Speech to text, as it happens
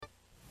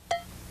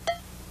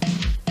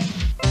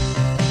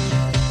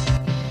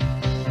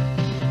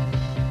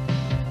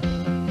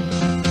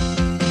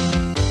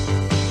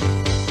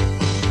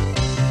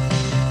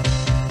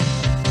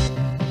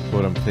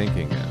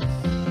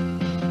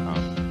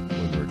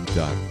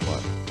Done.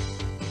 What?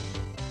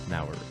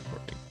 Now we're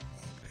recording.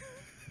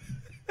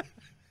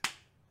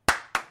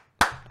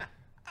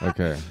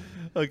 Okay.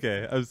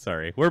 Okay, I'm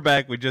sorry. We're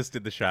back. We just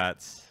did the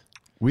shots.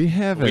 We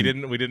haven't.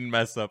 We didn't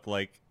mess up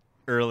like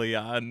early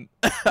on.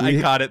 I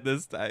caught it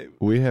this time.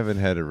 We haven't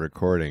had a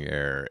recording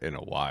error in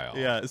a while.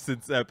 Yeah,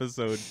 since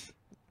episode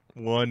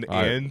 1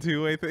 and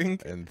 2, I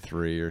think. And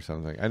 3 or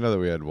something. I know that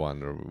we had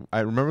one. I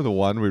remember the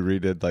one we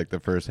redid like the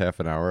first half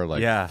an hour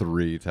like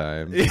 3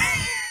 times.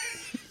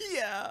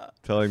 Yeah.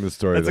 Telling the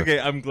story. That's okay.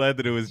 I'm glad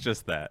that it was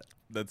just that.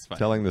 That's fine.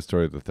 Telling the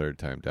story the third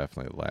time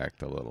definitely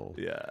lacked a little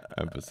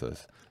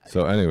emphasis. Yeah.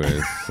 So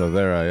anyways, so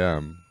there I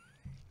am.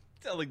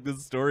 Telling the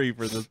story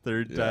for the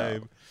third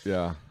time.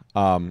 Yeah.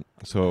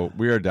 So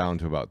we are down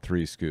to about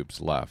 3 scoops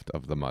left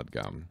of the mud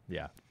gum.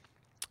 Yeah.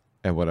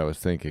 And what I was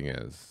thinking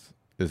is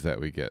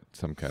that we get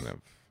some kind of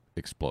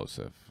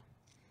explosive.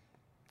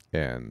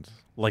 And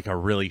Like a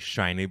really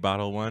shiny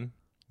bottle one?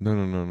 no.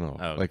 Oh,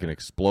 okay. Like an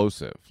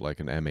explosive, like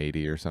an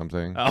M80 or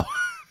something. Oh.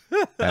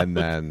 And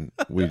then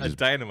we a just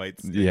dynamite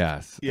stick.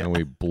 yes, Yeah. and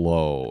we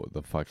blow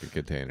the fucking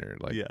container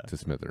like Yeah. to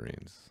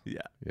smithereens.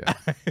 Yeah. Yeah.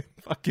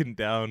 Fucking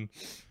down.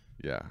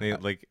 Yeah.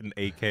 Like an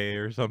AK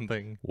or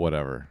something.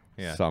 Whatever.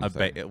 Yeah.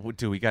 Something.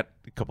 Dude, we got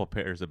a couple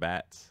pairs of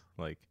bats.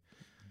 Like,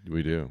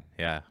 We do.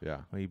 yeah.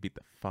 Yeah. Well, you beat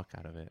the fuck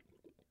out of it.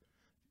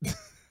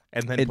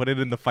 And then put it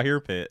in the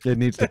fire pit. It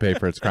needs to pay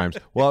for its crimes.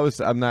 Well,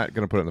 I'm not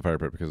going to put it in the fire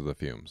pit because of the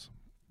fumes.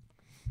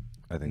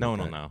 I think. No.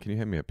 Can you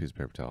hand me a piece of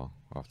paper towel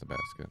off the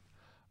basket?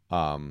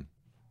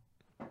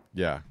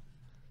 Yeah.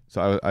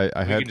 So I We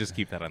had. can just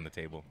keep that on the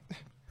table.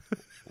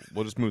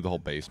 We'll just move the whole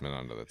basement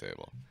onto the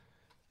table.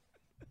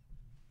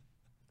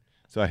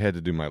 So I had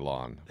to do my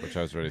lawn, which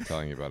I was already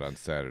telling you about on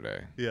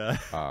Saturday. Yeah.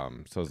 So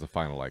it was the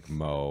final like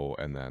mow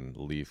and then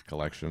leaf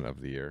collection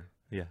of the year.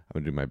 Yeah.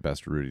 I'm gonna do my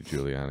best Rudy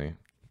Giuliani.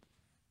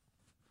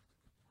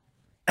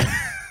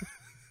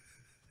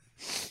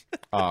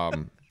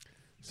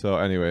 So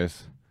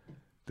anyways,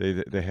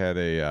 they had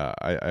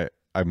a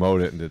I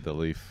mowed it and did the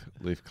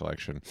leaf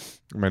collection.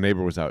 My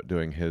neighbor was out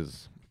doing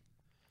his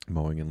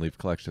mowing and leaf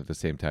collection at the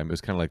same time. It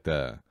was kind of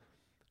like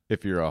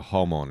if you're a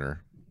homeowner.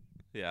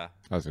 Yeah.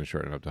 I was gonna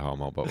shorten it up to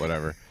homo, but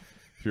whatever.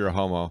 If you're a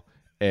homo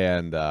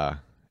and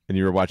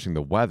you were watching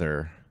the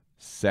weather,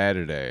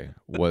 Saturday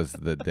was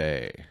the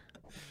day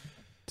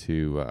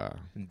to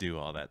Do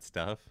all that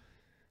stuff.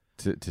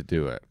 to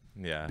do it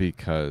Yeah.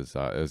 because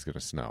it was gonna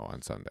snow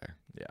on Sunday.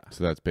 Yeah.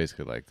 So that's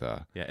basically like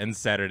Yeah. And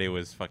Saturday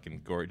was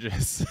fucking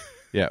gorgeous.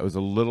 yeah, it was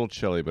a little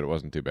chilly, but it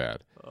wasn't too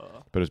bad.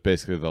 But it's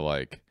basically the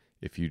like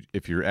if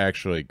you're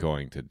actually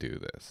going to do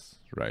this,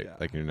 right? Yeah.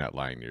 Like you're not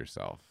lying to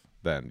yourself,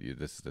 then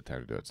this is the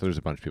time to do it. So there's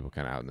a bunch of people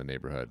kind of out in the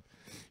neighborhood,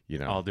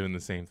 all doing the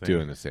same thing.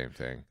 doing the same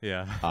thing.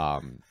 Yeah.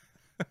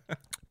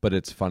 But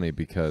it's funny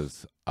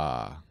because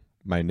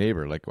my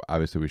neighbor, like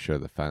obviously we share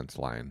the fence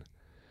line,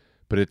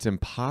 but it's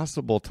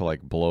impossible to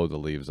like blow the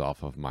leaves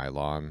off of my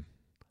lawn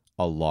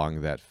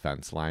along that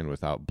fence line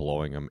without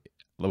blowing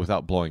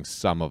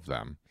some of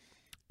them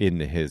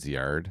into his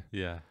yard,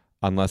 Yeah.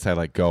 unless I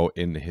like go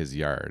into his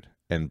yard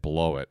and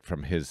blow it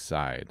from his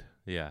side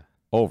Yeah.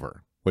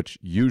 over, which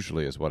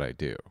usually is what I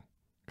do.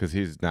 Because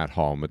he's not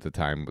home at the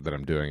time that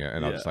I'm doing it,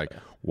 and I'll just like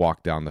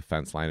walk down the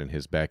fence line in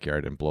his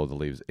backyard and blow the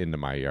leaves into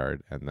my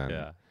yard, and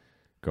then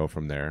go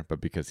from there.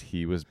 But because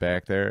he was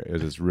back there, it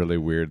was this really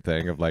weird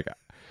thing of like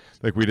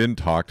we didn't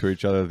talk to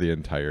each other the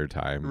entire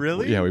time.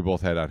 Really? Yeah, we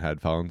both had on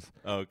headphones.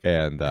 Okay.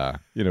 And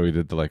we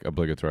did the like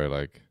obligatory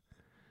like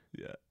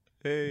Yeah.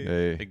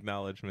 Hey.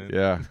 Acknowledgement.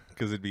 yeah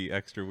Because it'd be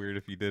extra weird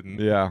if you didn't.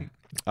 yeah.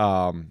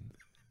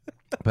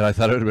 But I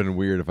thought it would have been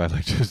weird if I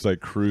like just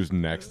like cruised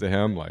next to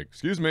him, like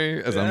excuse me,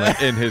 as I'm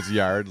like in his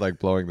yard, like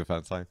blowing the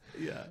fence line.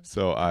 Yeah.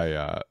 So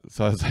I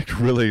was like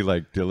really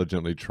like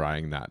diligently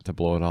trying not to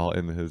blow it all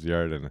into his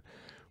yard and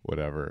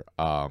whatever.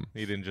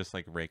 You didn't just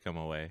like rake them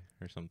away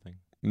or something.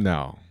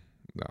 No,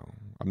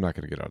 I'm not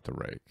gonna get out the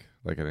rake.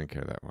 Like I didn't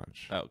care that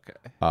much. Okay.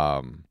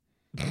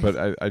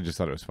 But I just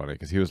thought it was funny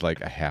because he was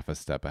like a half a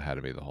step ahead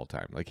of me the whole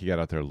time. Like he got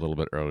out there a little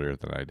bit earlier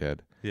than I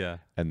did. Yeah.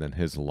 And then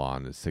his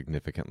lawn is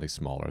significantly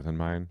smaller than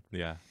mine.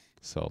 Yeah.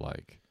 So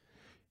like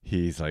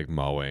he's like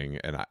mowing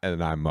and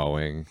I'm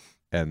mowing,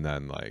 and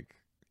then like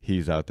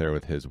he's out there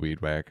with his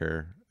weed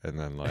whacker, and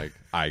then like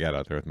I got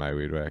out there with my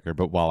weed whacker.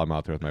 But while I'm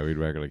out there with my weed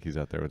whacker, like he's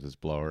out there with his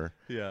blower.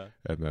 Yeah.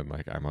 And then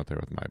like I'm out there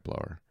with my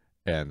blower.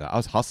 And I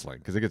was hustling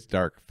because it gets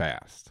dark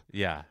fast.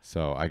 Yeah.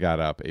 So I got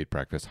up, ate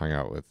breakfast, hung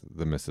out with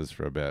the missus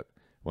for a bit.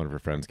 One of her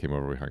friends came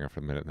over. We hung out for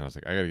a minute, and I was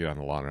like, I got to get on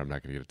the lawn, or I'm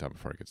not going to get it done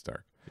before it gets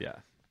dark. Yeah.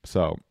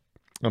 So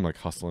I'm like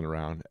hustling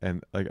around,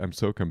 and like I'm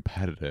so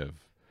competitive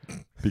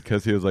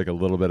because he was like a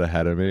little bit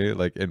ahead of me,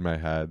 like in my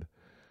head.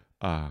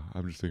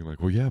 I'm just thinking like,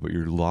 well, yeah, but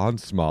your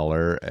lawn's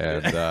smaller,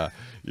 and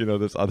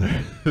this other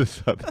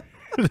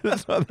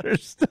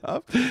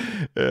stuff.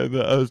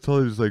 And I was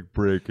totally just like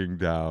breaking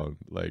down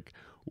like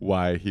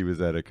why he was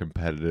at a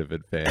competitive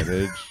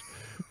advantage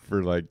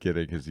for like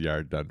getting his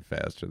yard done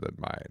faster than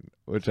mine,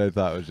 which I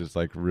thought was just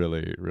like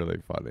really,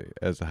 really funny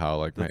as to how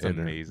like my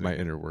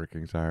inner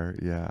workings are.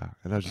 Yeah.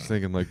 And I was just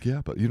thinking like,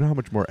 yeah, but you know how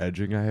much more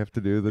edging I have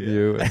to do than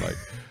you? And like,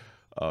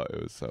 oh,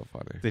 it was so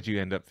funny. Did you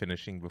end up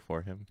finishing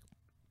before him?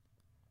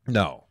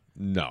 No.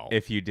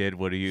 If you did,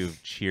 would you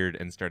have cheered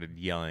and started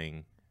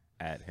yelling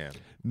at him?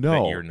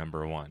 No. That you're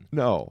number one.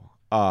 No.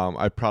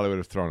 I probably would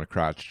have thrown a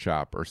crotch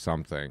chop or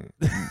something.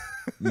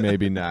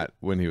 Maybe not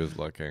when he was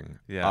looking.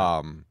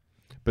 Yeah.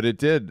 But it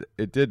did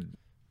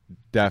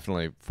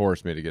definitely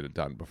force me to get it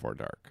done before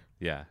dark.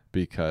 Yeah.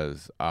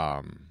 Because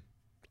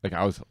like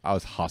I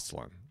was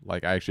hustling.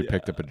 Like I actually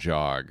picked up a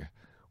jog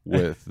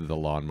with the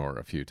lawnmower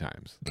a few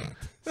times.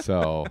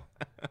 So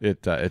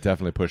it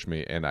definitely pushed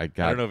me, and I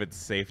don't know if it's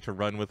safe to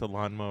run with a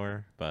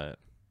lawnmower, but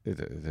it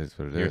is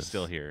what it is. You're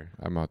still here.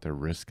 I'm out there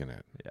risking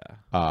it.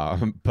 Yeah.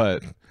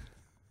 But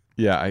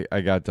yeah, I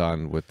got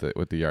done with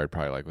the yard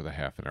probably like with a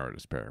half an hour to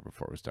spare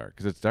before it was dark,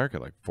 because it's dark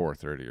at like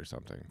 4:30 or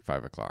something,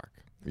 5 o'clock.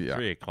 Yeah.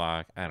 3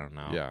 o'clock. I don't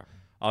know. Yeah.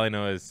 All I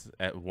know is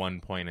at one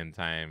point in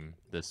time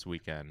this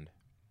weekend,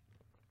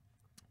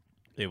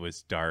 it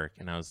was dark,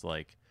 and I was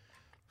like,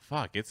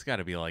 fuck, it's got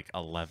to be like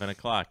 11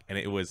 o'clock, and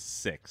it was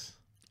 6.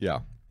 Yeah.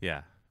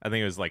 Yeah. I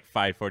think it was like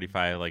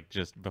 5:45, like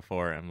just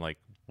before. I'm like,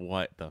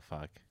 what the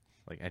fuck?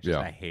 Like,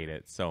 I hate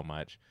it so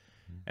much.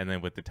 And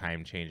then with the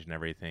time change and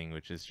everything,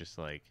 which is just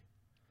like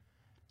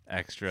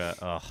extra,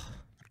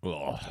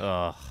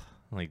 ugh.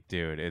 Like,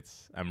 dude,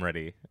 I'm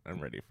ready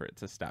for it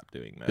to stop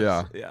doing this.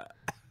 Yeah. Yeah.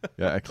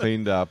 Yeah, I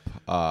cleaned up.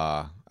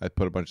 I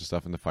put a bunch of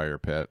stuff in the fire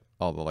pit,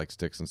 all the like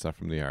sticks and stuff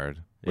from the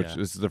yard, which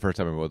this is the first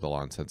time I mowed the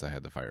lawn since I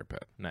had the fire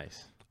pit.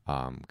 Nice.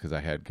 Because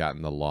I had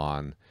gotten the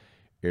lawn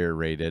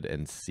aerated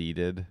and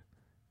seeded.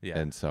 Yeah.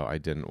 And so I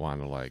didn't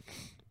want to like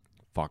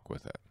fuck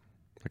with it.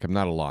 Like, I'm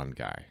not a lawn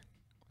guy.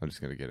 I'm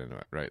just going to get into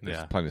it, right?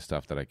 There's plenty of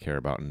stuff that I care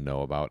about and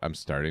know about. I'm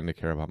starting to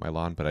care about my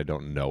lawn, but I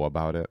don't know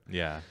about it.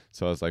 Yeah.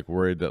 So I was like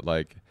worried that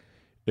like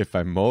if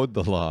I mowed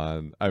the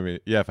lawn,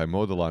 if I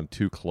mowed the lawn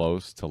too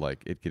close to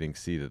like it getting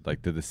seeded,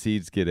 like did the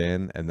seeds get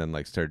in and then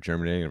like start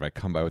germinating? If I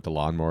come by with the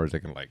lawnmowers, I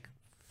can like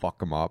fuck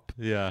them up.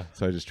 Yeah.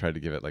 So I just tried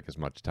to give it like as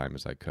much time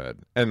as I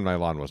could. And my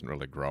lawn wasn't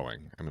really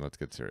growing. I mean, let's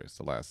get serious.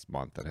 The last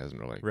month it hasn't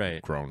really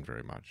grown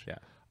very much.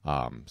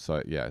 Yeah.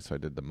 So I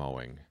did the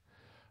mowing.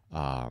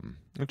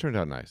 It turned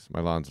out nice. My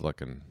lawn's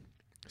looking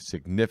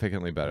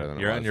significantly better than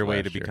You're it was on your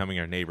way to year. becoming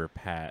our neighbor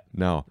Pat.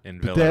 No.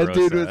 In Villa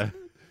Rosa.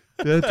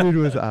 That dude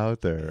was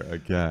out there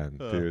again,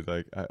 dude.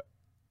 Like I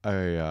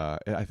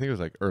think it was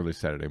like early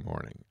Saturday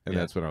morning, and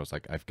that's when I was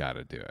like, I've got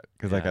to do it,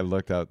 because like I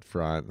looked out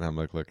front and I'm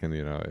like looking,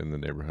 in the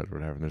neighborhood or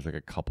whatever, and there's like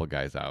a couple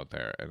guys out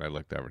there, and I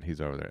looked over and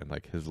he's over there, and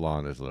like his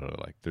lawn is literally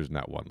like there's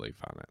not one leaf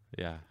on it.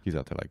 Yeah, he's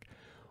out there like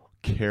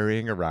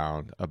carrying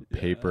around a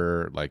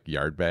paper like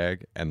yard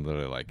bag and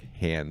literally like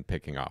hand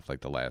picking off like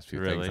the last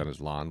few things on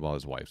his lawn while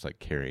his wife's like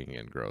carrying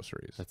in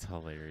groceries. That's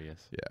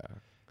hilarious. Yeah.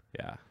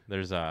 Yeah,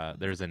 there's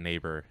a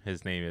neighbor.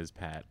 His name is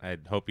Pat. I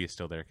hope he's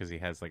still there because he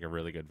has like a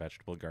really good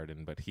vegetable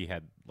garden. But he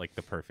had like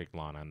the perfect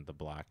lawn on the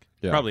block,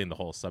 probably in the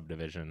whole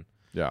subdivision.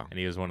 Yeah, and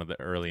he was one of the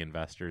early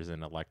investors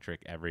in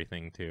electric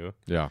everything too.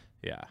 Yeah,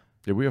 yeah.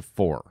 We have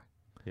 4.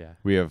 Yeah,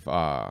 we have.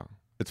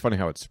 It's funny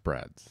how it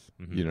spreads.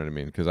 Mm-hmm. You know what I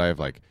mean? Because I have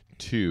like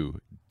 2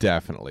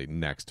 definitely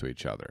next to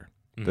each other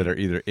that are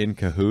either in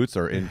cahoots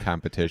or in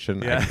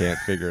competition. I can't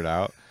figure it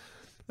out.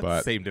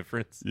 But same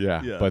difference.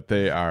 Yeah, but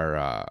they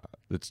are.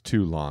 It's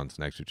 2 lawns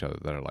next to each other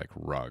that are like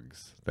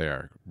rugs. They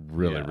are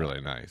really,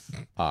 really nice.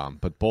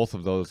 But both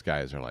of those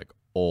guys are like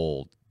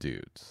old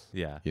dudes.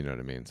 Yeah. You know what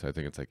I mean? So I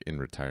think it's like in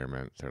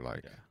retirement. They're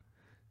like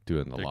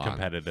doing the lawn.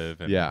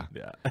 Competitive. And, yeah.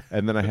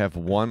 And then I have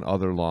one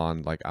other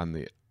lawn like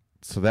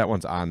so that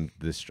one's on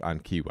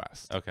Key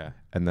West. Okay.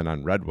 And then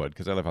on Redwood,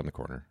 because I live on the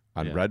corner,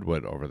 on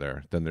Redwood over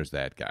there, then there's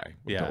that guy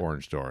with the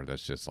orange door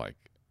that's just like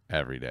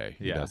every day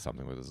he does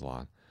something with his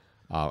lawn.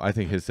 I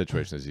think his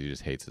situation is he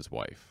just hates his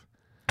wife.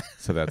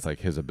 So that's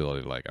like his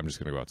ability to like, I'm just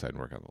going to go outside and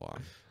work on the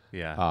lawn.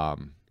 Yeah.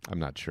 I'm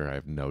not sure. I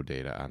have no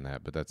data on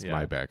that, but that's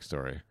my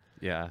backstory.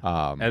 Yeah.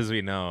 As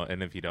we know,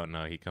 and if you don't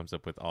know, he comes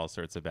up with all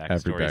sorts of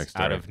backstories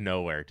out of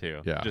nowhere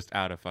too. Yeah. Just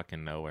out of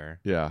fucking nowhere.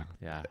 Yeah.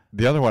 Yeah.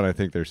 The other one, I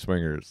think they're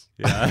swingers.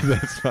 Yeah.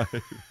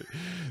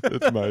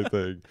 that's my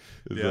thing.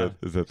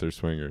 Is that they're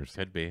swingers.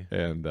 Could be.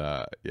 And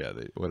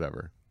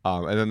whatever.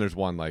 And then there's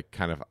one like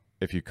kind of,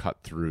 if you cut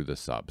through the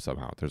sub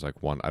somehow, there's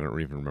like one, I don't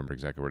even remember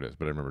exactly where it is,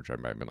 but I remember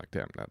driving by and being like,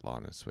 damn, that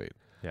lawn is sweet.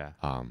 Yeah.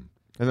 And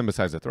then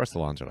besides that, the rest of the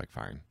lawns are like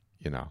fine,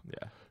 Yeah.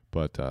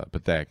 But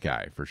that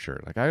guy for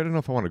sure. Like, I don't know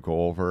if I want to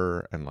go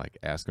over and like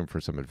ask him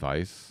for some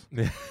advice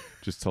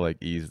just to like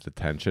ease the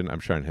tension. I'm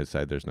sure on his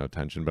side there's no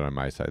tension, but on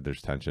my side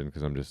there's tension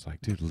because I'm just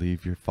like, dude,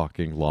 leave your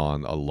fucking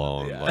lawn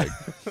alone. Yeah. Like,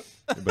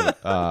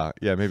 but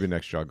maybe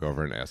next year I'll go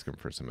over and ask him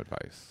for some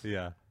advice.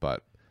 Yeah.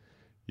 But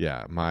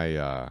yeah,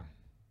 my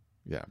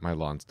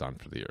lawn's done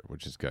for the year,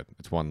 which is good.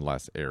 It's one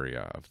less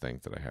area of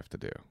things that I have to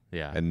do.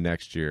 Yeah. And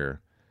next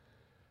year,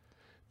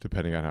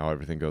 depending on how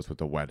everything goes with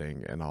the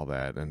wedding and all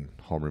that and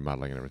home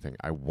remodeling and everything,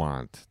 I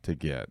want to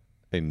get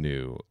a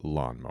new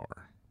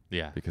lawnmower.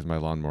 Yeah. Because my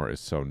lawnmower is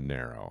so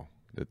narrow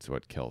it's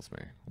what kills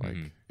me. Like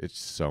it's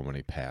so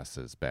many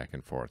passes back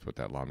and forth with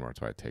that lawnmower.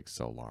 That's why it takes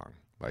so long.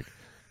 Like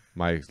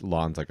my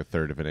lawn's like a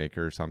third of an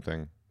acre or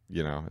something.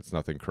 You know, it's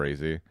nothing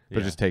crazy, but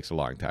it just takes a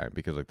long time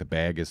because like the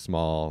bag is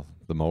small,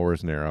 the mower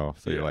is narrow,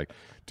 so you're like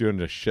doing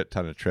a shit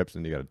ton of trips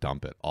and you got to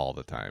dump it all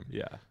the time.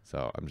 Yeah.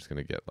 So I'm just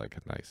gonna get like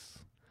a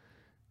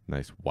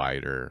nice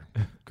wider,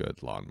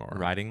 good lawnmower.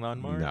 Riding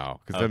lawnmower? No,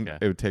 because then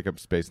it would take up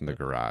space in the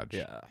garage.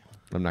 Yeah.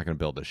 I'm not gonna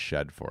build a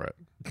shed for it.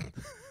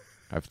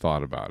 I've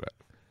thought about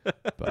it,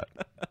 but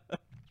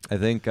I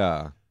think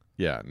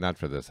not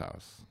for this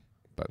house,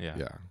 but yeah,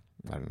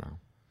 I don't know.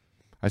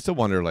 I still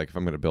wonder like if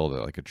I'm gonna build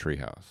it like a tree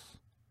house.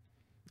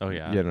 Oh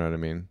yeah. You know what I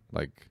mean?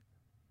 Like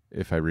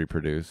if I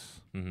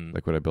reproduce,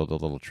 like would I build a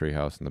little tree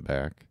house in the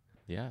back?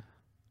 Yeah.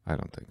 I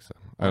don't think so.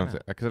 I don't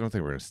think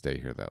we're gonna stay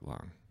here that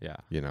long. Yeah.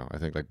 You know, I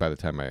think like by the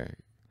time my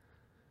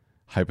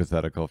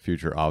hypothetical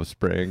future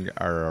offspring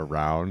are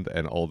around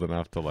and old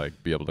enough to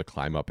like be able to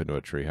climb up into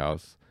a tree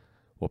house,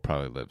 we'll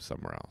probably live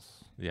somewhere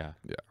else. Yeah.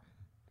 Yeah.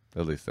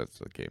 At least that's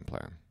the game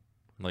plan.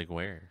 Like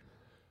where?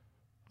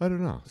 I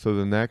don't know. So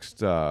the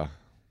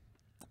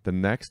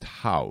next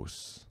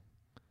house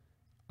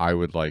I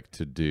would like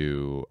to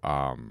do,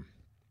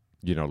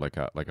 like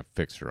a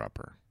fixer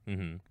upper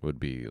would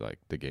be like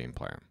the game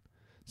plan.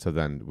 So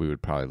then we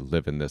would probably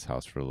live in this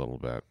house for a little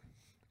bit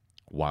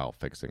while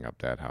fixing up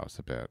that house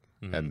a bit,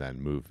 and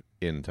then move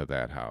into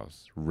that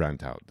house,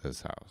 rent out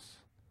this house,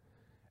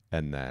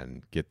 and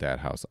then get that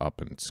house up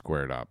and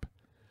squared up,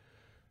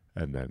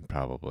 and then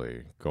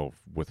probably go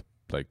with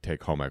like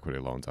take home equity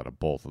loans out of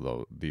both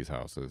of these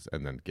houses,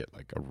 and then get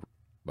like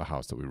a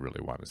house that we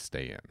really want to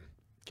stay in.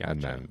 Gotcha.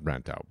 And then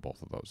rent out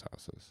both of those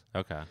houses.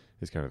 Okay.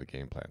 Is kind of the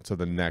game plan. So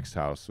the next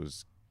house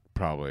was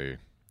probably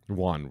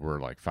we're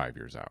like 5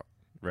 years out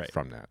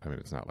from that. I mean,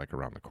 it's not like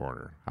around the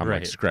corner. I'm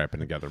like scrapping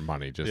together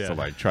money just to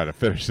like try to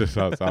finish this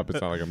house up. It's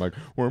not like I'm like,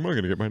 where am I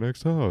going to get my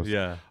next house?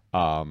 Yeah.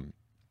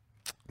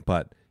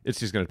 But it's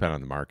just going to depend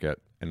on the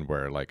market and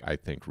where like I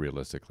think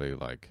realistically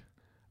like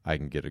I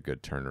can get a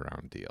good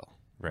turnaround deal.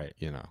 Right.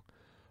 You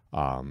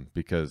know,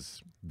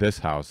 because this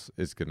house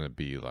is going to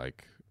be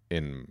like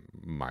in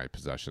my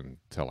possession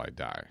till I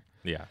die.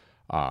 Yeah.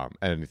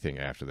 Anything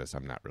after this,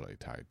 I'm not really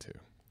tied to.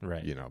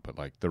 Right. You know, but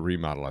like the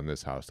remodel on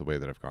this house, the way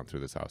that I've gone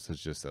through this house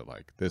is just that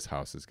like this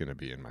house is going to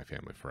be in my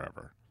family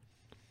forever.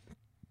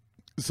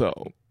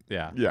 So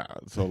yeah.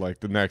 So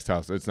like the next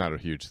house, it's not a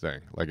huge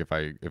thing. Like if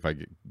I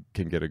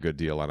can get a good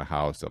deal on a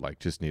house that like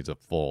just needs a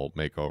full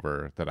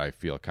makeover that I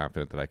feel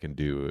confident that I can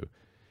do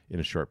in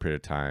a short period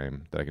of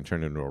time, that I can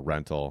turn into a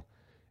rental.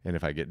 And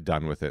if I get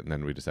done with it and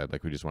then we decide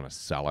like we just want to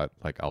sell it,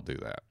 like I'll do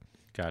that.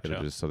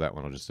 Gotcha. So that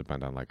one will just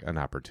depend on like an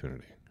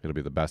opportunity. It'll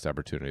be the best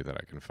opportunity that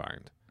I can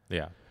find.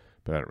 Yeah.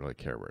 But I don't really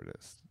care where it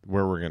is.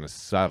 Where we're going to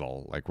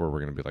settle, like where we're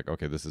going to be like,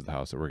 okay, this is the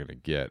house that we're going to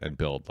get and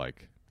build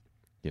like,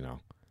 you know,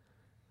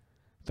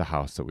 the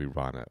house that we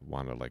want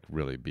to like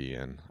really be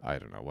in. I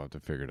don't know. We'll have to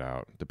figure it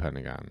out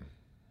depending on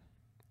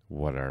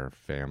what our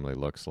family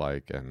looks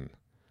like and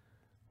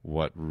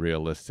what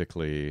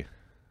realistically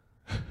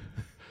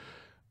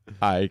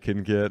I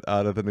can get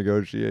out of the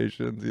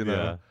negotiations, you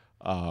know.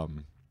 Yeah.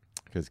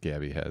 Because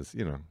Gabby has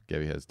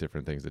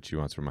different things that she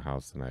wants from a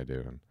house than I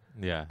do, and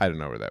I don't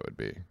know where that would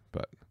be,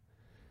 but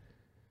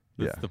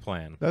that's the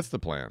plan. That's the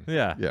plan.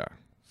 Yeah.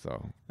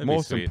 So that'd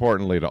most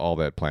importantly to all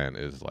that plan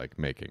is like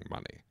making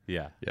money.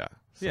 Yeah.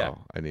 So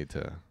I need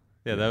to.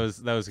 Yeah, that was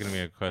going to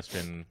be a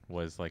question,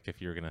 was like if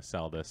you're going to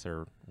sell this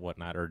or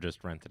whatnot, or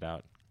just rent it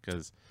out,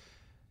 because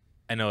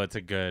I know it's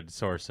a good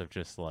source of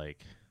just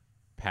like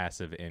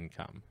passive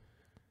income,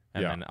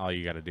 and then all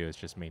you got to do is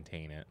just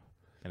maintain it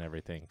and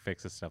everything,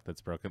 fix the stuff that's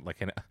broken. Like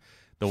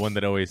the one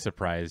that always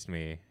surprised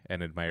me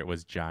and admired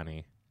was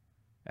Johnny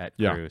at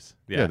Cruise.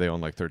 Yeah, they own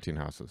like 13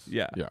 houses.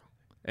 Yeah,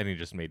 and he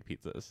just made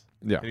pizzas.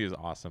 Yeah, and he was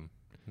awesome.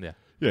 Yeah,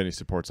 and he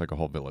supports like a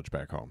whole village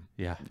back home.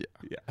 Yeah.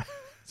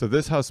 So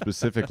this house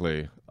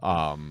specifically,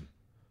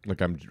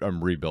 like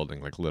I'm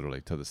rebuilding like literally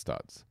to the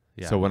studs.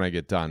 Yeah. So when I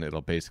get done,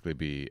 it'll basically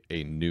be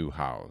a new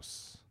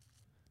house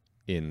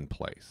in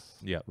place.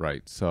 Yeah.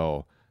 Right.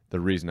 So the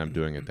reason I'm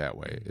doing it that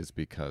way is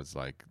because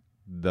like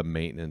the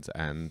maintenance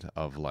end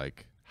of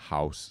like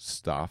house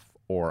stuff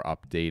or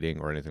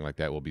updating or anything like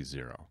that will be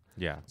zero.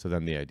 Yeah. So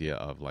then the idea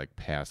of like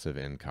passive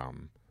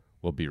income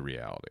will be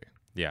reality.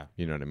 Yeah.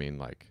 You know what I mean?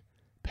 Like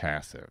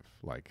passive,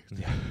 like,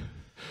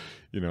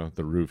 you know,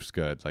 the roof's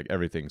good, like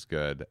everything's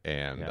good.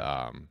 And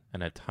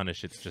a ton of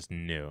shit's just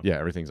new. Yeah.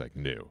 Everything's like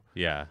new.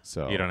 Yeah.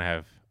 So you don't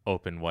have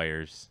open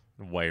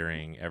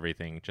wiring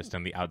everything just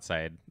on the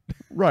outside.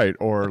 Right.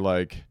 Or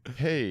like,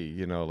 hey,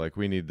 you know, like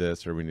we need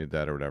this or we need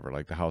that or whatever.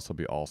 Like the house will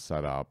be all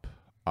set up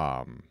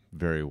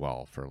very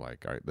well for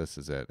like, all right, this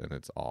is it. And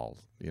it's all,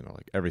 you know,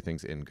 like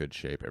everything's in good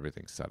shape.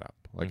 Everything's set up.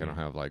 Like I don't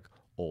have like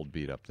old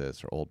beat up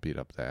this or old beat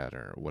up that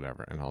or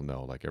whatever. And I'll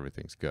know like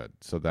everything's good.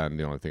 So then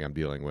the only thing I'm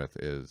dealing with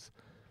is,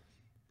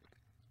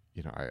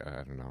 you know,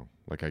 I don't know.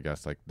 Like I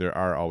guess like there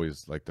are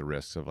always like the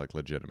risks of like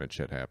legitimate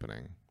shit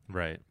happening.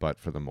 Right. But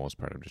for the most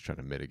part, I'm just trying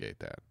to mitigate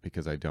that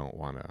because I don't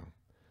want to.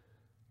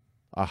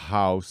 A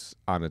house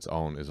on its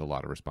own is a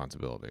lot of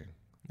responsibility.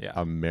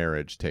 a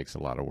marriage takes a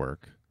lot of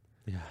work.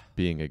 Yeah.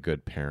 Being a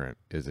good parent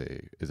is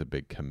a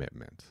big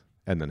commitment.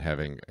 And then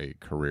having a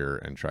career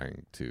and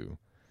trying to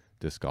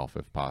disc golf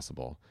if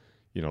possible.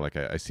 You know, like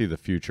I see the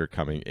future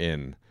coming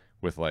in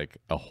with like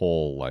a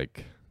whole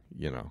like,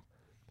 you know,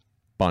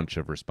 bunch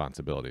of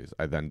responsibilities.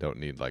 I then don't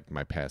need like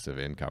my passive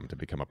income to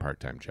become a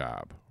part-time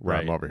job where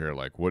I'm over here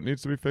like, what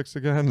needs to be fixed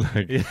again?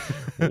 Like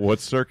what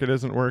circuit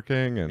isn't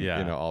working and you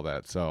know, all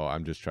that. So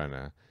I'm just trying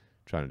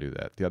to do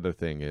that. The other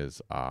thing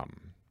is,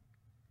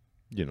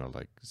 you know,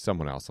 like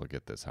someone else will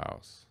get this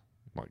house.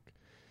 Like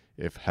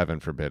if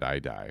heaven forbid I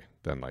die,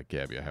 then like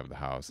Gabby will have the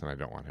house and I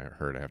don't want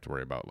her to have to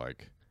worry about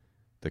like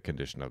the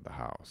condition of the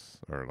house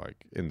or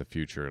like in the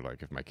future,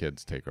 like if my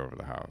kids take over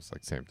the house,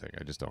 like same thing.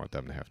 I just don't want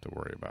them to have to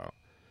worry about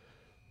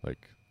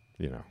like,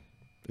 you know,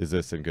 is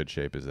this in good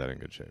shape? Is that in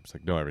good shape? It's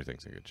like, no,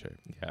 everything's in good shape.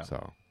 Yeah.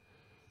 So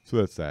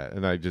that's that.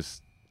 And I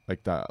just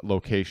like the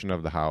location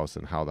of the house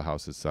and how the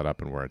house is set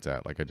up and where it's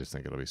at. Like, I just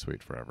think it'll be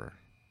sweet forever.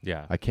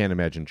 Yeah. I can't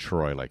imagine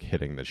Troy like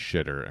hitting the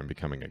shitter and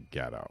becoming a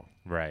ghetto.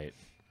 Right.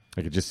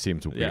 Like, it just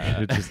seems weird. Yeah.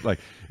 It's just like,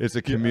 it's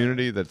a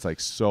community that's like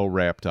so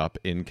wrapped up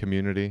in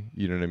community.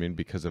 You know what I mean?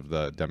 Because of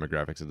the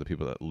demographics of the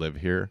people that live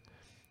here.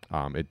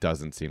 It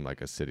doesn't seem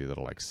like a city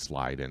that'll like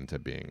slide into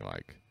being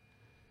like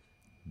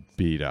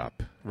beat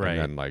up. Right. And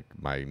then like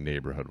my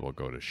neighborhood will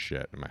go to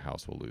shit and my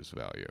house will lose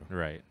value.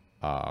 Right.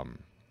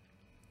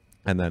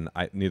 And then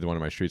neither one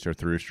of my streets are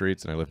through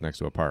streets and I live next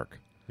to a park.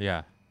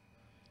 Yeah.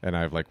 And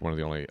I have like one of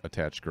the only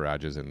attached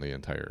garages in the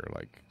entire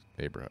like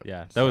neighborhood.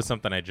 Yeah. That was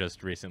something I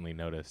just recently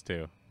noticed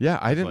too. Yeah.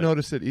 I didn't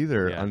notice it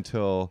either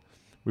until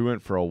we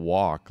went for a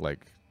walk,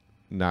 like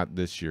not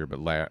this year,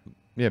 but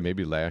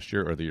maybe last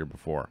year or the year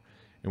before.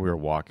 And we were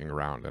walking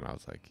around and I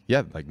was like,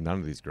 yeah, like none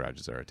of these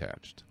garages are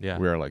attached. Yeah.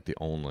 We are like the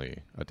only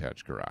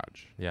attached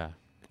garage. Yeah.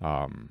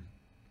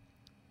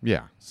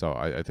 Yeah. So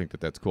I think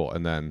that's cool.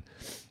 And then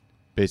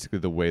basically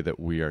the way that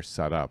we are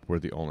set up, we're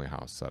the only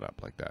house set up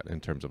like that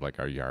in terms of like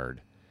our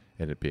yard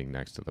and it being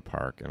next to the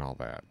park and all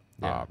that.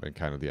 Yeah. And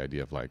kind of the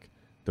idea of like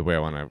the way I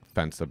want to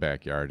fence the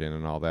backyard in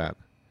and all that.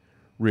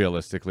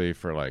 Realistically,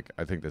 for like,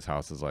 I think this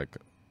house is like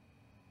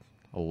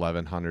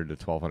 1,100 to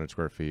 1,200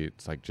 square feet.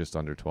 It's like just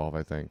under 12,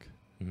 I think.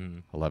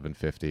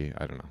 1150.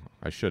 I don't know.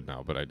 I should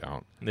know, but I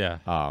don't. Yeah.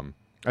 I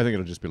think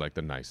it'll just be like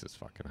the nicest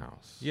fucking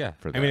house. Yeah.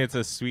 For that. I mean, it's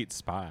a sweet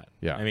spot.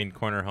 Yeah. I mean,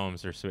 corner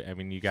homes are sweet. I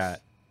mean, you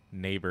got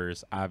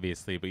neighbors,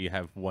 obviously, but you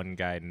have one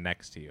guy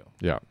next to you.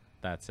 Yeah.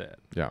 That's it.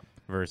 Yeah.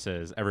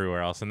 Versus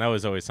everywhere else. And that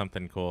was always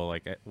something cool.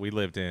 Like, we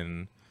lived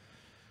in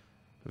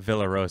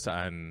Villa Rosa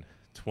on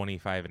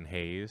 25 and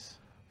Hayes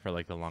for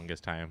like the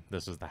longest time.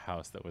 This was the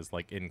house that was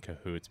like in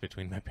cahoots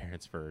between my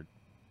parents for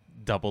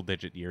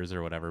double-digit years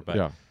or whatever. But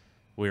yeah.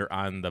 We were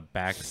on the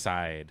back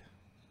side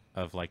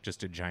of like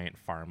just a giant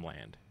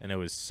farmland and it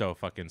was so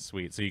fucking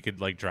sweet. So you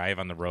could like drive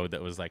on the road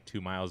that was like 2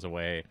 miles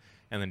away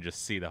and then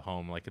just see the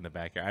home like in the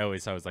backyard. I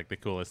always thought it was like the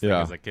coolest thing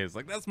as a kid.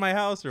 Like, that's my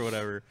house or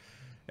whatever.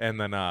 And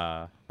then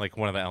like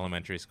one of the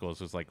elementary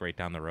schools was like right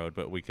down the road,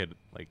 but we could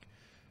like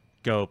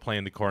go play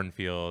in the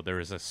cornfield. There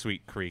was a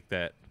sweet creek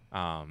that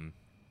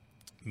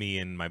me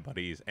and my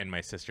buddies and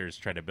my sisters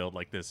tried to build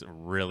like this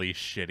really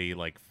shitty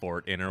like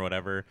fort in or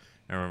whatever.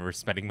 I remember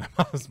spending my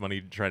mom's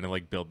money trying to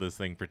like build this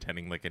thing,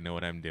 pretending like I know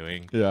what I'm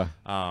doing. Yeah.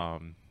 I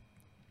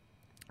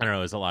don't know.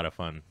 It was a lot of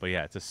fun, but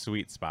yeah, it's a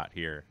sweet spot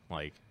here.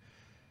 Like,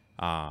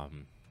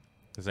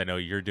 because I know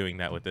you're doing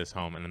that with this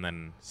home, and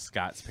then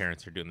Scott's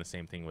parents are doing the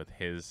same thing with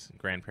his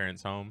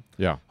grandparents' home.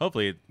 Yeah.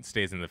 Hopefully it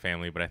stays in the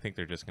family, but I think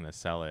they're just gonna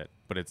sell it.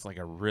 But it's like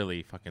a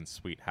really fucking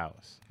sweet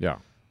house. Yeah.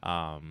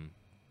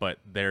 But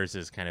theirs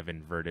is kind of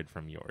inverted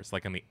from yours.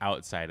 Like on the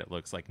outside, it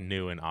looks like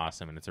new and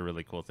awesome, and it's a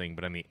really cool thing.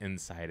 But on the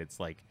inside, it's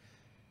like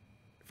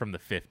from the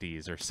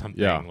 50s or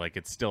something. Yeah. Like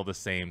it's still the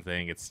same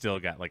thing. It's still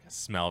got like a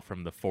smell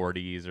from the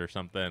 40s or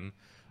something.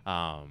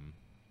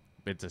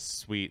 It's a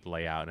sweet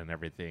layout and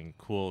everything.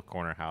 Cool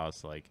corner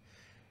house. Like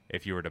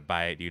if you were to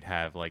buy it, you'd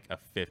have like a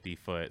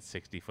 50-foot,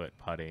 60-foot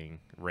putting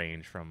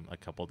range from a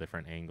couple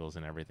different angles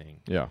and everything.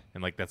 Yeah.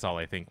 And like that's all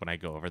I think when I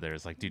go over there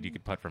is like, dude, you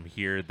could putt from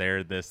here,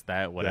 there, this,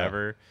 that,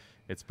 whatever.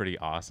 Yeah. It's pretty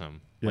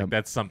awesome. Yeah. Like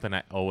that's something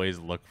I always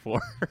look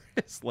for.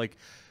 It's like,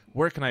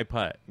 where can I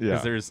putt?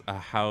 Because there's a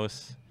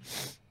house.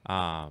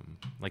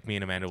 Like me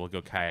and Amanda will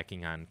go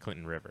kayaking on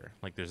Clinton River.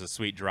 Like there's a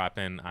sweet drop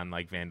in on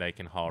like Van Dyke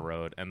and Hall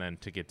Road, and then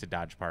to get to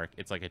Dodge Park,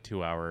 it's like a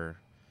 2-hour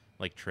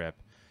like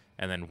trip.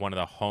 And then one of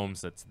the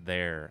homes that's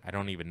there, I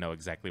don't even know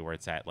exactly where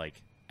it's at,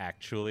 like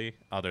actually,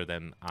 other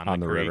than on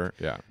the creek. River.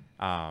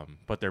 Yeah.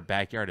 But their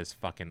backyard is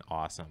fucking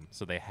awesome.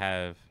 So they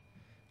have,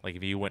 like,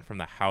 if you went from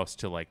the house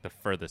to like the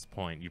furthest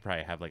point, you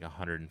probably have like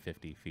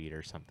 150 feet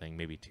or something,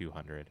 maybe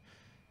 200.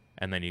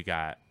 And then you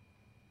got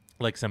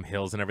like some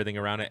hills and everything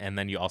around it, and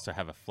then you also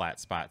have a flat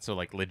spot. So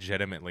like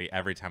legitimately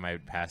every time I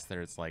would pass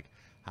there, it's like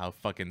how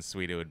fucking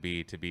sweet it would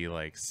be to be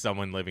like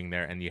someone living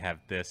there and you have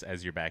this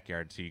as your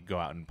backyard, so you go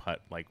out and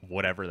putt like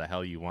whatever the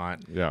hell you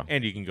want. Yeah.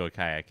 And you can go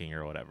kayaking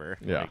or whatever.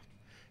 Yeah. Like,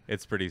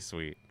 it's pretty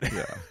sweet.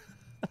 Yeah.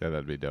 Yeah,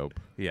 that'd be dope.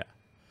 Yeah.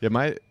 Yeah,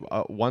 my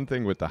one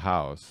thing with the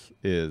house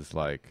is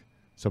like,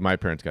 So my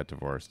parents got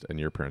divorced, and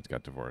your parents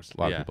got divorced.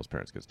 A lot of people's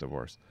parents get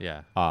divorced.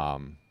 Yeah.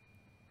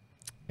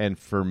 And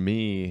for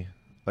me,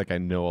 like I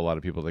know a lot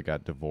of people that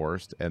got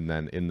divorced, and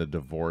then in the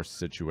divorce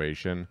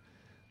situation,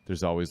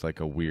 there's always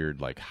like a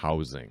weird like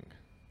housing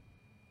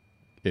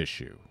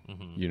issue.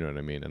 You know what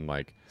I mean? And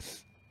like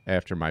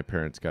after my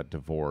parents got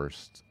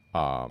divorced, you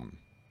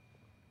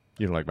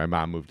know, like my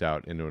mom moved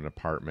out into an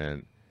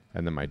apartment,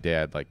 and then my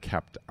dad like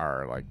kept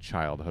our like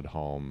childhood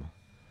home.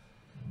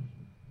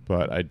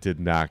 But I did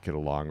not get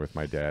along with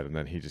my dad, and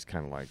then he just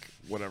kind of like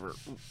whatever.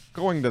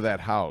 Going to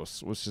that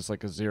house was just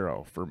like a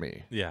 0 for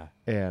me. Yeah.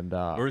 And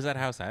where was that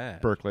house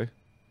at? Berkeley.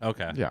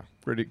 Okay. Yeah,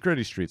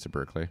 gritty streets of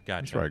Berkeley.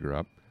 Gotcha. That's where I grew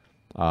up.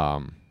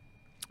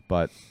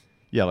 But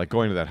yeah, like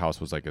going to that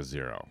house was like a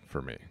 0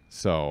 for me.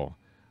 So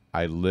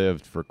I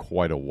lived for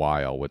quite a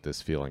while with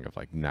this feeling of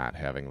like not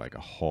having like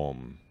a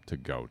home to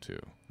go to.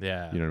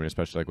 Yeah. You know what I mean?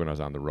 Especially like when I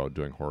was on the road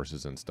doing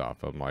horses and stuff.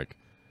 I'm like,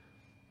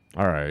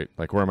 all right,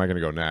 like where am I going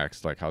to go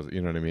next? Like how's, you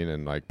know what I mean?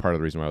 And like part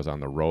of the reason why I was on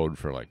the road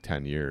for like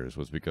 10 years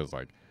was because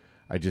like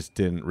I just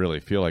didn't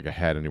really feel like I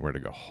had anywhere to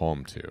go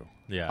home to.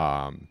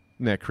 Yeah.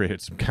 And that created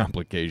some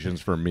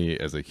complications for me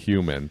as a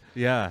human.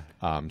 Yeah.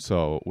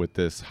 So with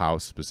this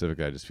house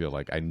specifically, I just feel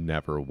like I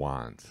never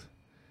want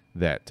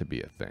that to be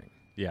a thing.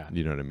 Yeah.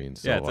 You know what I mean?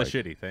 So yeah, it's like, a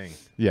shitty thing.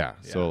 Yeah.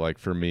 So like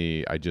for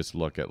me, I just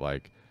look at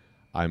like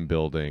I'm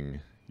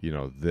building, you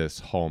know, this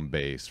home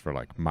base for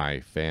like my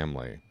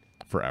family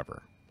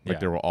forever. Like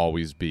there will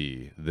always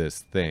be this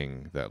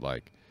thing that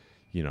like,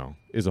 you know,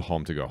 is a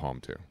home to go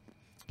home to.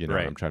 You know,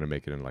 Right. I'm trying to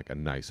make it in like a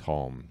nice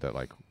home that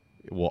like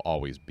will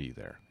always be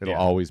there. It'll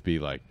always be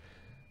like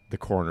the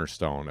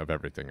cornerstone of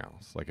everything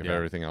else. Like if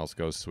everything else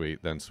goes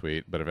sweet, then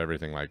sweet. But if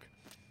everything like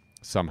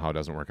somehow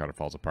doesn't work out or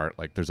falls apart,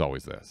 like there's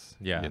always this.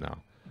 Yeah. You know?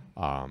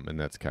 And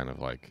that's kind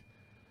of like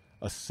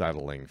a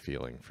settling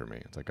feeling for me.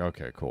 It's like,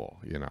 okay, cool.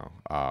 You know,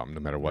 no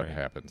matter what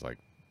happens, like,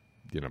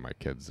 you know, my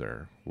kids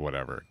or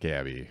whatever,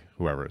 Gabby,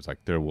 whoever, it's like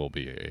there will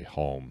be a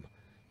home,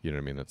 you know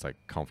what I mean, that's like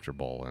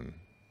comfortable and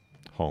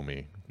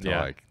homey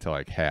to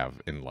like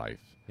have in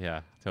life.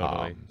 Yeah,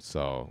 totally.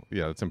 So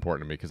yeah, that's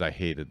important to me because I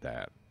hated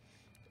that.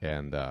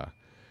 And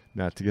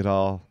not to get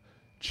all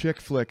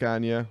chick flick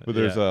on you, but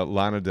there's a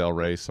Lana Del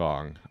Rey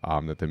song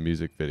that the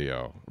music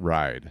video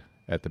Ride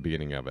at the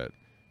beginning of it.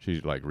 She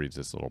like reads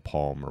this little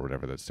poem or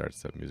whatever that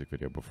starts that music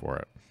video before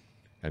it.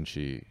 And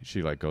she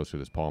like goes through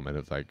this poem, and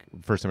it's like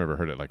first time I ever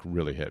heard it like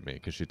really hit me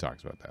because she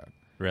talks about that.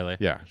 Really?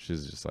 Yeah,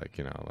 she's just like,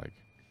 you know, like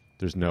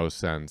there's no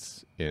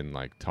sense in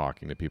like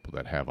talking to people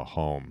that have a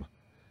home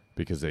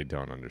because they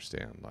don't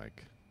understand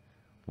like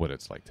what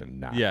it's like to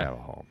not have a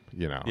home,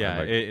 you know?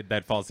 Yeah, like,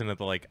 that falls into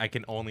the like I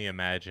can only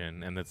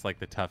imagine, and it's like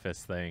the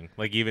toughest thing.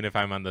 Like even if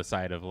I'm on the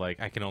side of like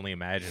I can only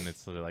imagine,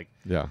 it's sort of like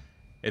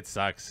it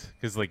sucks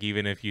because like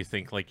even if you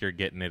think like you're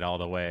getting it all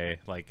the way,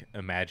 like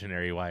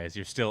imaginary wise,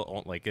 you're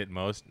still like at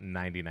most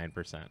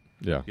 99%.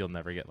 Yeah, you'll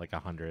never get like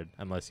 100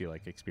 unless you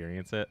like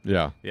experience it.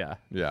 Yeah.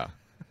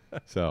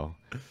 So,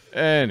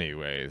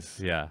 anyways,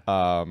 yeah.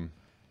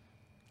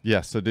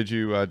 So did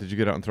you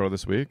get out and throw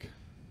this week?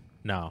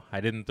 No,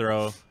 I didn't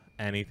throw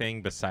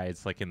anything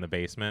besides like in the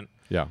basement.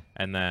 Yeah,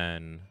 and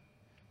then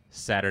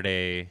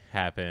Saturday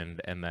happened,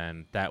 and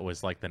then that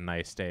was like the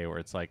nice day where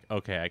it's like,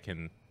 okay, I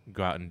can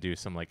go out and do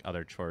some like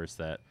other chores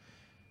that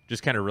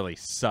just kind of really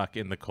suck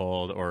in the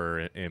cold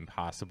or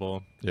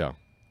impossible. Yeah.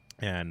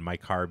 And my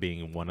car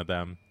being one of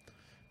them.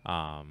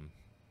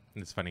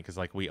 It's funny because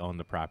like we own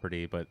the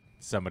property, but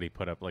somebody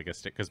put up like a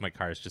stick because my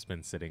car's just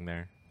been sitting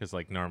there. Because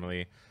like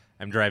normally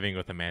I'm driving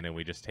with Amanda and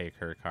we just take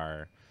her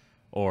car,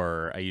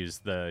 or I use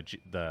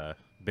the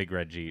big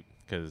red Jeep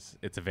because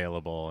it's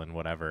available and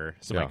whatever.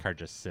 So my car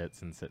just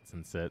sits and sits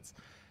and sits.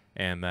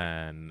 And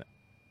then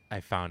I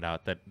found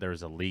out that there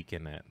was a leak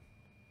in it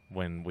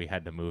when we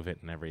had to move it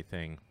and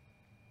everything.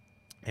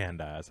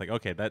 And it's like,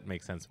 okay, that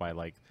makes sense why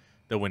like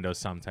the windows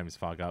sometimes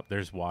fog up.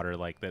 There's water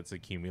like that's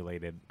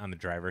accumulated on the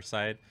driver's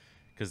side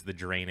because the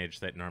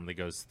drainage that normally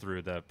goes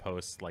through the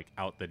posts like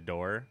out the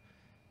door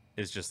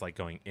is just like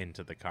going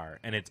into the car.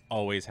 And it's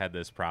always had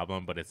this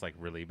problem, but it's like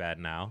really bad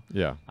now.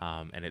 Yeah.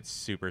 And it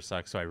super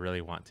sucks. So I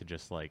really want to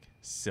just like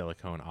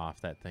silicone off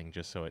that thing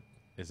just so it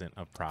isn't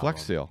a problem.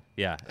 Flex Seal.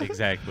 Yeah,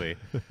 exactly.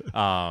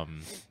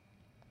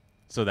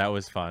 So that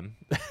was fun.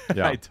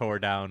 Yeah. I tore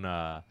down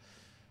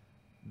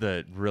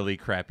the really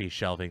crappy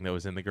shelving that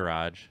was in the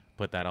garage,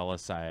 put that all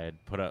aside,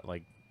 put up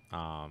like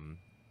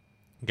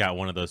got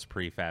one of those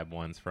prefab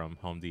ones from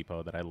Home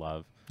Depot that I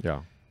love.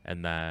 Yeah.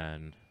 And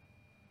then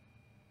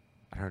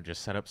I don't know,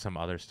 just set up some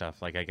other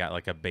stuff. Like I got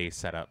like a base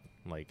setup.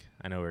 Like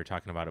I know we were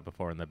talking about it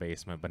before in the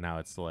basement, but now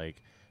it's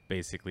like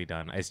basically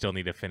done. I still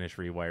need to finish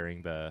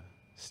rewiring the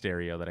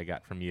stereo that I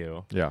got from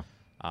you. Yeah.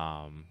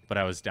 But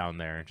I was down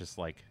there just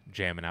like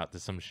jamming out to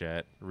some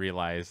shit,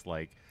 realized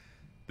like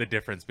the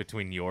difference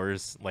between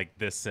yours, like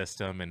this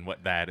system and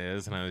what that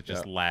is. And I was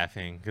just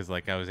laughing because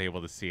like I was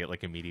able to see it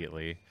like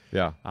immediately.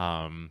 Yeah.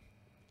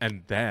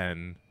 And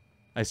then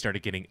I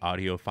started getting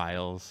audio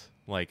files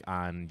like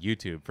on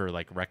YouTube for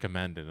like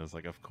recommended. I was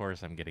like, of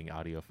course I'm getting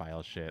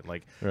audiophile shit,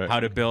 like Right. how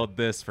to build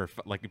this for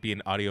like be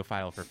an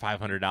audiophile for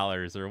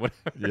 $500 or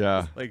whatever.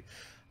 Yeah. Like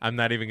I'm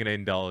not even gonna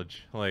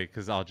indulge, like,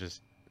 because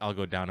I'll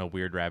go down a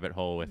weird rabbit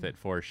hole with it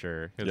for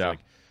sure. 'Cause, Yeah. like,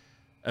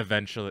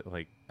 eventually,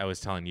 like I was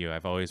telling you,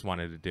 I've always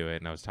wanted to do it,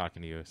 and I was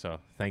talking to you, so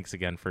thanks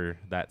again for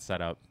that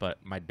setup.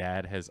 But my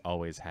dad has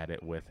always had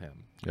it with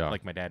him. Yeah.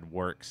 Like my dad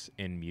works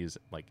in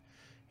music. Like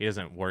he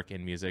doesn't work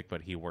in music,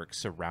 but he works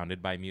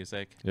surrounded by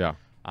music. Yeah.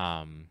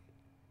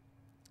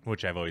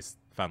 Which I've always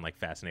found like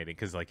fascinating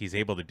because like he's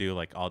able to do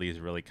like all these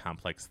really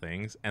complex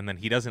things, and then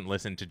he doesn't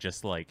listen to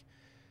just like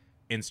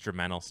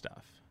instrumental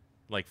stuff.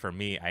 Like for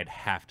me, I'd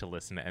have to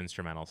listen to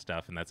instrumental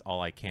stuff, and that's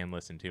all I can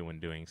listen to when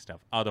doing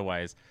stuff.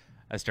 Otherwise,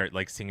 I start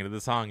like singing to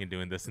the song and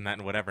doing this and that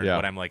and whatever. Yeah. And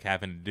what I'm like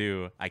having to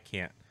do, I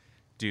can't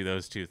do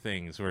those two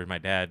things. Where my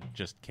dad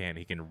just can.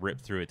 He can rip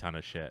through a ton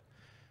of shit.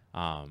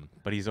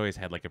 But he's always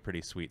had like a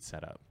pretty sweet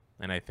setup,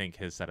 and I think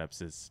his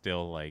setups is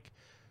still like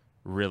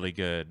really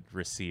good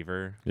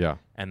receiver. Yeah.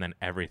 And then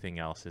everything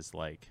else is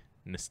like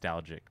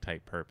nostalgic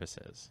type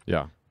purposes.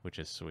 Yeah. Which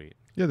is sweet.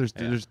 Yeah. There's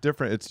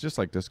different. It's just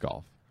like disc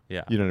golf.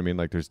 Yeah. You know what I mean?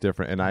 Like there's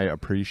different, and I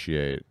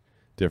appreciate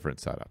different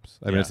setups.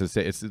 I mean,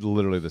 it's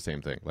literally the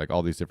same thing. Like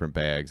all these different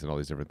bags and all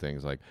these different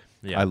things. Like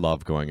I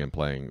love going and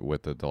playing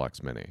with the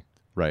Deluxe Mini,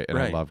 right? And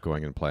I love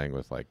going and playing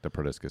with like the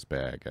Prodiscus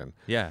bag and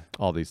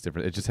all these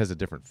different. It just has a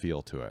different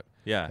feel to it.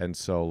 Yeah. And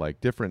so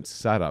like different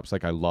setups.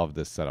 Like I love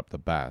this setup the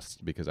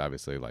best because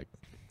obviously like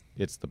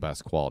it's the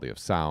best quality of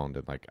sound,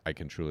 and like I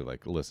can truly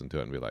like listen to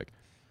it and be like,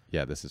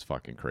 yeah, this is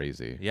fucking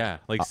crazy. Yeah,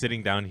 like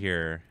sitting down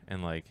here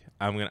and like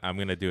I'm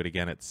gonna do it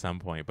again at some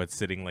point, but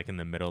sitting like in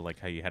the middle, like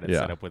how you had it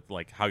set up with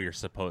like how you're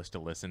supposed to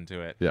listen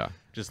to it. Yeah.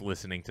 Just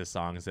listening to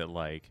songs that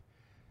like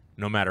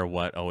no matter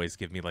what always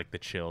give me like the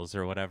chills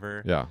or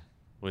whatever. Yeah.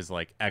 Was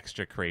like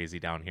extra crazy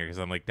down here because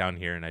I'm like down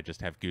here and I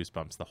just have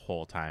goosebumps the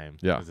whole time.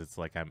 Yeah. Because it's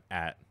like I'm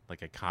at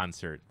like a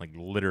concert, like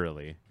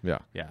literally. Yeah.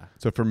 Yeah.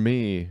 So for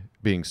me,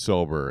 being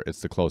sober,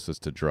 it's the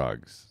closest to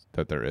drugs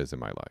that there is in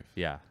my life.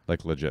 Yeah.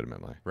 Like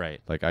legitimately.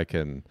 Right. Like I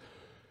can,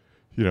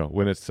 you know,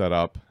 when it's set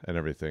up and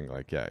everything,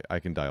 like, yeah, I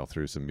can dial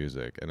through some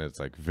music and it's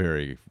like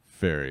very,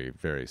 very,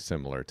 very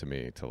similar to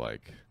me to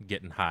like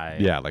getting high.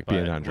 Yeah. Like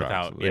being on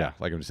drugs. Without, yeah.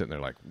 Like I'm just sitting there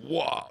like,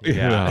 whoa. Yeah.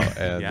 You know?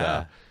 And,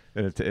 yeah.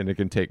 And it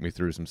can take me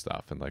through some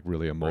stuff and like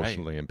really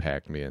emotionally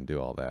impact me and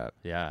do all that.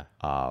 Yeah.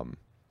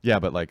 Yeah,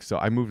 but like, so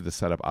I moved the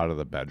setup out of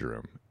the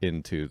bedroom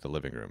into the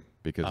living room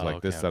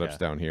because this setup's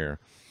down here,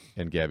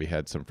 and Gabby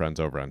had some friends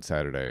over on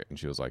Saturday, and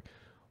she was like,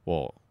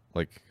 well,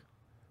 like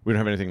we don't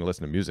have anything to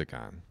listen to music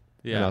on.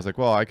 Yeah. And I was like,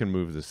 well, I can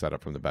move the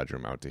setup from the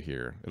bedroom out to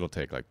here. It'll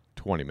take like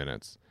 20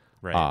 minutes.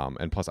 Right.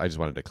 And plus I just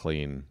wanted to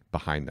clean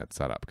behind that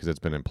setup because it's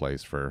been in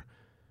place for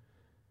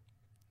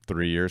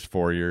 3 years,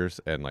 4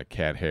 years, and like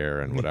cat hair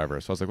and whatever.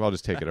 So I was like, well, I'll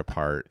just take it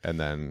apart and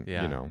then,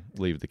 you know,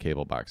 leave the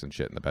cable box and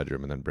shit in the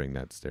bedroom and then bring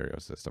that stereo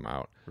system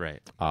out.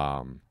 Right.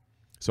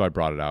 So I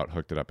brought it out,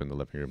 hooked it up in the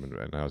living room,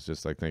 and I was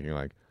just like thinking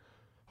like,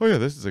 oh yeah,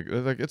 this is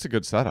it's a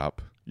good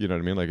setup. You know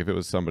what I mean? Like if it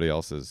was somebody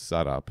else's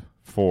setup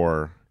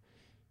for,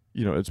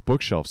 you know, it's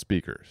bookshelf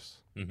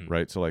speakers,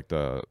 right? So like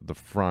the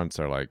fronts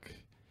are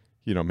like,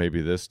 you know,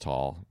 maybe this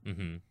tall,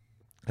 and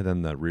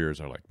then the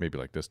rears are like maybe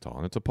like this tall,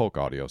 and it's a Polk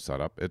audio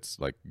setup. It's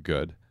like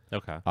good.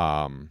 Okay.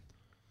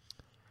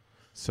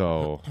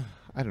 So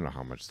I don't know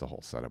how much the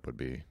whole setup would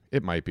be.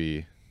 It might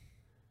be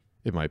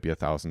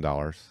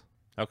 $1,000.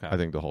 Okay. I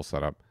think the whole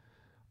setup,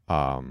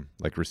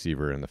 like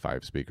receiver and the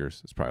 5 speakers,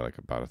 it's probably like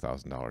about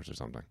 $1,000 or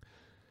something.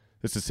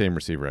 It's the same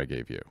receiver I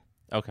gave you.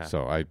 Okay.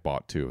 So I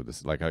bought 2.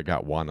 This like I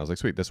got one. I was like,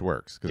 sweet, this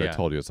works because Yeah. I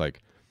told you it's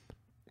like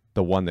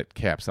the one that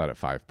caps out at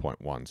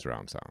 5.1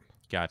 surround sound.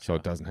 Gotcha. So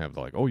it doesn't have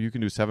the like, oh, you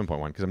can do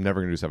 7.1 because I'm never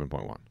gonna do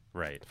 7.1.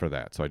 Right. For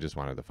that. So I just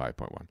wanted the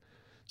 5.1.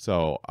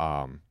 So,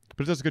 but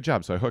it does a good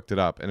job. So I hooked it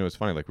up, and it was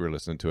funny. Like we were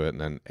listening to it, and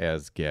then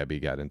as Gabby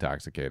got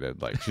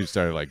intoxicated, like she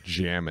started like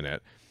jamming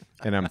it,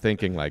 and I'm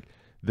thinking like,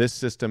 this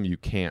system you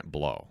can't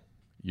blow.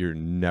 You're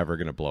never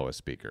gonna blow a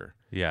speaker.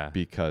 Yeah.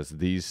 Because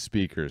these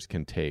speakers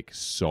can take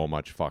so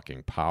much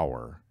fucking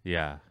power.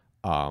 Yeah.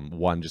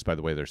 One, just by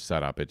the way they're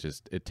set up,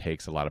 it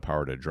takes a lot of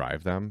power to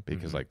drive them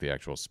because like the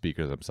actual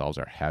speakers themselves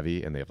are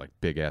heavy and they have like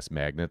big ass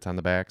magnets on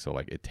the back, so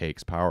like it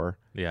takes power.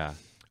 Yeah.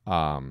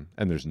 And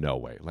there's no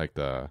way like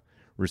the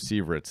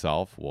receiver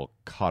itself will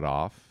cut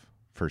off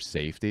for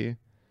safety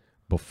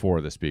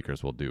before the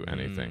speakers will do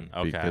anything.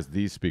 Okay. Because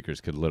these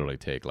speakers could literally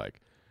take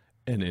like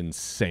an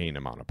insane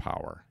amount of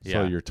power. Yeah.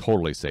 So you're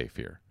totally safe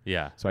here.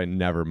 Yeah. So I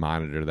never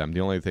monitor them. The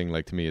only thing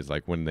like to me is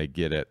like when they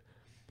get it.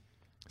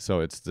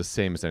 So it's the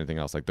same as anything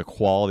else. Like the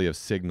quality of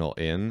signal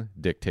in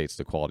dictates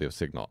the quality of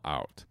signal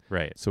out.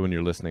 Right. So when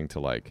you're listening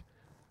to like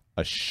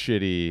a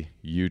shitty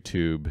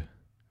YouTube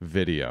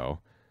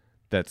video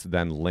that's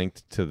then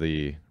linked to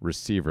the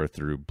receiver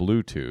through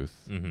Bluetooth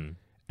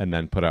and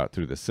then put out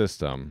through the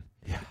system,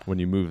 when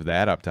you move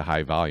that up to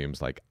high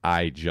volumes, like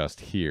I just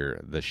hear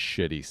the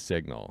shitty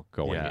signal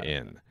going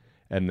in.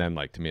 And then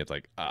like to me it's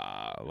like,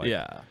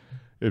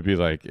 It'd be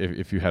like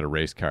if you had a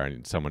race car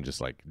and someone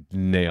just like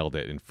nailed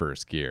it in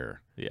first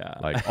gear. Yeah.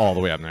 Like all the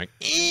way up and like,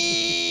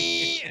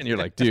 and you're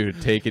like,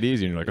 dude, take it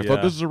easy. And you're like, I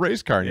thought this was a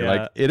race car. And you're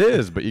like, it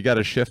is, but you got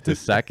to shift to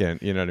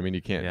second. You know what I mean?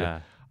 You can't.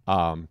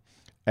 Yeah.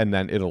 And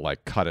then it'll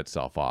like cut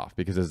itself off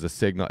because as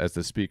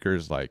the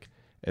speakers, like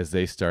as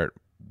they start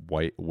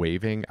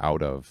waving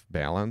out of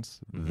balance,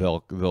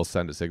 they'll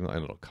send a signal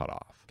and it'll cut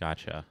off.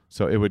 Gotcha.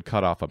 So it would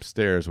cut off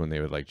upstairs when they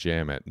would like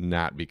jam it,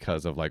 not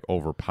because of like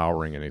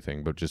overpowering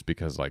anything, but just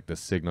because like the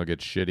signal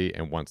gets shitty,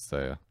 and once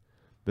the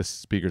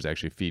speakers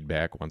actually feed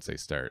back once they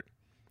start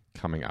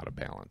coming out of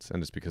balance,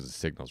 and it's because the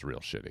signal's real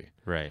shitty.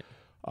 Right.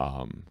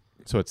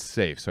 So it's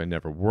safe, so I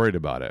never worried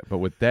about it. But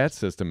with that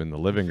system in the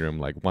living room,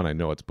 like one, I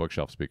know it's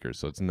bookshelf speakers,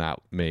 so it's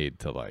not made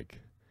to like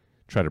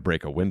try to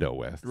break a window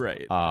with.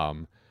 Right.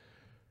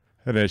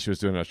 And as she was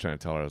doing it, I was trying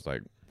to tell her, I was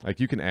like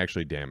you can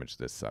actually damage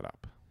this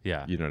setup.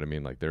 Yeah. You know what I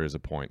mean? Like there is a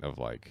point of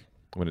like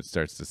when it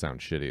starts to sound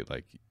shitty,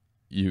 like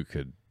you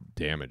could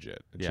damage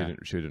it. And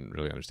she didn't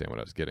really understand what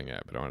I was getting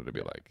at, but I wanted to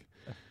be like,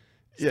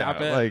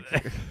 Stop it. like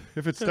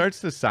if it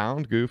starts to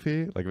sound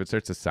goofy, like if it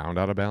starts to sound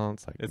out of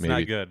balance, like it's maybe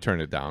not good.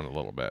 Turn it down a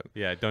little bit.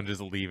 Yeah, don't just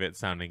leave it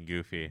sounding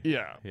goofy.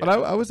 Yeah. But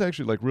I was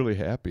actually like really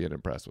happy and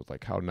impressed with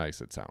like how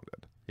nice it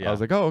sounded. Yeah. I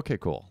was like, oh, okay,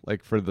 cool.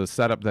 Like for the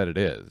setup that it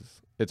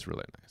is, it's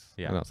really nice.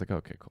 Yeah. And I was like,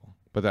 okay, cool.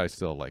 But then I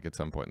still like at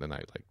some point in the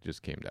night, like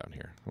just came down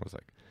here. I was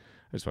like,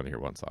 I just want to hear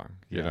one song,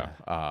 you know?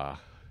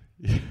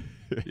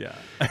 Yeah.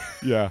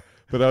 Yeah.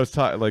 But I was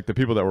like the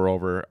people that were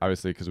over,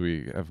 obviously, because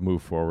we have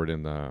moved forward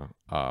in the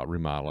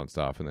remodel and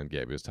stuff. And then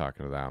Gabby was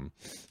talking to them.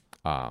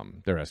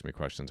 They're asking me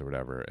questions or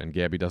whatever. And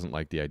Gabby doesn't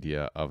like the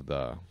idea of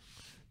the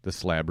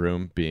slab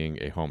room being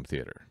a home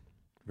theater.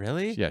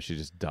 Really? Yeah. She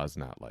just does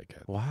not like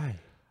it. Why?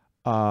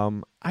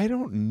 I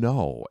don't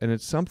know. And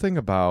it's something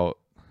about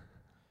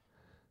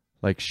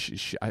like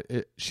she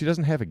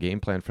doesn't have a game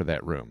plan for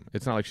that room.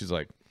 It's not like she's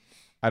like,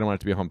 I don't want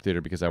it to be a home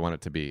theater because I want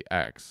it to be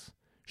X.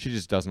 She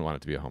just doesn't want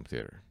it to be a home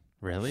theater.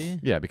 Really?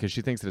 Yeah, because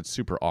she thinks that it's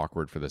super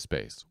awkward for the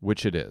space,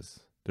 which it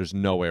is. There's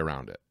no way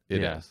around it.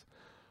 It is.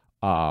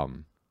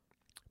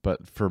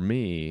 But for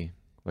me,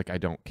 like, I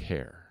don't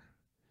care.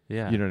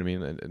 Yeah. You know what I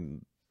mean?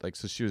 And like,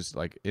 so she was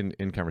like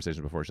in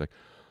conversation before, she's like,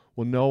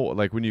 well, no,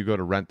 like when you go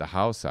to rent the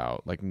house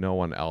out, like no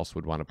one else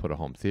would want to put a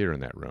home theater in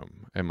that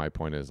room. And my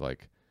point is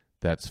like,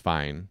 that's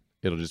fine.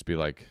 It'll just be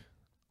like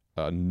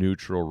a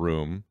neutral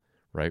room,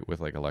 right? With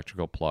like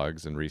electrical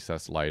plugs and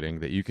recessed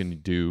lighting that you can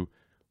do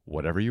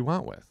whatever you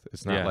want with.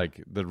 It's not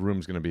like the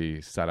room's going to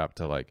be set up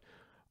to like,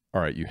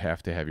 all right, you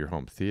have to have your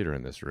home theater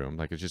in this room.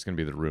 Like it's just going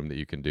to be the room that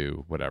you can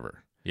do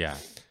whatever. Yeah.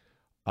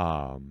 You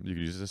can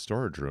use it as a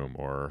storage room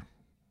or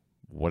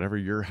whatever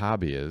your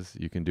hobby is,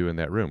 you can do in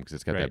that room because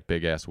it's got that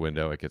big ass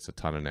window. It gets a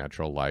ton of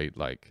natural light.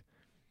 Like,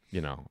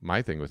 you know,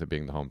 my thing with it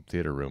being the home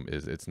theater room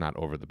is it's not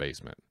over the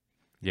basement.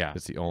 Yeah.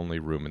 It's the only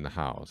room in the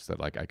house that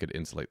like I could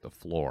insulate the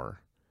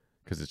floor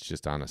because it's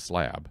just on a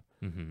slab.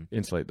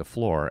 Insulate the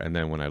floor, and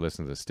then when I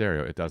listen to the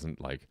stereo, it doesn't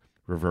like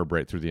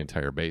reverberate through the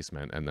entire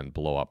basement and then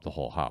blow up the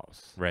whole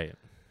house. Right.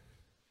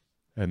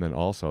 And then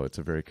also it's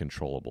a very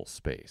controllable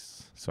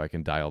space. So I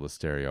can dial the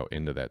stereo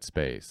into that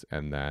space,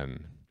 and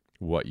then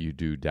what you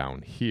do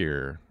down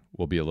here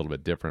will be a little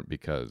bit different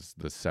because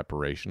the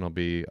separation will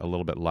be a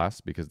little bit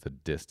less because the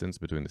distance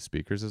between the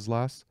speakers is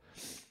less.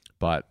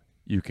 But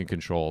you can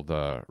control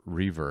the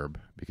reverb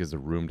because the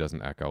room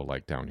doesn't echo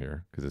like down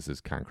here because this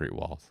is concrete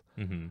walls.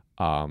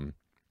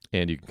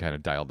 And you can kind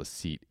of dial the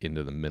seat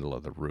into the middle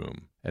of the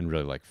room and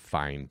really like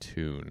fine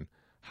tune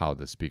how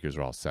the speakers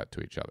are all set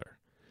to each other.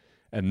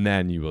 And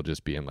then you will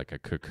just be in like a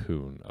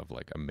cocoon of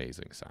like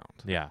amazing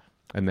sound. Yeah.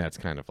 And that's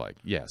kind of like,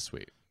 yeah,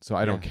 sweet. So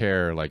I don't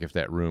care like if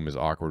that room is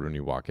awkward when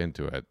you walk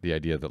into it. The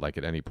idea that like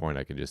at any point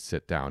I can just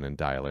sit down and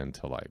dial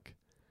into like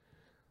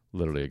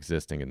literally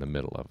existing in the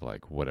middle of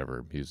like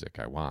whatever music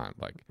I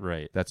want. Like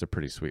that's a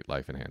pretty sweet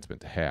life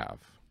enhancement to have.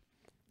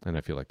 And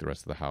I feel like the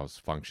rest of the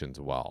house functions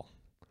well.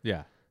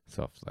 Yeah.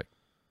 So it's like,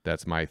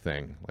 that's my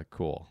thing. Like,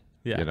 cool.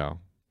 Yeah. You know?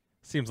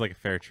 Seems like a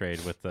fair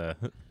trade with the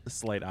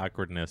slight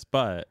awkwardness,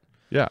 but.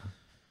 Yeah.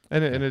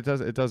 And it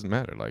doesn't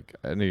matter. Like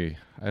I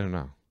don't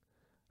know.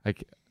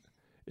 Like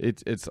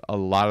it's a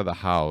lot of the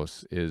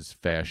house is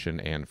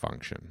fashion and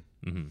function.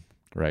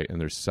 Right.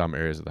 And there's some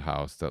areas of the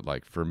house that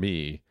like for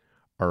me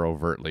are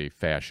overtly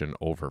fashion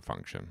over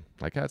function.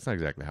 Like that's not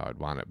exactly how I'd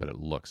want it, but it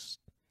looks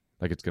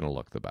like it's going to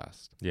look the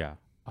best. Yeah.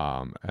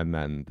 And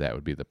then that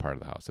would be the part of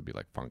the house that'd be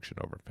like function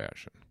over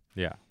fashion.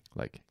 Yeah.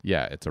 Like,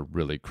 yeah, it's a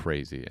really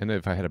crazy. And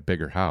if I had a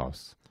bigger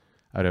house,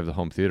 I'd have the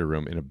home theater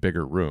room in a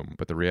bigger room.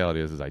 But the reality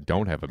is I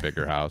don't have a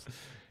bigger house.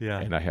 Yeah.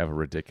 And I have a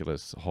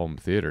ridiculous home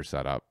theater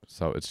set up.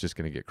 So it's just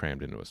going to get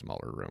crammed into a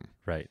smaller room.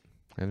 Right.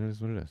 And it is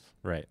what it is.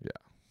 Right. Yeah.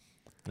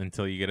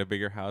 Until you get a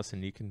bigger house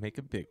and you can make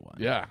a big one.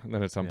 Yeah. And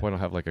then at some point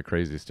I'll have like a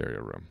crazy stereo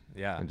room.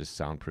 Yeah. And just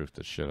soundproof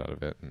the shit out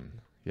of it. And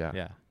yeah.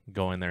 Yeah.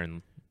 Go in there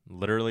and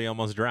literally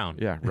almost drown.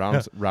 Yeah.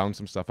 Round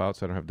some stuff out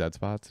so I don't have dead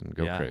spots and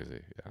go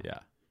crazy. Yeah. Yeah.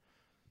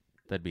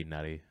 That'd be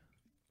nutty.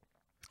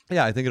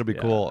 Yeah, I think it'll be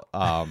cool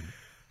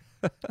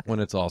when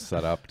it's all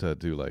set up to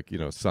do like, you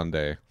know,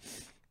 Sunday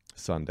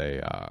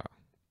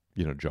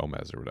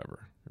Jomez or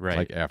whatever. Right.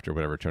 Like after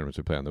whatever tournaments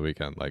we play on the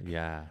weekend, like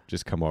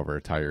just come over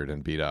tired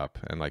and beat up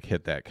and like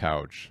hit that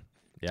couch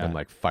and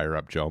like fire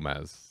up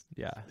Jomez.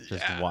 Yeah.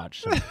 Just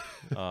watch some.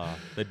 Oh,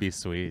 that'd be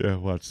sweet. Yeah,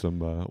 watch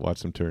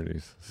some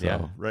tourneys.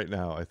 So right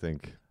now I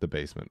think the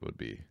basement would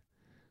be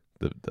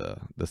the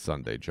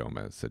Sunday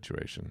Jomez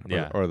situation.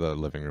 Or the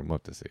living room. We'll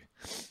have to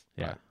see.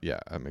 Yeah.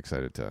 But I'm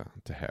excited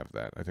to have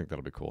that. I think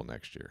that'll be cool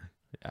next year.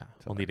 Yeah.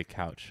 We'll need a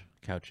couch.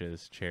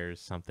 Couches, chairs,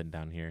 something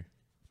down here.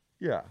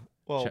 Yeah.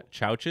 Well,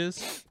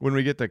 couches? When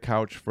we get the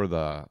couch for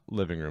the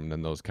living room,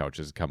 then those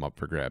couches come up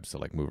for grabs to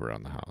like move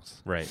around the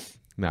house. Right.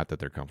 Not that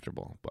they're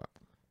comfortable, but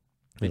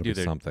they do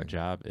their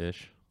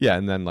job-ish. Yeah,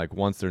 and then like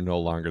once they're no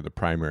longer the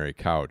primary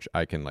couch,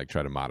 I can like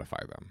try to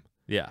modify them.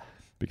 Yeah.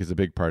 Because the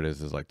big part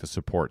is like the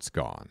support's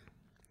gone.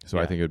 So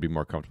I think it would be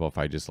more comfortable if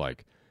I just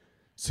like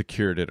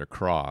secured it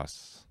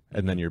across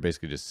and then you're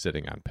basically just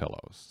sitting on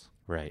pillows.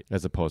 Right.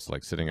 As opposed to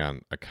like sitting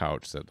on a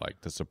couch that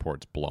like the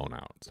support's blown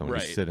out. So when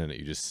you sit in it,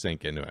 you just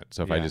sink into it.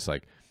 So if I just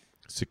like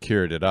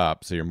secured it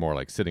up so you're more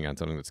like sitting on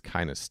something that's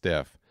kind of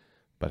stiff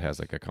but has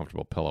like a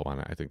comfortable pillow on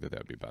it, I think that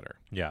would be better.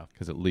 Yeah.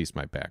 Because at least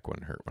my back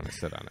wouldn't hurt when I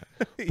sit on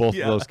it. Both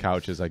of those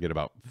couches, I get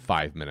about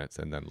 5 minutes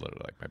and then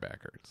literally like my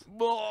back hurts.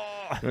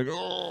 Like,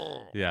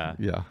 oh. Yeah.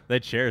 Yeah.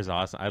 That chair is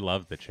awesome. I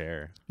love the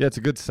chair. Yeah, it's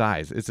a good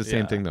size. It's the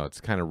same thing though. It's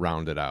kind of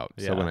rounded out.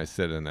 So when I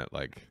sit in it,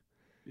 like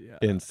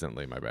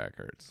instantly my back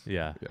hurts.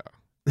 Yeah.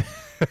 Yeah.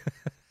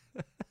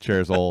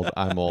 Chair's old.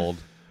 I'm old.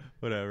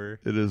 Whatever.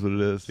 It is what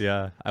it is.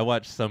 Yeah.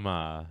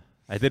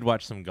 I did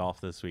watch some golf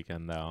this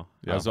weekend though.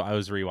 Yeah. I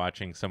was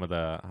rewatching some of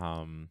the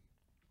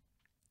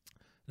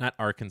not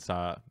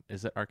Arkansas.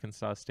 Is it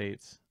Arkansas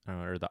States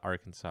or the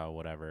Arkansas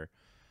whatever?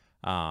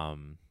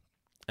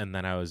 And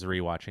then I was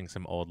rewatching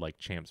some old like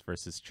Champs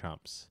versus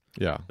Chumps.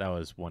 Yeah. That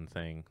was one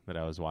thing that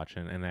I was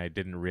watching, and I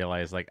didn't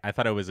realize, like, I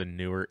thought it was a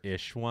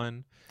newer-ish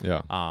one.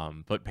 Yeah.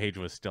 But Paige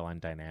was still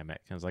on Dynamic.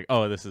 I was like,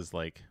 oh, this is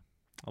like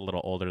a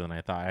little older than I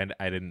thought.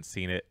 I didn't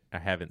seen it. I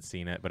haven't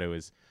seen it, but it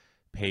was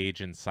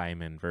Paige and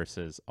Simon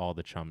versus all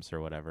the Chumps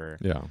or whatever.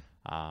 Yeah.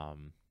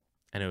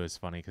 And it was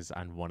funny because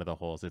on one of the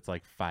holes, it's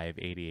like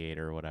 588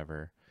 or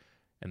whatever,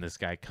 and this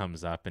guy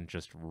comes up and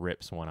just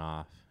rips one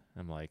off.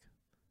 I'm like,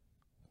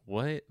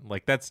 what?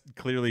 Like, that's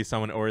clearly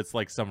someone, or it's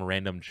like some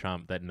random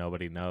chump that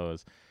nobody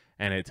knows.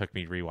 And it took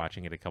me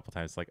rewatching it a couple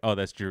times. Like, oh,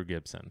 that's Drew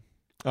Gibson.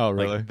 Oh,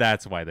 really? Like,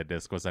 that's why the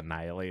disc was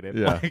annihilated.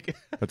 Yeah. Like,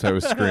 that's why I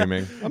was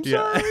screaming. I'm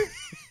sorry.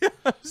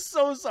 I'm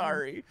so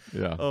sorry.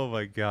 Yeah. Oh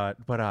my God.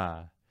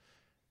 But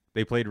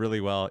they played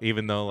really well,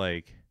 even though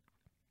like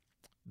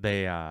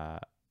they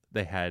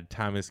had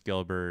Thomas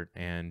Gilbert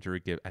and Drew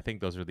Gibson. I think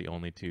those were the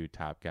only two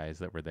top guys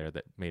that were there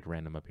that made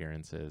random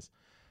appearances.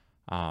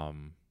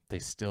 They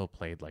still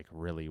played like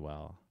really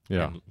well.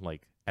 Yeah. And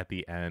like at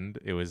the end,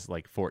 it was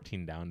like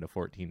 14 down to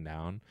 14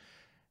 down.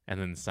 And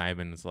then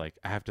Simon's like,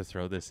 I have to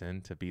throw this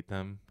in to beat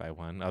them by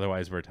one.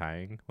 Otherwise we're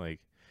tying.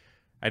 Like,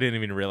 I didn't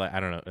even realize, I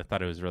don't know. I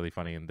thought it was really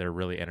funny and they're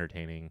really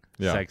entertaining.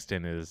 Yeah.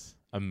 Sexton is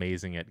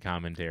amazing at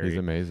commentary. He's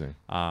amazing.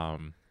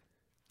 And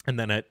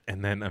then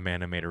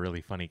Amanda made a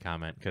really funny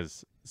comment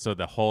so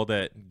the hole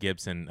that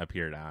Gibson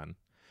appeared on,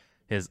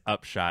 his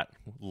upshot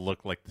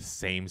looked like the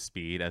same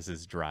speed as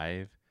his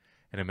drive.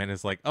 And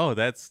Amanda's like, oh,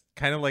 that's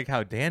kind of like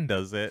how Dan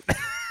does it.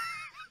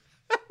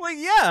 Like,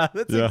 yeah,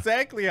 that's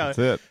exactly how. That's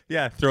it.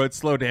 Yeah, throw it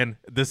slow, Dan.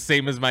 The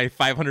same as my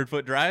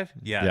 500-foot drive?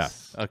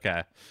 Yes.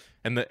 Okay.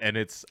 And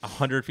it's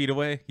 100 feet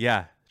away?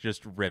 Yeah,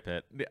 just rip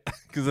it.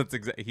 Because that's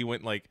he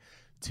went like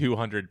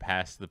 200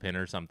 past the pin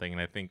or something.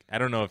 And I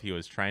don't know if he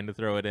was trying to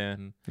throw it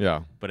in.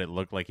 Yeah. But it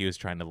looked like he was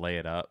trying to lay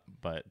it up,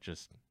 but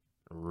just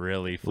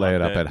really lay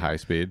it up at high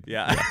speed.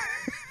 Yeah.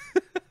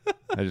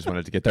 I just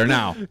wanted to get there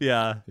now.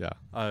 Yeah. Yeah.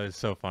 It was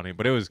so funny,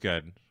 but it was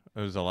good.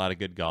 It was a lot of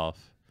good golf.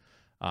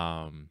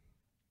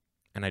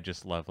 And I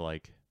just love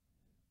like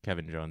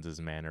Kevin Jones's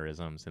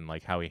mannerisms and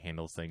like how he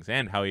handles things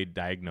and how he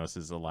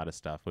diagnoses a lot of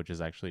stuff, which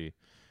is actually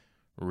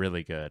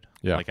really good.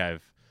 Yeah. Like I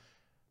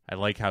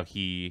like how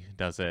he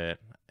does it,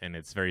 and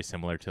it's very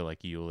similar to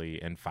like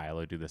Yuli and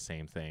Philo do the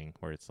same thing,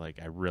 where it's like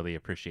I really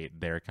appreciate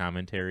their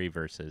commentary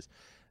versus,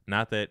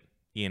 not that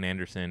Ian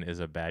Anderson is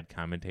a bad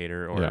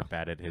commentator or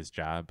bad at his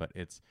job, but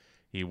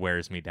he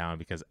wears me down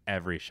because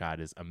every shot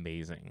is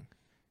amazing.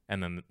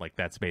 And then like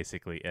that's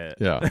basically it.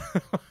 Yeah.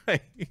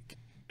 Like,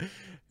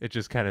 it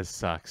just kind of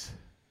sucks.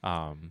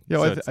 Yeah,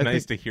 so it's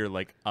nice to hear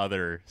like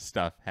other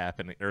stuff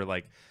happening or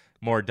like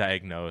more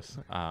diagnose.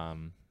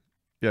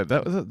 Yeah,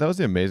 that was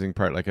the amazing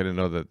part. Like I didn't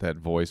know that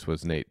voice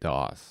was Nate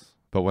Doss.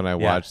 But when I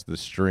watched the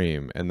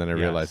stream and then I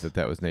realized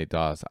that was Nate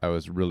Doss, I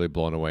was really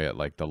blown away at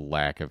like the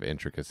lack of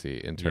intricacy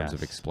in terms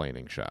of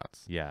explaining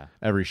shots. Yeah.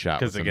 Every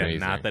shot was amazing. Because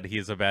again, not that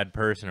he's a bad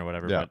person or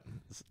whatever, but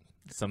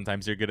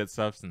sometimes you're good at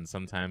stuff and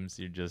sometimes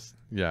you just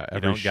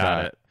every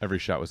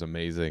shot was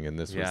amazing, and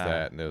this was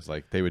that, and it was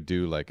like they would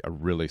do like a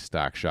really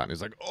stock shot and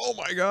he's like, oh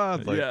my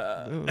God.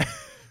 Like,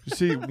 you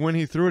see, when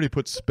he threw it, he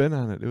put spin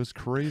on it. It was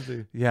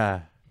crazy.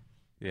 Yeah.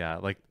 Yeah,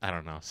 like, I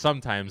don't know.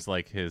 Sometimes,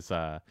 like, his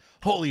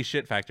holy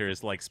shit factor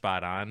is, like,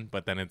 spot on,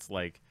 but then it's,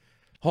 like,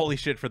 holy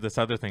shit for this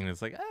other thing.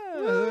 It's like,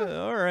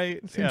 all right.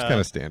 Seems kind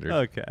of standard.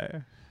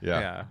 Okay.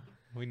 Yeah.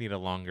 We need a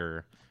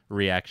longer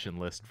reaction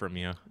list from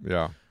you.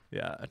 Yeah.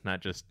 Yeah,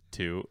 not just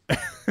 2.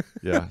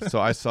 Yeah. So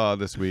I saw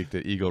this week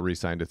that Eagle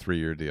re-signed a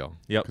 3-year deal.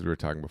 Yep. Because we were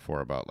talking before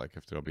about like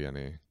if there'll be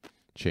any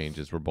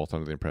changes. We're both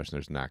under the impression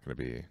there's not going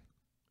to be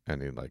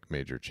any like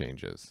major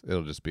changes.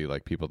 It'll just be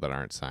like people that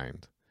aren't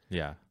signed.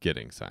 Yeah.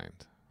 Getting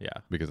signed. Yeah.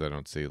 Because I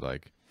don't see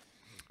like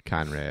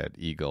Conrad,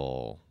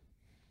 Eagle,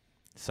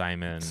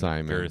 Simon,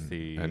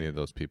 Girthy, any of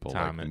those people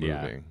Tom, like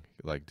moving,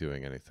 like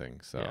doing anything.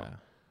 So,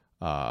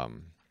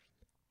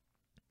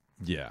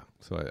 yeah.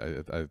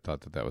 So I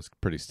thought that was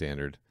pretty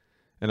standard.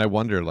 And I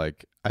wonder,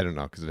 like, I don't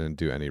know, because I didn't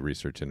do any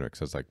research into it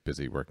because I was like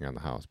busy working on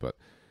the house, but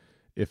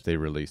if they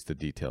released the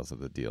details of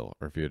the deal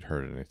or if you had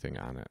heard anything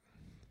on it.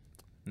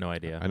 No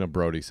idea. I know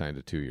Brody signed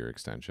a 2-year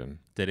extension.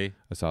 Did he?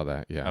 I saw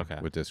that, yeah. Okay.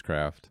 With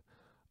Discraft.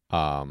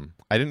 I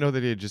didn't know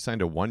that he had just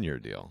signed a 1-year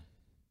deal,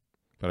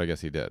 but I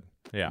guess he did.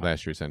 Yeah.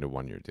 Last year he signed a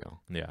 1-year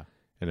deal. Yeah.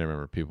 And I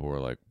remember people were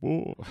like,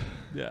 whoa.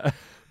 Yeah.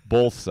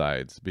 Both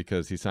sides,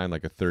 because he signed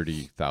like a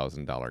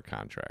 $30,000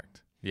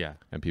 contract. Yeah.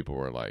 And people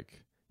were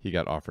like, he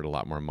got offered a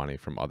lot more money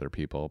from other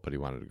people, but he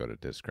wanted to go to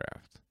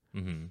Discraft.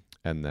 Mm-hmm.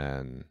 And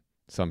then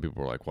some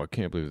people were like, well, I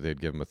can't believe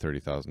they'd give him a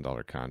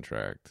 $30,000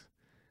 contract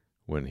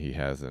when he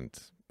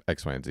hasn't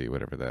X, Y, and Z,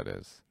 whatever that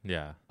is.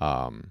 Yeah.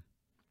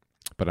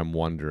 But I'm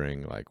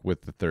wondering, like,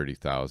 with the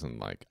 30,000,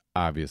 like,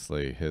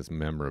 obviously his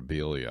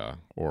memorabilia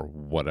or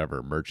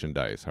whatever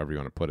merchandise, however you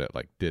want to put it,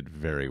 like, did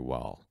very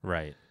well.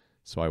 Right.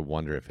 So I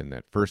wonder if in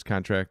that first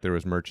contract there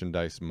was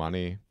merchandise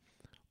money,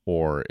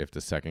 or if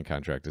the second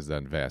contract is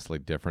then vastly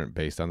different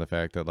based on the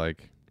fact that,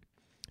 like,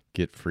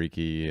 Get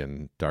Freaky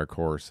and Dark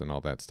Horse and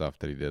all that stuff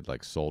that he did,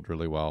 like, sold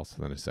really well.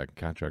 So then his second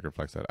contract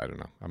reflects that. I don't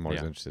know. I'm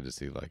always interested to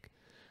see, like,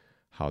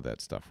 how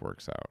that stuff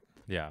works out.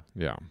 Yeah.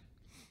 Yeah.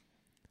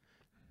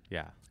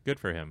 Yeah. Good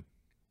for him.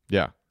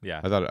 Yeah.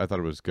 Yeah. I thought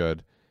it was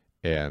good.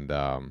 And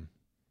I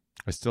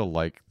still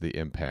like the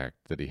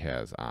impact that he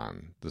has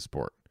on the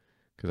sport,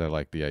 because I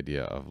like the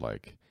idea of,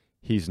 like,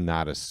 he's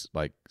not a,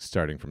 like,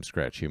 starting from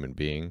scratch human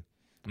being,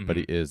 but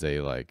he is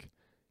a, like,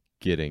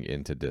 getting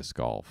into disc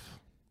golf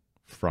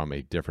from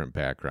a different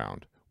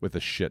background with a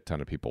shit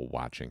ton of people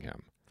watching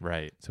him.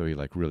 Right. So he,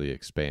 like, really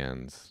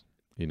expands,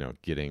 you know,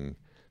 getting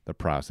the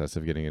process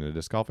of getting into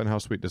disc golf and how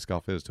sweet disc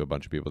golf is to a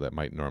bunch of people that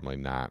might normally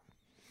not,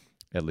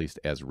 at least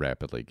as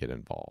rapidly, get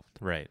involved.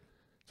 Right.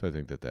 So I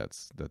think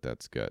that's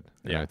good.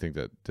 And I think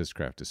that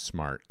Discraft is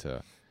smart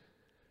to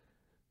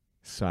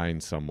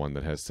sign someone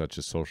that has such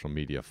a social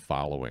media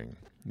following,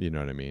 you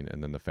know what I mean?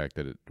 And then the fact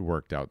that it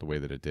worked out the way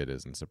that it did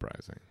isn't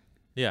surprising.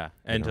 Yeah.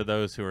 And to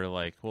those who are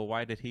like, well,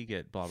 why did he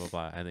get blah, blah,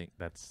 blah? I think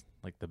that's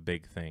like the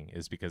big thing,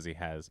 is because he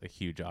has a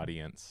huge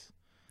audience.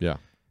 Yeah.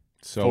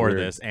 So for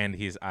this. And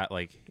he's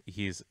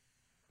he's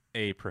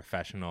a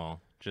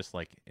professional, just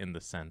like in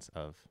the sense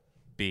of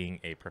being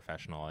a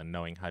professional and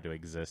knowing how to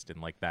exist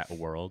in, like, that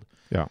world.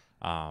 Yeah.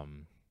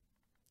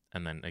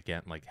 And then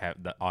again, like,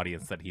 have the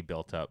audience that he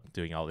built up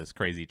doing all this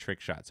crazy trick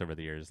shots over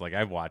the years. Like,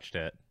 I've watched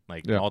it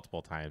like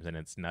multiple times and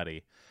it's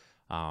nutty.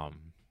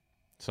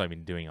 So I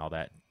mean, doing all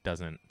that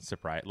doesn't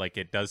surprise, like,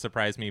 it does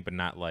surprise me, but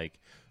not like,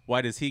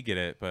 why does he get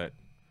it? But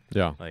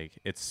like,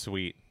 it's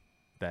sweet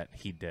that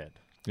he did.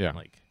 Yeah.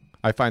 Like,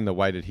 I find the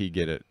why did he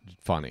get it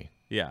funny.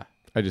 Yeah.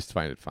 I just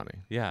find it funny.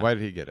 Yeah. Why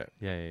did he get it?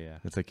 Yeah.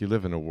 It's like, you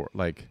live in a world,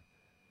 like,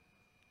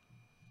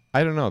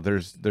 I don't know.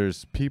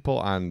 There's people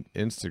on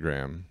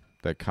Instagram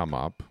that come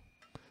up.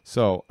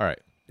 So, all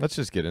right, let's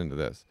just get into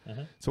this.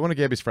 So one of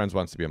Gabby's friends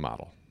wants to be a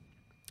model,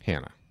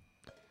 Hannah.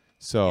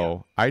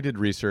 So I did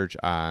research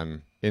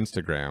on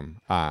Instagram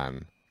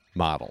on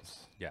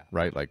models. Yeah.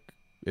 Right? Like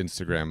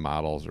Instagram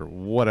models or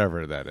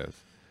whatever that is.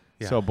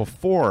 Yeah. So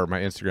before, my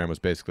Instagram was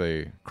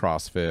basically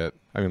CrossFit.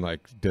 I mean, like,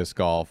 disc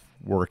golf,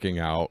 working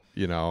out,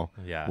 you know,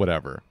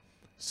 whatever.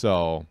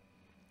 So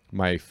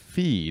my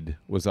feed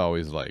was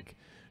always like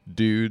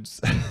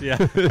dudes,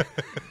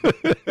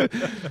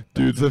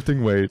 dudes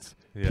lifting weights,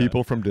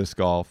 people from disc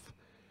golf,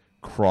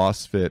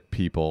 CrossFit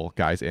people,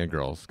 guys and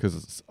girls,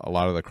 because a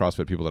lot of the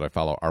CrossFit people that I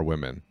follow are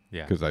women,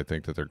 because I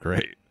think that they're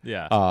great.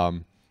 Yeah.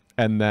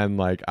 And then,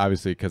 like,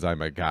 obviously, because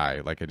I'm a guy,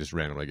 like, I just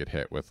randomly get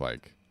hit with,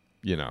 like,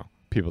 you know,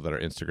 people that are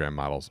Instagram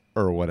models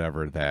or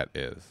whatever that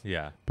is.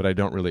 Yeah. But I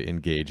don't really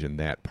engage in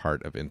that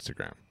part of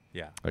Instagram.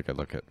 Yeah. Like, I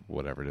look at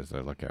whatever it is that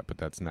I look at, but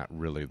that's not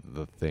really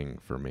the thing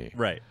for me.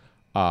 Right.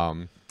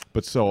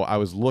 But so I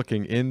was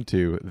looking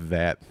into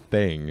that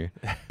thing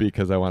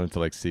because I wanted to,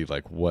 like, see,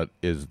 like, what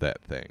is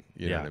that thing?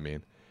 You know what I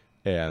mean?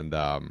 And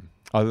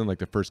other than, like,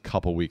 the first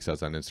couple weeks I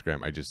was on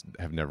Instagram, I just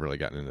have never really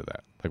gotten into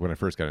that. Like, when I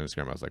first got on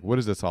Instagram, I was like, what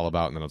is this all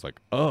about? And then I was like,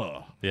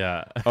 oh.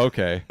 Yeah.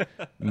 Okay.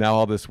 Now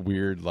all this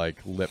weird, like,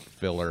 lip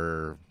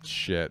filler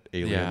shit,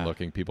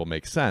 alien-looking people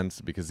make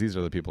sense, because these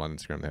are the people on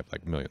Instagram that have,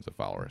 like, millions of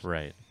followers.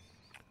 Right.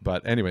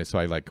 But anyway, so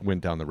I, like,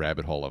 went down the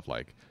rabbit hole of,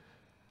 like,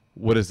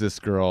 what is this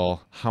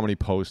girl? How many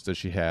posts does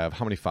she have?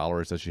 How many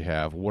followers does she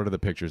have? What are the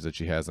pictures that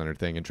she has on her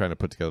thing? And trying to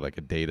put together, like,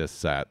 a data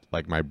set.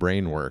 Like, my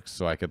brain works,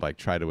 so I could, like,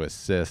 try to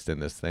assist in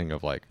this thing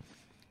of, like,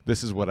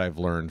 this is what I've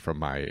learned from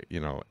my,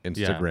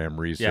 Instagram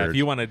research. Yeah, if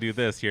you want to do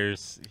this,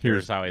 here's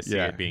how I see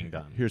it being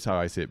done. Here's how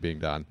I see it being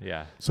done.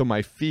 Yeah. So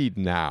my feed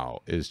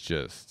now is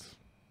just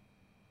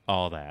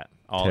all that.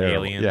 All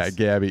terrible. aliens. Yeah,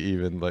 Gabby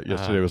even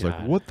yesterday was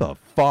like, "What the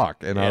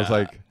fuck?" And I was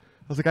like,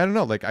 I don't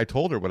know. Like I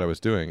told her what I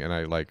was doing, and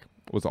I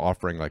was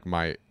offering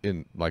my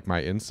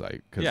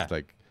insight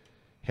because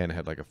Hannah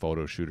had a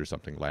photo shoot or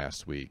something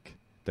last week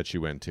that she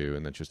went to,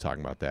 and then she was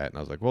talking about that, and I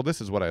was like, well, this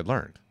is what I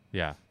learned.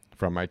 Yeah.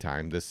 From my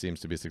time, this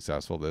seems to be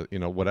successful.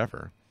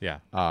 Whatever. Yeah.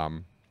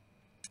 And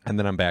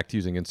then I'm back to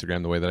using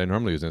Instagram the way that I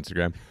normally use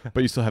Instagram,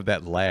 but you still have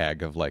that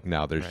lag of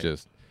now there's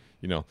just.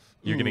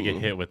 You're going to get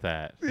hit with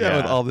that. Yeah,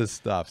 with all this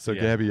stuff. So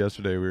Gabby,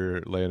 yesterday, we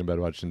were laying in bed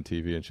watching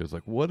TV, and she was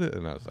like, what?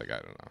 And I was like, I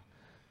don't know.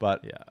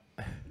 But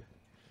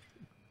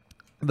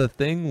the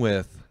thing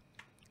with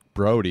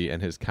Brody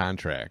and his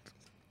contract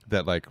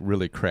that,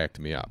 really cracked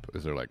me up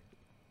is they're like,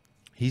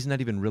 he's not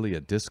even really a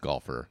disc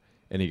golfer,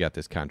 and he got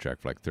this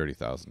contract for,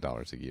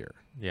 $30,000 a year.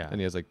 Yeah. And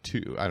he has, I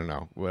don't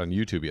know. Well, on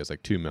YouTube, he has,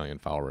 2 million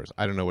followers.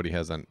 I don't know what he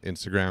has on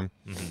Instagram.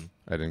 Mm-hmm.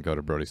 I didn't go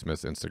to Brody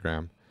Smith's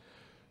Instagram.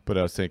 But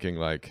I was thinking,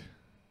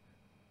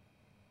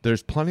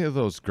 there's plenty of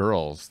those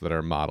girls that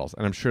are models,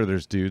 and I'm sure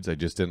there's dudes. I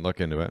just didn't look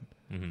into it,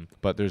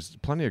 but there's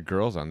plenty of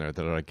girls on there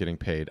that are getting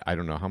paid. I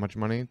don't know how much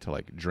money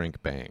to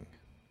drink Bang.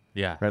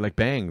 Yeah, right.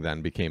 Bang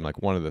then became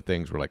one of the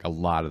things where a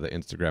lot of the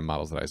Instagram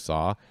models that I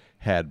saw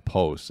had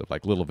posts of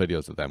little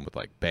videos of them with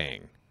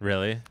Bang.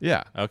 Really?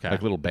 Yeah. Okay.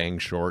 Little Bang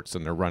shorts,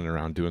 and they're running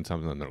around doing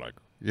something, and they're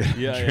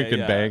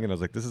drinking Bang, and I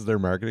was like, this is their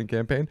marketing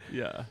campaign.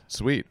 Yeah.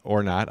 Sweet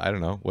or not? I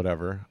don't know.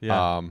 Whatever.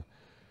 Yeah.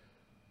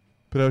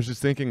 But I was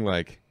just thinking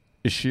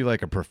is she a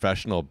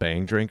professional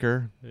Bang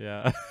drinker?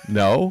 Yeah.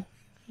 No?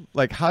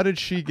 How did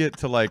she get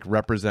to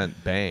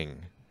represent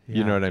Bang? Yeah.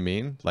 You know what I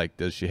mean?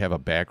 Does she have a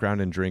background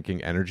in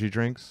drinking energy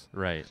drinks?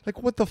 Right.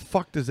 What the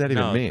fuck does that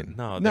even mean?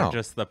 No, they're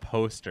just the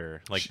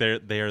poster.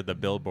 They are the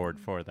billboard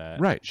for that.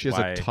 Right. She has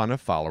a ton of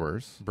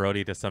followers.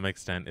 Brody, to some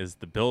extent, is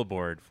the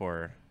billboard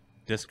for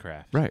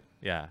Discraft. Right.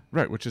 Yeah.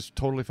 Right, which is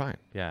totally fine.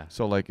 Yeah.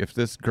 So if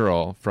this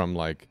girl from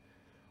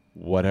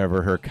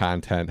whatever her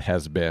content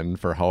has been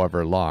for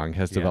however long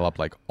has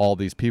developed all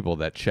these people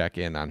that check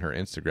in on her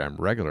Instagram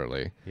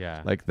regularly.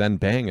 Yeah. Then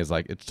Bang is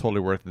it's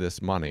totally worth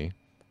this money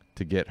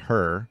to get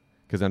her,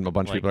 because then a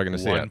bunch of people are going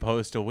to see one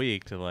post a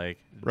week to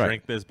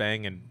drink this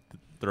Bang and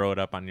throw it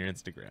up on your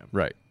Instagram.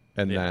 Right.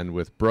 And then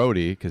with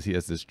Brody, because he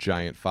has this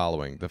giant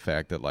following, the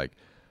fact that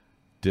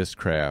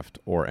Discraft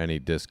or any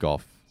disc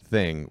golf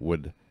thing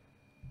would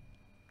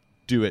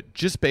do it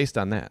just based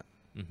on that.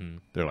 Mm-hmm.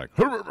 They're like,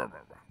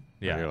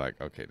 yeah. And you're like,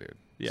 okay, dude.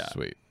 Yeah.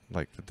 Sweet.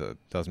 That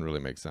doesn't really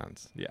make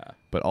sense. Yeah.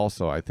 But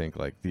also, I think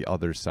the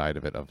other side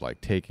of it of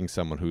taking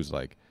someone who's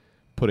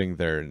putting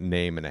their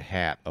name in a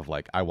hat of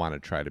I want to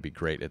try to be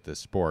great at this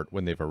sport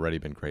when they've already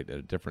been great at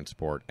a different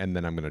sport, and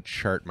then I'm going to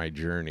chart my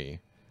journey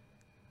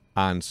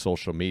on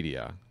social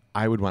media.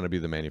 I would want to be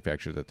the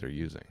manufacturer that they're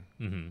using.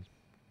 Mm-hmm.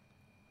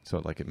 So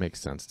it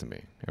makes sense to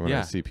me. And when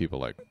I see people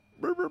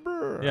brr, brr,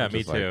 brr, yeah,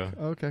 me too.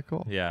 Okay,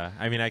 cool. Yeah.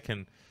 I mean, I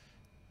can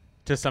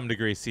to some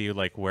degree see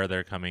where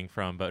they're coming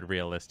from, but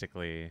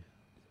realistically,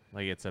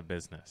 it's a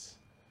business,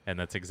 and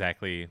that's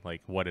exactly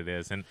what it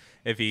is. And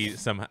if he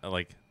somehow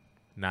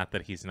not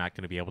that he's not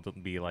going to be able to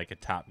be a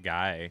top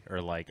guy or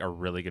a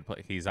really good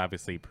player, he's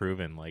obviously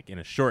proven in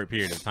a short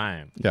period of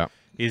time. Yeah,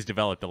 he's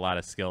developed a lot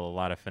of skill, a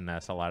lot of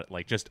finesse, a lot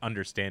of just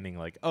understanding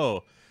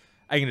oh,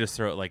 I can just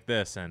throw it like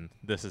this, and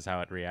this is how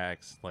it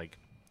reacts,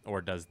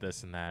 or does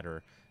this and that,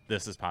 or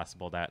this is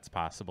possible, that's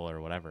possible,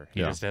 or whatever.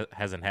 He just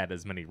hasn't had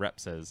as many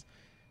reps as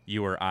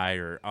you or I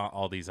or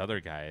all these other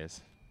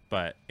guys,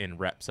 but in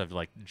reps of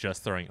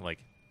just throwing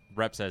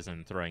reps as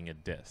in throwing a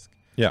disc.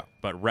 Yeah.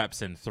 But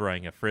reps in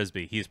throwing a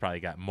frisbee, he's probably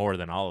got more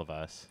than all of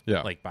us.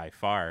 Yeah. By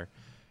far.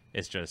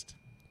 It's just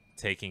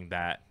taking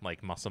that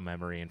muscle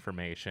memory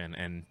information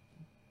and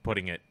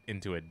putting it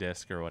into a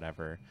disc or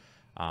whatever.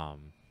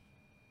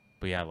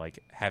 But yeah,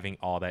 having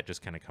all that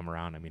just kind of come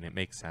around, I mean, it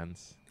makes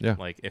sense. Yeah.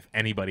 If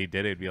anybody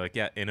did it, it'd be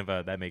yeah,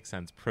 Innova, that makes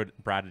sense.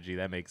 Prodigy,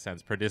 that makes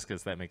sense.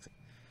 Prodiscus, that makes sense.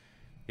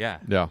 Yeah.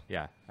 Yeah.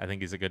 Yeah. I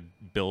think he's a good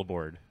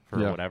billboard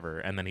for whatever.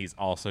 And then he's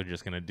also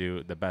just going to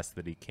do the best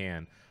that he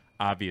can,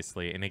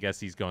 obviously. And I guess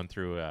he's going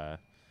through a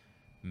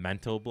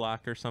mental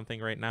block or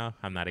something right now.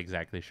 I'm not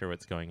exactly sure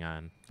what's going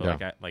on.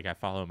 But I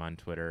follow him on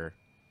Twitter.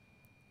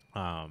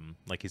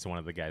 He's one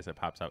of the guys that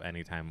pops up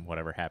anytime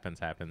whatever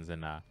happens.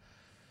 And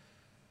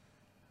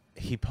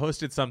he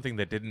posted something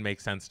that didn't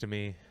make sense to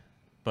me,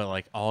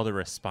 but all the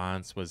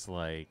response was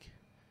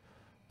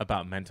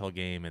about mental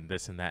game and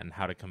this and that and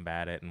how to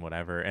combat it and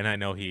whatever. And I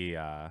know he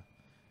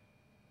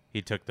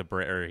took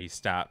he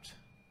stopped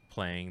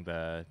playing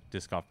the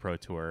Disc Golf Pro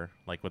Tour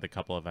with a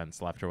couple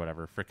events left or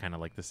whatever for kind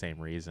of the same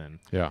reason.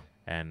 Yeah.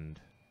 And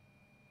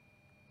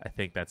I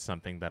think that's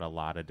something that a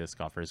lot of disc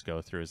golfers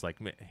go through is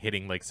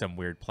hitting some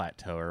weird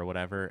plateau or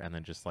whatever, and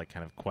then just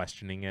kind of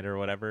questioning it or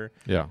whatever.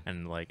 Yeah.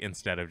 And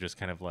instead of just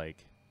kind of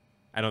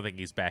I don't think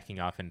he's backing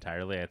off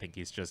entirely. I think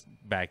he's just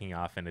backing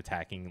off and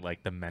attacking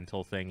the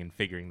mental thing and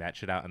figuring that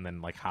shit out and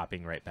then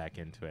hopping right back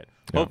into it.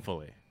 Yeah.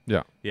 Hopefully.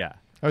 Yeah. Yeah.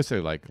 I would say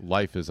like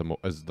life is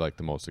like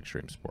the most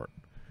extreme sport.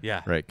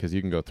 Yeah. Right? Because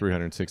you can go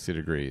 360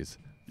 degrees,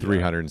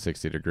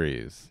 360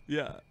 degrees.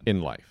 Yeah.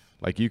 In life.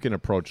 Like you can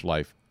approach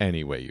life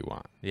any way you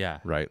want. Yeah.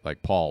 Right?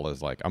 Like Paul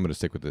is like, I'm going to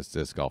stick with this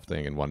disc golf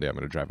thing, and one day I'm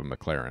going to drive a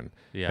McLaren.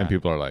 Yeah. And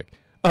people are like,